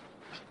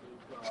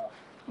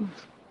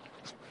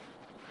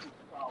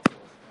super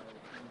powerful, right?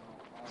 You know,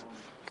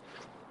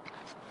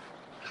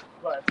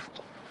 but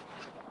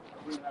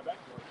bringing that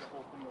back to like, the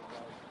whole thing of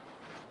like,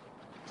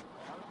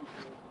 a lot of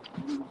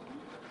people lose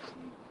leaders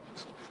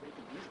because they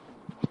can do it.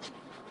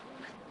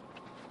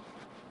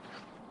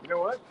 You know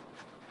what?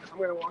 I'm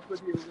gonna walk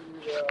with you to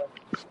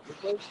your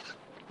place.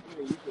 I'm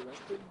gonna use the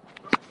restroom,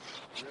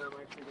 and then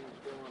I'm actually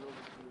gonna go on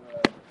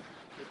over to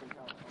Chicken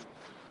California.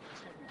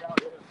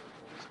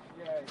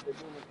 Yeah, they're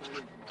doing the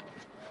training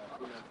tomorrow.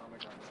 Doing that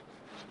comic on it.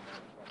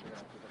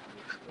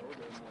 Go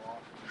there more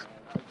often.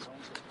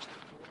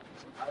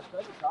 I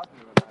started talking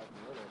to them about it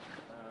a little.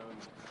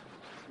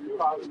 You're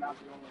probably not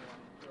the only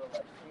one who feel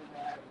like seeing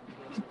that.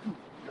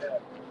 Yeah.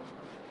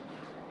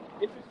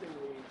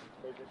 Interestingly,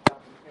 they're just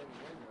stopping San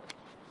Diego.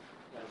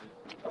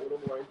 It's a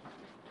little more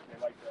interesting.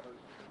 They like to host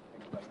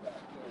things like that.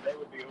 So they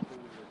would be open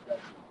to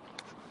discussion.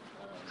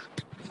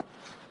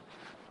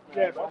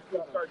 Yeah, once we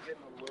start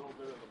getting a little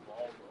bit of the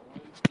ball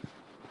rolling,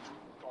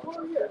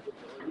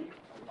 visibility,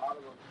 a lot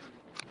of those things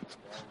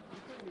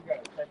You got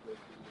a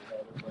checklist in your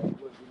head of like,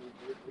 what you need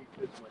to at least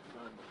this much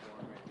done before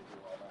I'm ready to do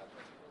all that.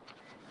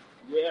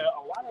 yeah,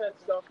 a lot of that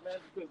stuff, man,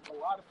 because a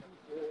lot of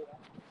people,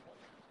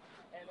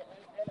 and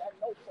at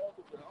no fault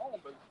of their own,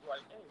 but it's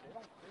like, hey, they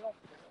don't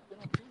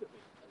see the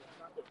vision. It's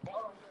not their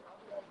fault.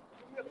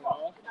 You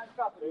know,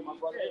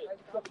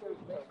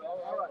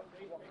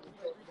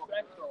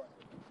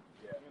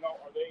 you know,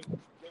 are they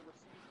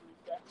receive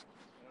respect?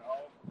 You know,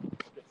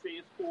 they say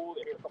it's cool.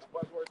 They hear a couple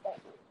buzzwords. Oh,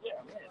 yeah,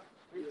 man,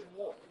 here's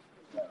more.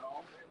 You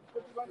know,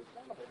 which is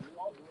understandable. We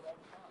all do it all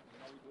the time. You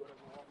know, we do it as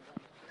we're walking down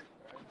the street.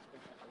 Right?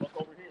 Look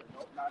over here.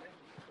 Nope, not in.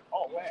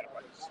 Oh man, if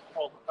I just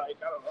hold the bike,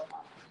 I don't know.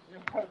 You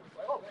know,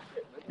 like, oh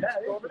shit, let's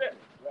go over there.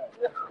 Right.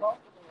 You know?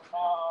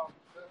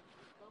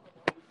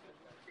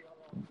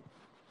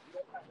 We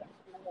don't have that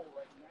tool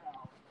right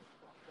now.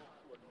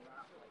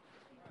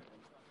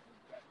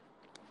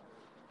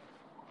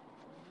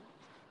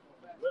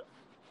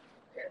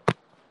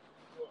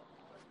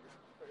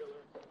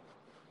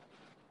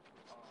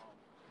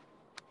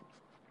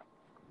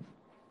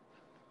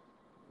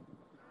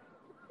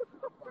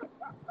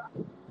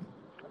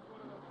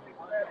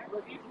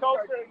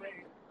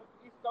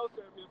 East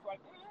Coaster is like,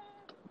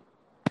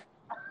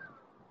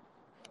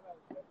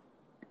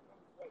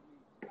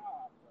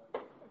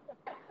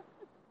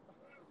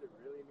 Does it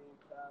really mean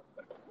stop?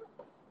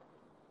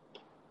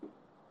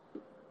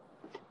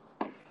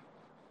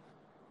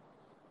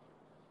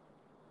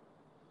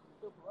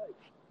 So polite.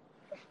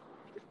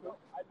 no,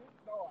 I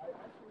didn't know. I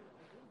actually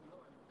didn't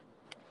know.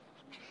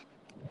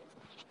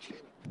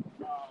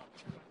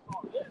 I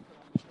saw this, and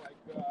I'm just like,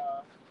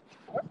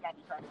 let's not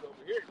be trying to go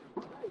over here.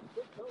 Hey,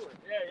 good going.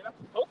 Yeah, you're not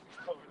supposed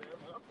to go over there,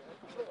 but okay,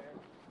 let's go there.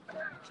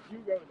 You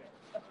go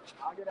there.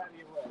 I'll get out of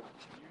your way.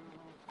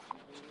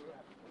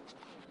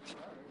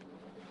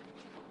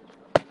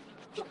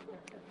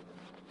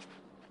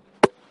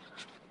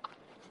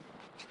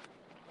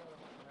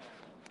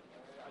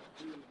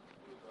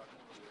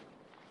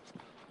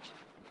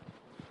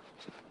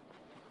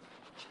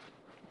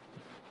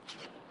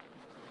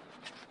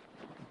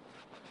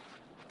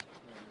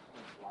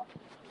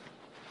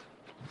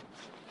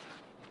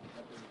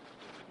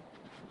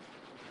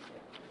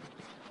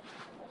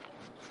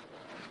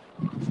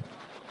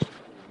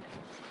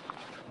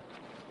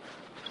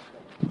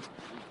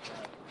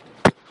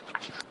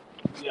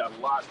 Yeah,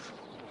 lots.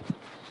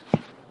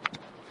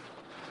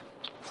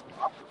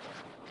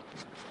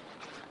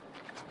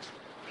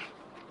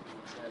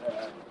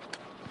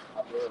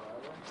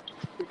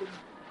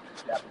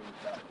 Japanese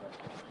stuff.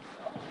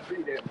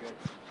 Pretty damn good.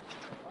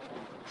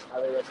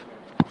 Highly recommend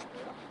it.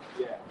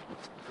 Yeah.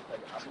 It's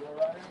like Aburo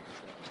rider.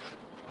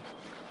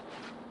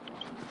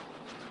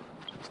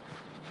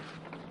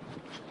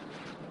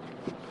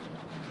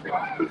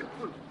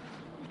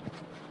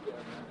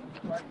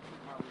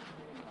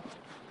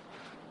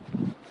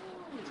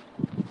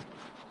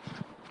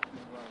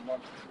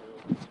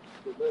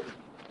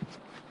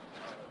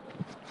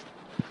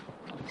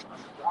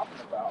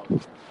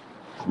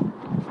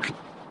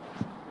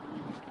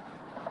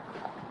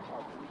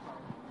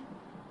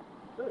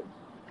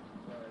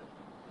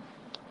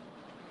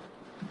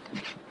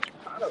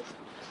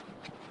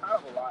 Kind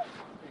of a lot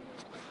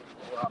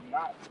where I'm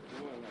not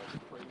doing a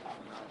crazy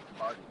amount of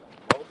cardio.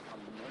 Both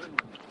I'm mainly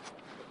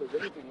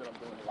because anything that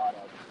I'm doing a lot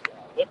of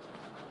is lifting.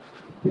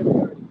 Yeah, we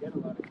already get a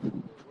lot of good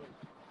work.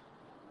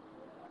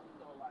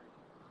 So like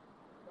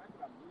the fact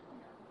that I'm using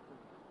that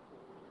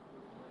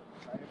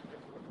right,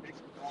 it's a big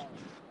strong.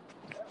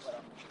 Yeah, but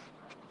I'm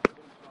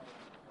getting stronger.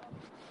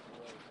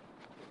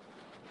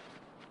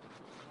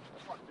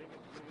 That's my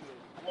biggest thing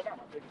is, well, not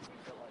my biggest thing,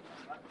 but like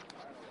I'm not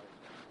trying to like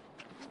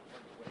lose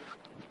any weight.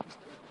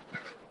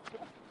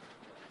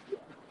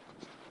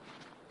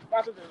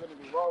 Not to think there's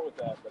anything wrong with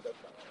that, but that's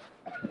not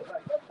right.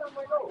 Like, that's not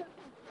my goal.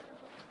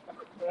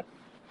 I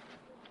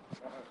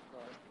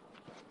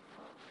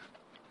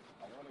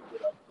want to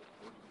get up to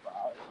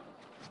 45.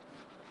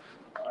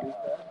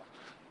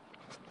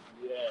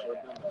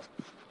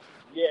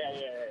 Yeah.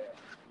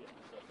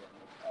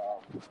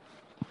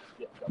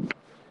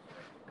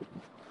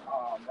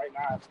 Right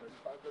now it's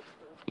 35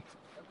 visitors.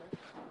 Okay.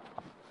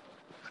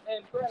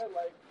 And granted,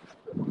 like,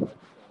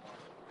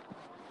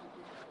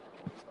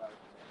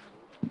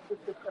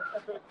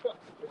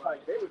 it's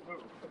like they would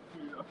move,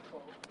 you know.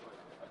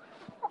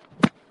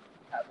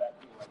 Have that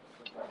be like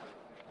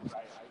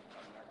right.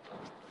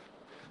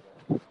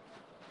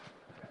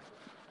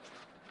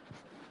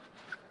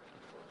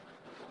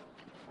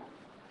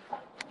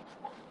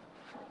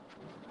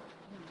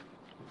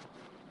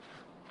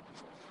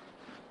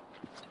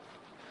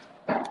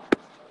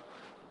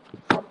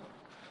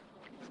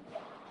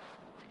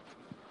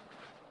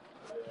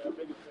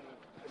 Biggest thing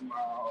is 10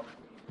 miles,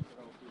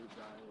 healthy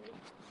diet,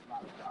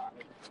 not a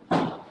diet.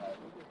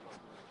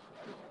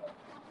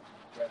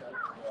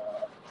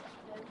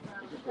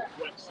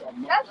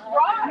 That's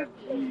right.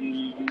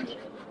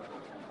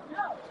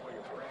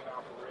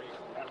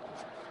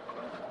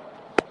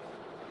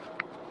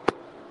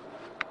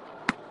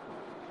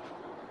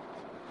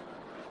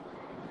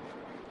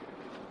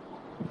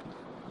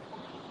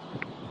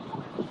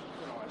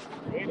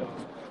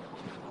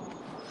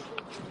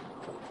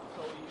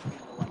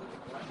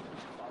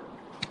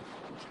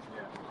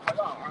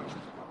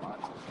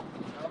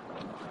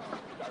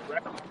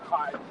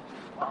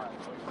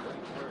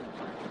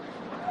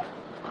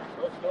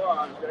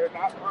 They're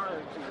not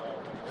burned too low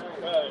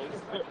because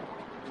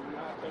you're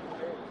not taking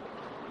it.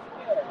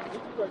 Yeah, this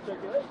is what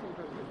circulation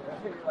is.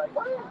 You're like,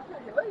 what is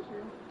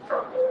circulation?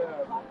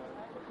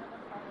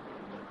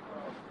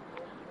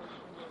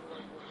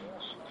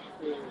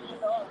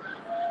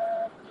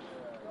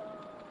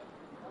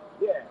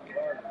 Yeah.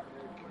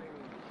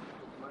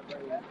 My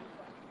brain,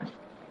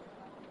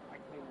 I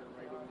came to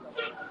writing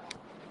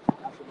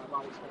after my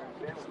body turned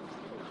down.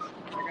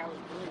 Like I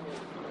was doing it,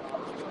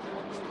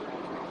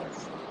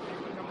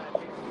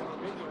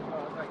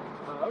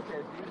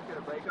 okay, so you're just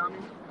gonna break on me,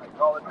 like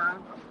all the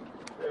time?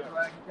 That's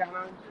what I can count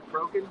on? It's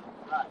broken?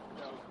 Right,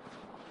 so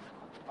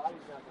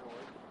body's not gonna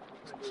work.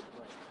 It's gonna do it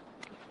right.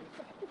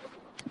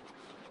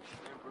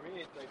 And for me,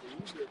 it's like the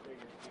easiest thing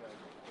is to be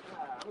like,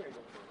 I'm gonna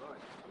go for a run.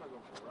 I'm not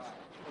going for a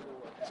ride. I'm gonna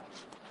go work out.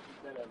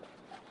 Instead of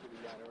actually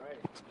down the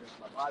right, just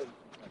my body's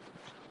like,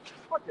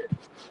 fuck this.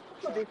 Let's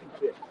go do some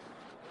shit.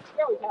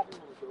 It always happens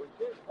when we're doing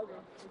shit. Okay,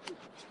 let's do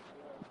some shit.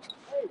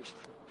 Hey,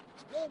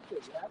 doing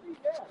shit. You happy?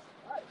 Yeah.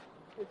 All right.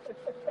 You're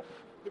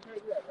trying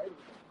to do that, right?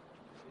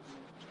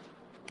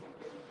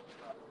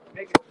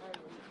 Make it time.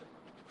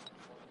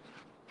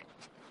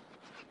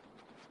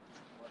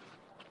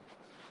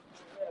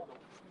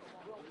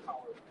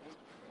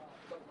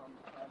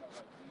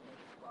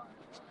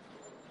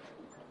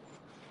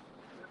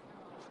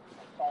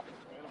 Talking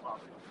to him about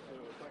this too.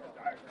 It's like a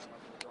diagram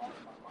I've been drawing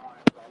in my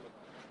mind. So I look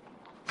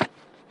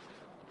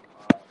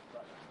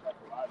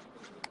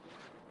psychologically.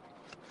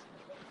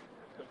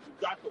 Because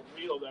you've got the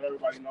wheel that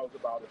everybody knows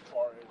about as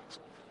far as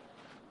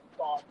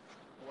thoughts,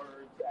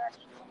 words,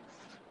 actions,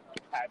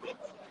 habits.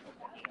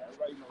 Yeah,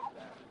 everybody knows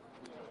that.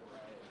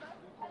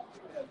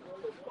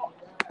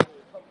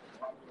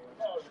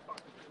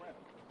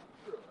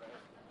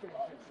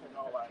 You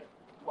know, like,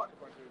 watch a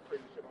bunch of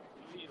crazy shit on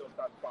TV, those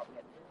guys popping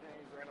up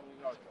things randomly,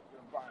 you know, it's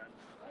your environment.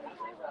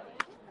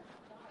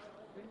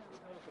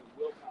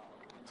 Willpower.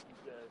 You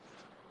just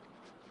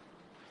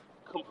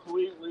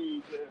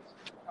completely just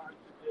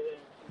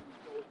contradict and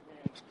go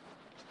against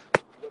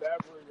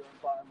whatever your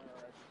environment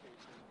or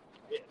education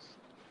is.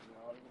 You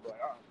know, you can be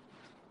like, I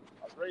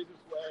was raised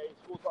this way,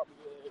 school taught me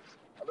this,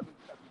 I live in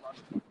this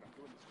environment, I'm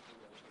doing this for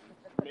real.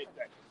 Make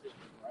that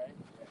decision, right?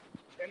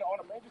 And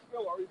on a major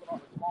scale or even on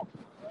a small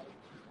scale, right?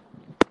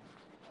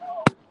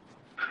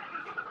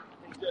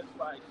 It's just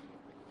like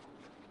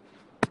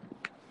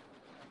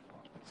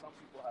some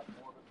people have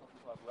more of it, some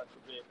people have less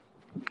of it.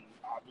 And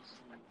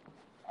obviously,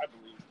 I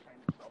believe train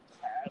yourself to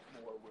have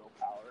more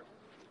willpower.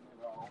 You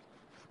know,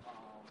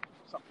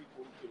 some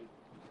people could,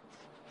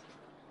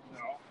 you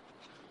know,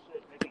 shit,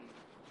 they can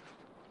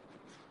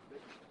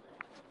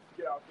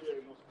get out there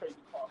in those crazy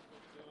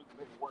costumes, dudes,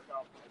 and they can work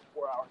out for like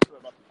 4 hours until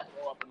they're about to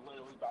throw up and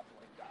literally about to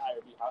like die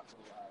or be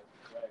hospitalized.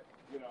 Right?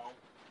 You know,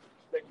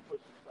 they can push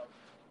themselves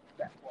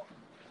that far.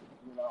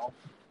 You know,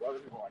 other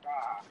people are like,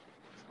 I'm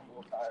a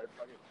little tired,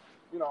 fuck it.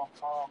 You know,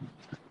 well,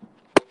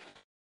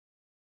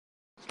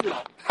 finish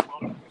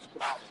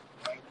it out.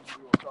 Right?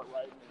 People will start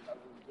writing, and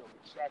other people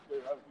get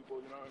distracted, other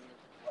people, you know, and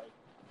it's like,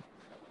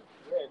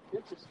 yeah, it's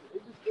interesting.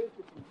 It's just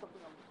interesting.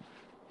 Something I'm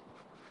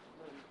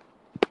really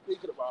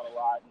thinking about a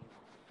lot, and,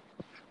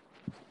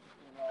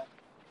 you know,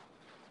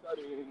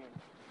 studying, and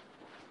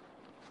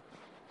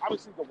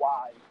obviously the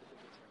why is the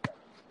biggest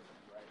thing,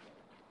 right?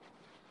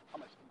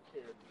 How much do you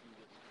care to do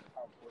this?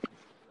 How important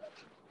is that?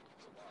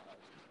 The why,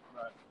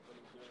 right? But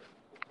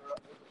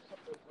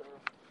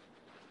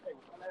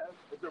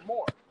is there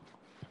more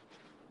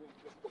than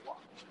just the why?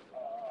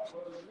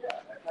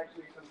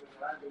 actually something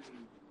that I've been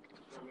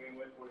struggling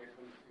with when it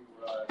comes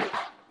to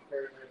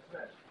character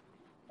Smith.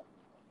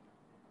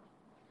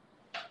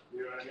 You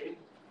know what I mean?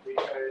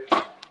 Because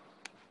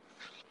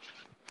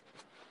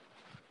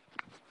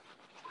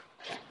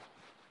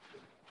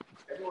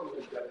everyone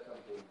who's got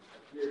something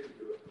appears to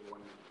do it for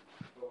one reason,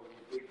 but when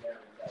you dig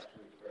down, it's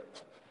actually for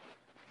another.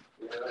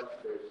 You know,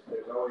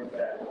 there's always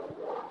that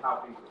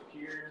how things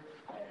appear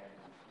and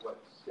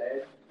what's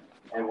said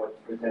and what's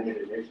presented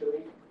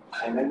initially,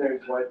 and then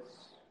there's what's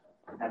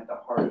at the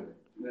heart of it.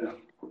 Yeah.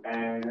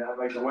 And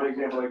like the one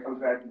example that comes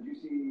back, did you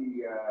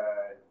see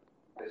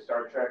the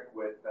Star Trek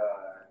with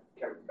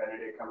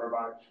Benedict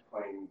Cumberbatch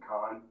playing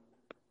Khan?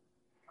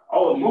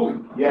 Oh, the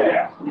movie.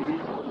 Yeah.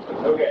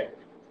 Okay.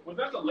 Was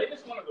that the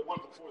latest one or the one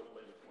before the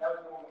latest one? That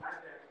was the one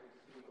I've actually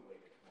seen the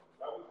latest one.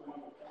 That was the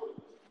one before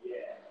this.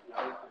 Yeah,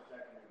 that was the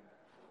second one.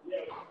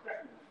 Yeah, it was the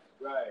second one.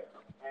 Right.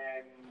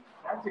 And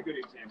that's a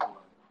good example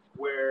of it,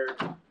 where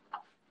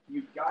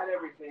you've got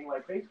everything,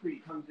 like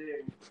basically he comes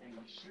in and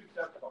he shoots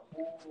up the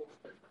whole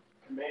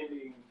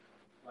commanding,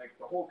 like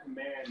the whole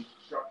command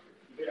structure.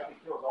 He basically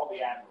kills all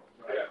the admirals,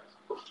 right?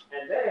 Yeah.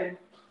 And then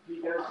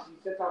he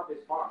sets off this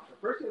bomb. So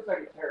first he looks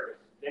like a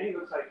terrorist, then he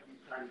looks like he's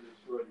trying to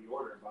destroy the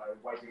order by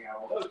wiping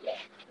out all those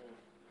guys.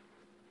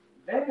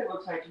 Then it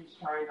looks like he's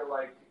trying to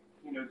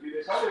do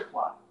this other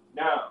plot.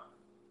 No.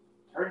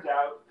 Turns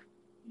out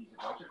he's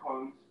a bunch of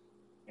clones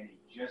and he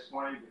just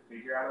wanted to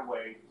figure out a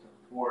way to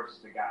force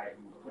the guy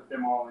who put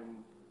them all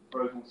in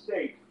frozen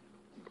state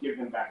to give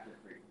them back their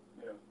freedom.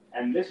 Yeah.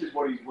 And this is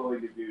what he's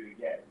willing to do to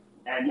get it.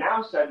 And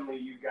now suddenly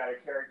you've got a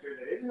character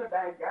that isn't a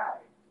bad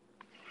guy.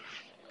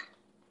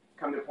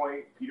 Come to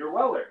point, Peter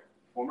Weller,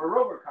 former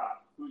Robocop,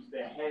 who's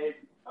the head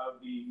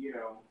of the,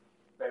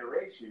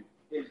 Federation,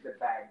 is the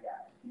bad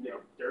guy. He did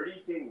a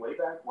dirty thing way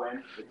back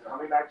when. It's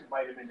coming back to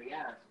bite him in the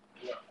ass.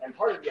 Yeah. And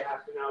part of you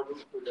has to now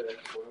root for the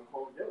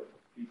quote-unquote villain,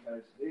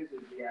 because his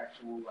is the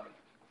actual,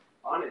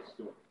 honest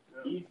story.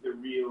 Yeah. He's the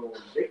real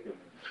victim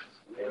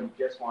in this, and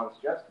he just wants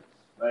justice.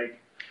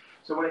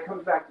 So when it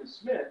comes back to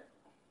Smith,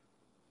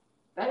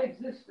 that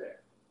exists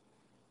there.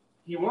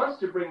 He wants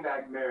to bring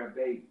back Mara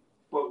Beatty,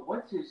 but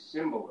what's his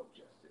symbol of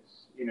justice?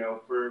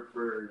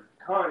 For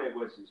Khan, it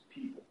was his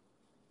people,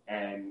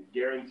 and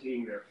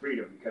guaranteeing their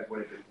freedom, because what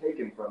had been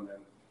taken from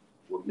them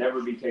will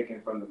never be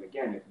taken from them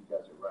again if he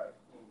does it right.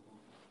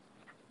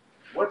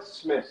 What's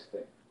Smith's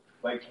thing?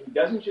 He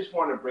doesn't just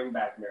want to bring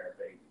back Mara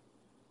Beatty.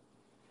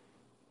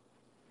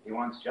 He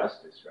wants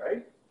justice,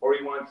 right? Or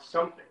he wants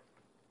something.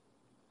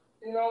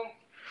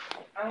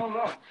 I don't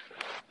know.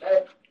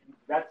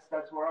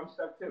 That's where I'm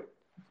stuck too.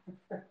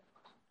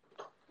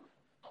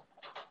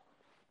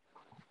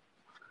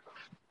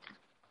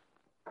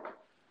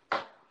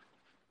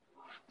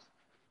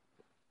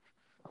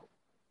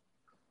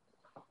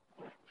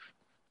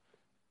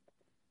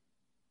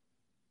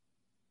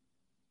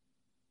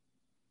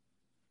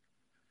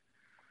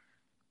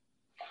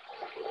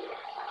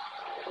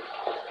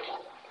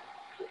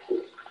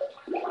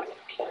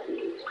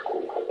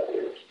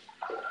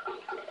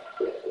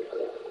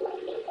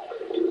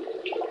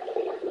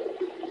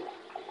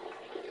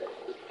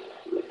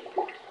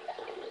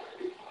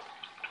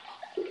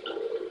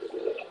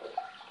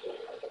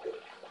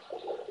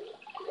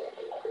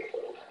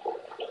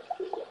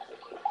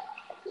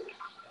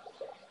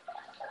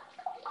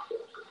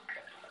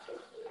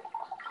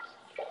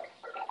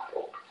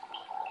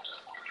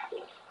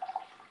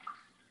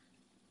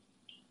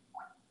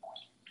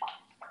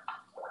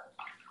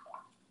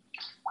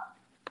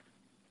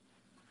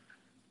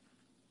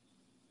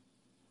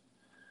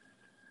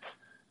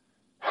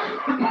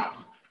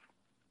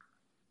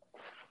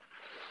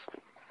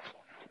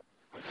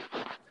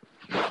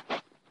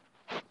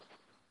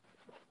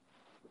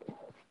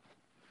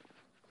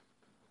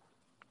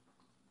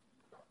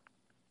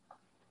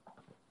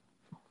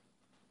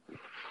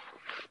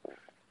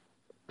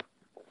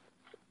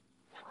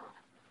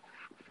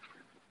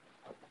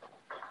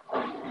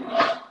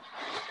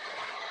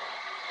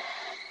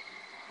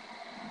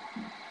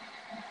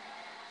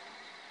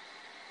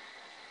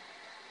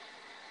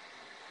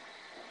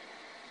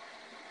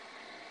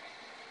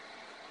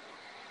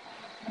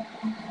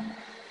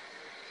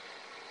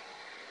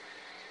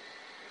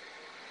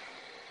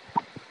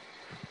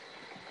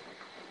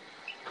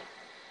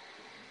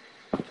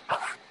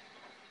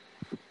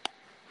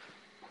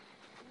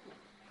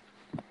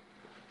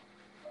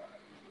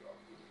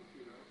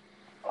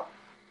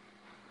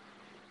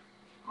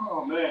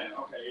 Oh man.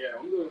 Okay, yeah.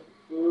 I'm doing some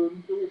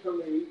food. Give me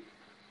something to eat.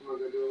 We're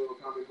gonna do a little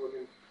comic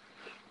booking.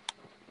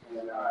 And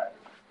then, Alright.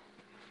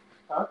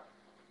 huh?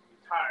 I'm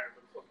tired,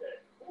 but it's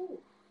okay. Ooh.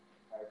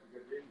 Tired for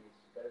good reasons.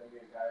 Better than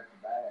being tired for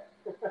bad.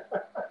 It's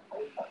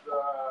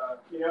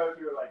if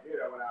you were like, dude,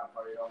 I went out and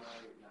partied all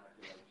night, not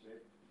doing like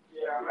shit.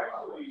 yeah. I'm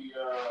actually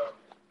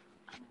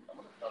I'm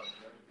gonna start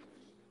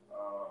drinking.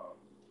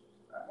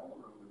 I haven't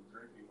really been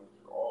drinking much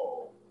at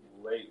all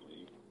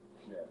lately.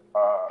 Yeah.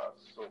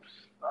 So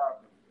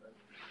stopping.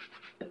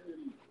 Pretty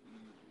easy.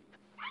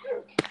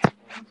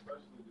 And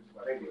especially just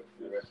Thank you.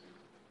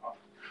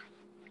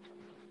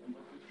 and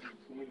with this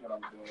routine that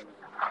I'm doing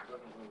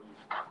doesn't really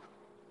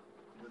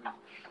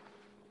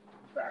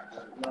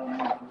factor.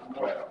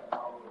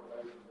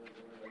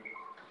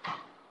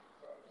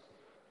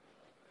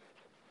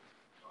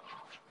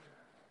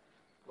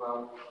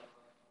 Well,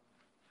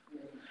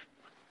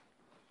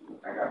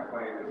 I got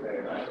plenty to say.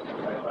 I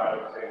thought I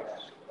would say that,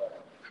 but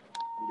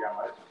you got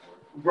my support.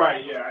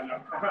 Right, yeah, I know.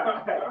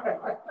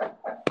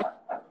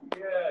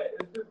 Yeah,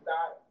 it's just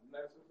not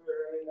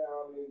necessary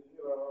now. I mean,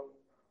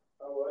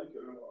 I like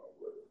it and all,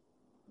 but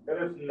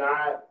and it's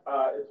not.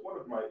 It's one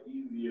of my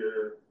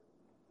easier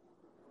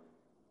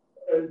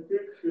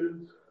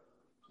addictions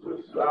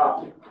to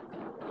stop.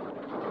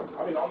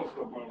 I mean, almost to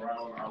the point where I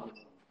don't know. I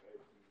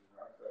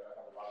said I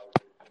have a lot of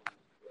addictions.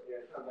 Yeah,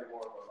 it sounds like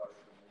more of a like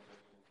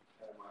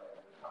and my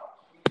top.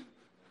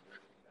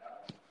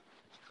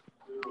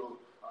 You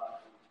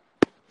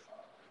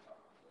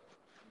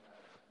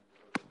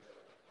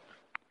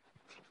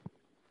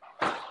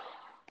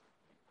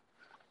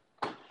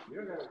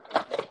don't have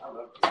to. I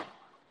love it.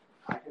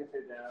 I can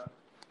sit down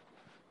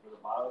with a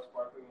bottle of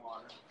sparkling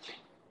water,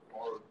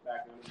 or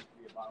back then it used to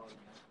be a bottle of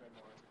Mexican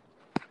water,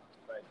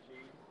 but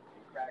cheese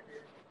and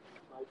crackers,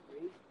 sliced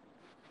meat,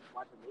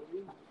 watch a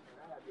movie, and I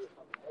have to be a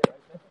fucking day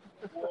right there.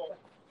 Well,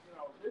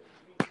 this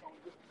meat on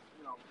this,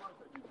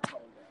 first I use the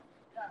tone down.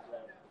 Yeah.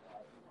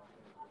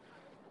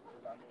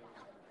 I mean,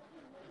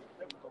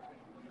 typical thing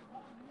to use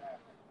that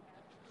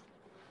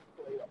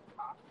plate of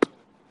pasta.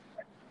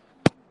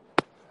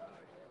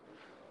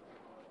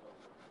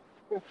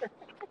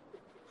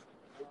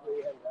 Hopefully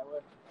you have that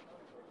one.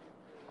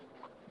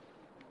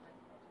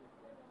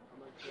 I'm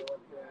going to show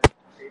up to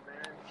hey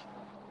man.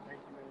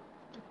 Thank you, man.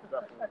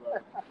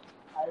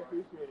 I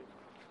appreciate it.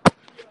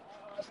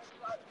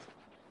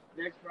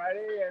 Next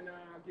Friday, and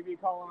I'll give you a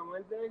call on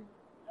Wednesday.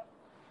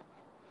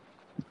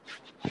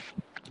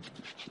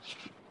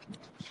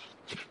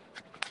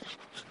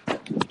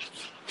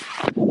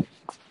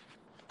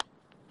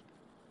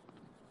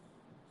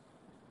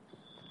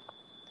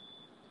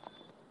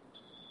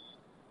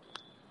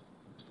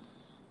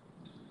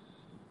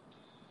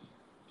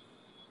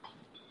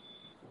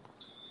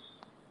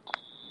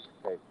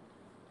 Okay.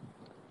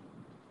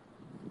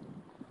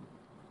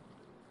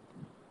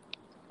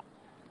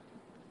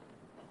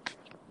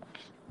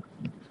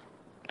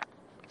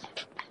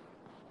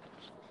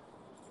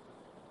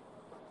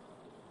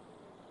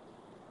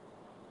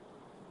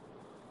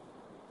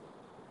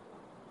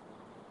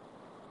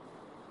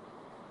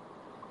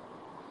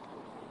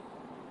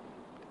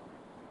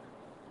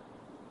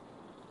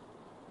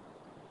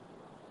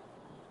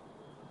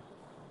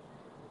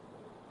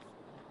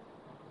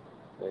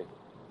 Hey.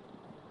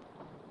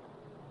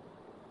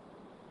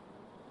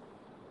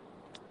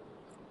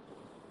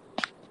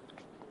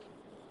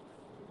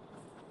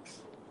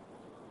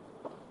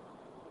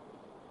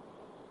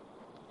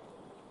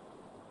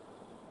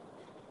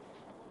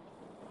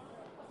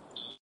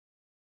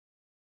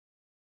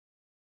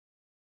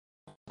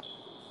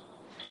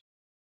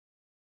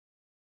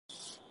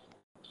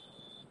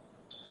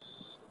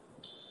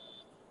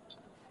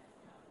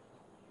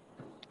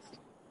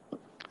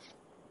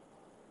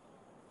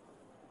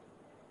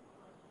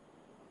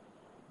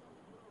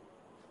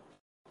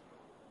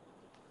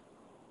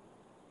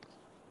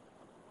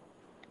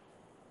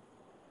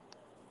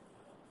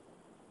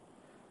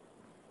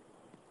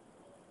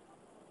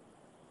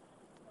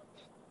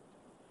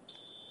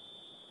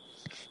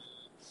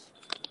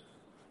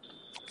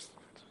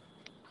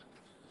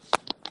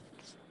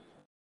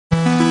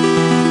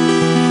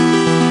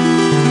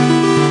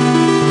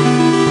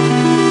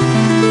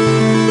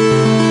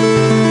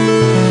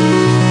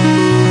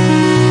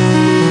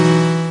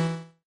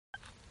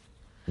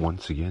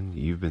 Once again,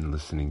 you've been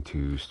listening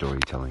to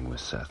Storytelling with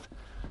Seth.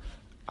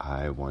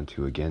 I want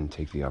to again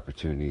take the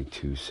opportunity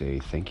to say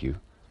thank you,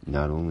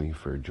 not only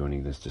for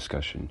joining this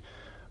discussion,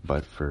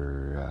 but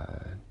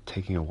for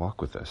taking a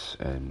walk with us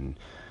and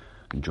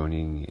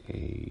joining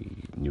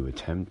a new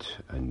attempt,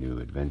 a new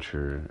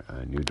adventure,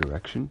 a new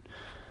direction,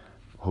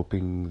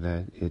 hoping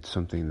that it's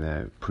something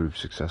that proves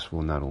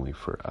successful not only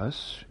for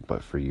us,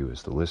 but for you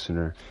as the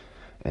listener.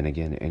 And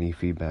again, any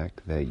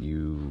feedback that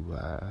you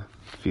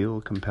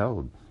feel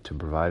compelled to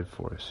provide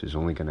for us is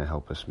only going to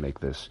help us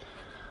make this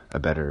a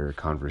better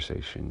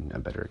conversation, a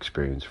better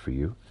experience for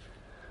you.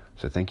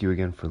 So thank you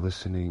again for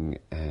listening,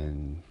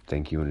 and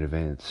thank you in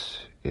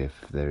advance if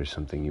there's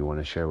something you want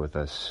to share with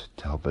us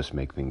to help us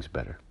make things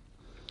better.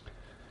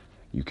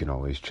 You can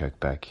always check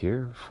back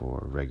here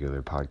for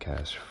regular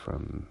podcasts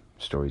from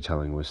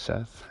Storytelling with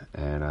Seth,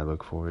 and I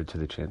look forward to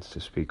the chance to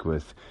speak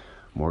with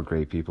more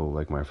great people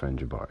like my friend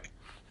Jabari.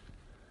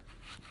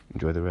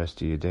 Enjoy the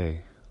rest of your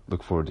day.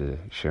 Look forward to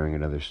sharing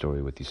another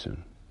story with you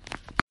soon.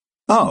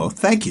 Oh,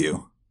 thank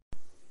you.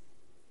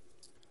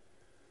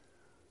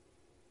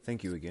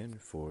 Thank you again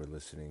for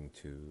listening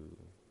to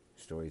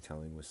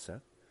Storytelling with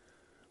Seth.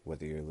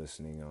 Whether you're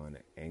listening on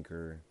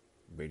Anchor,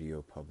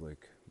 Radio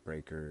Public,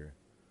 Breaker,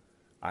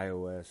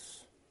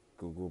 iOS,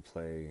 Google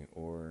Play,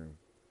 or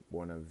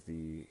one of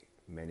the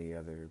many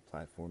other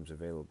platforms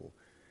available,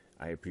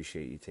 I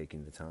appreciate you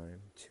taking the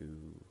time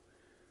to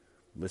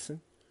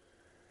listen.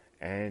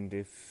 And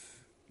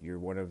if you're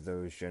one of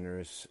those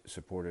generous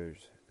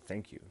supporters,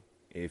 thank you.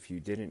 If you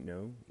didn't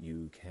know,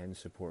 you can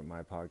support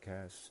my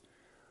podcast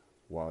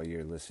while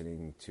you're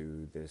listening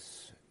to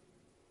this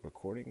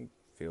recording.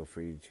 Feel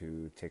free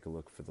to take a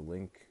look for the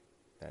link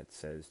that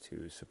says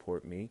to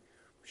support me.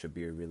 Should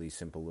be a really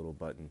simple little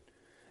button.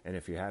 And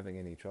if you're having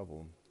any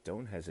trouble,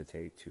 don't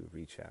hesitate to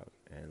reach out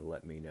and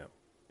let me know.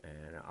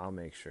 And I'll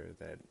make sure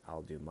that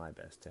I'll do my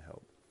best to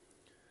help.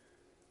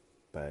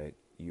 But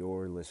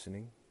your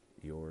listening,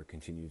 your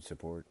continued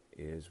support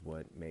is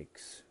what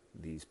makes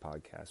these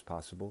podcasts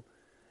possible,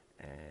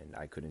 and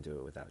I couldn't do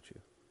it without you.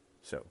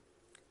 So,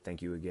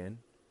 thank you again,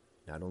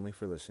 not only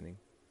for listening,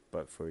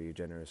 but for your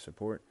generous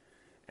support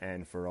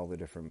and for all the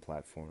different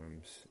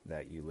platforms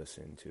that you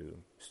listen to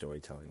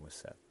Storytelling with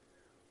Seth.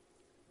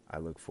 I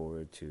look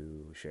forward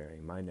to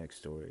sharing my next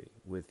story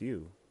with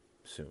you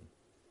soon.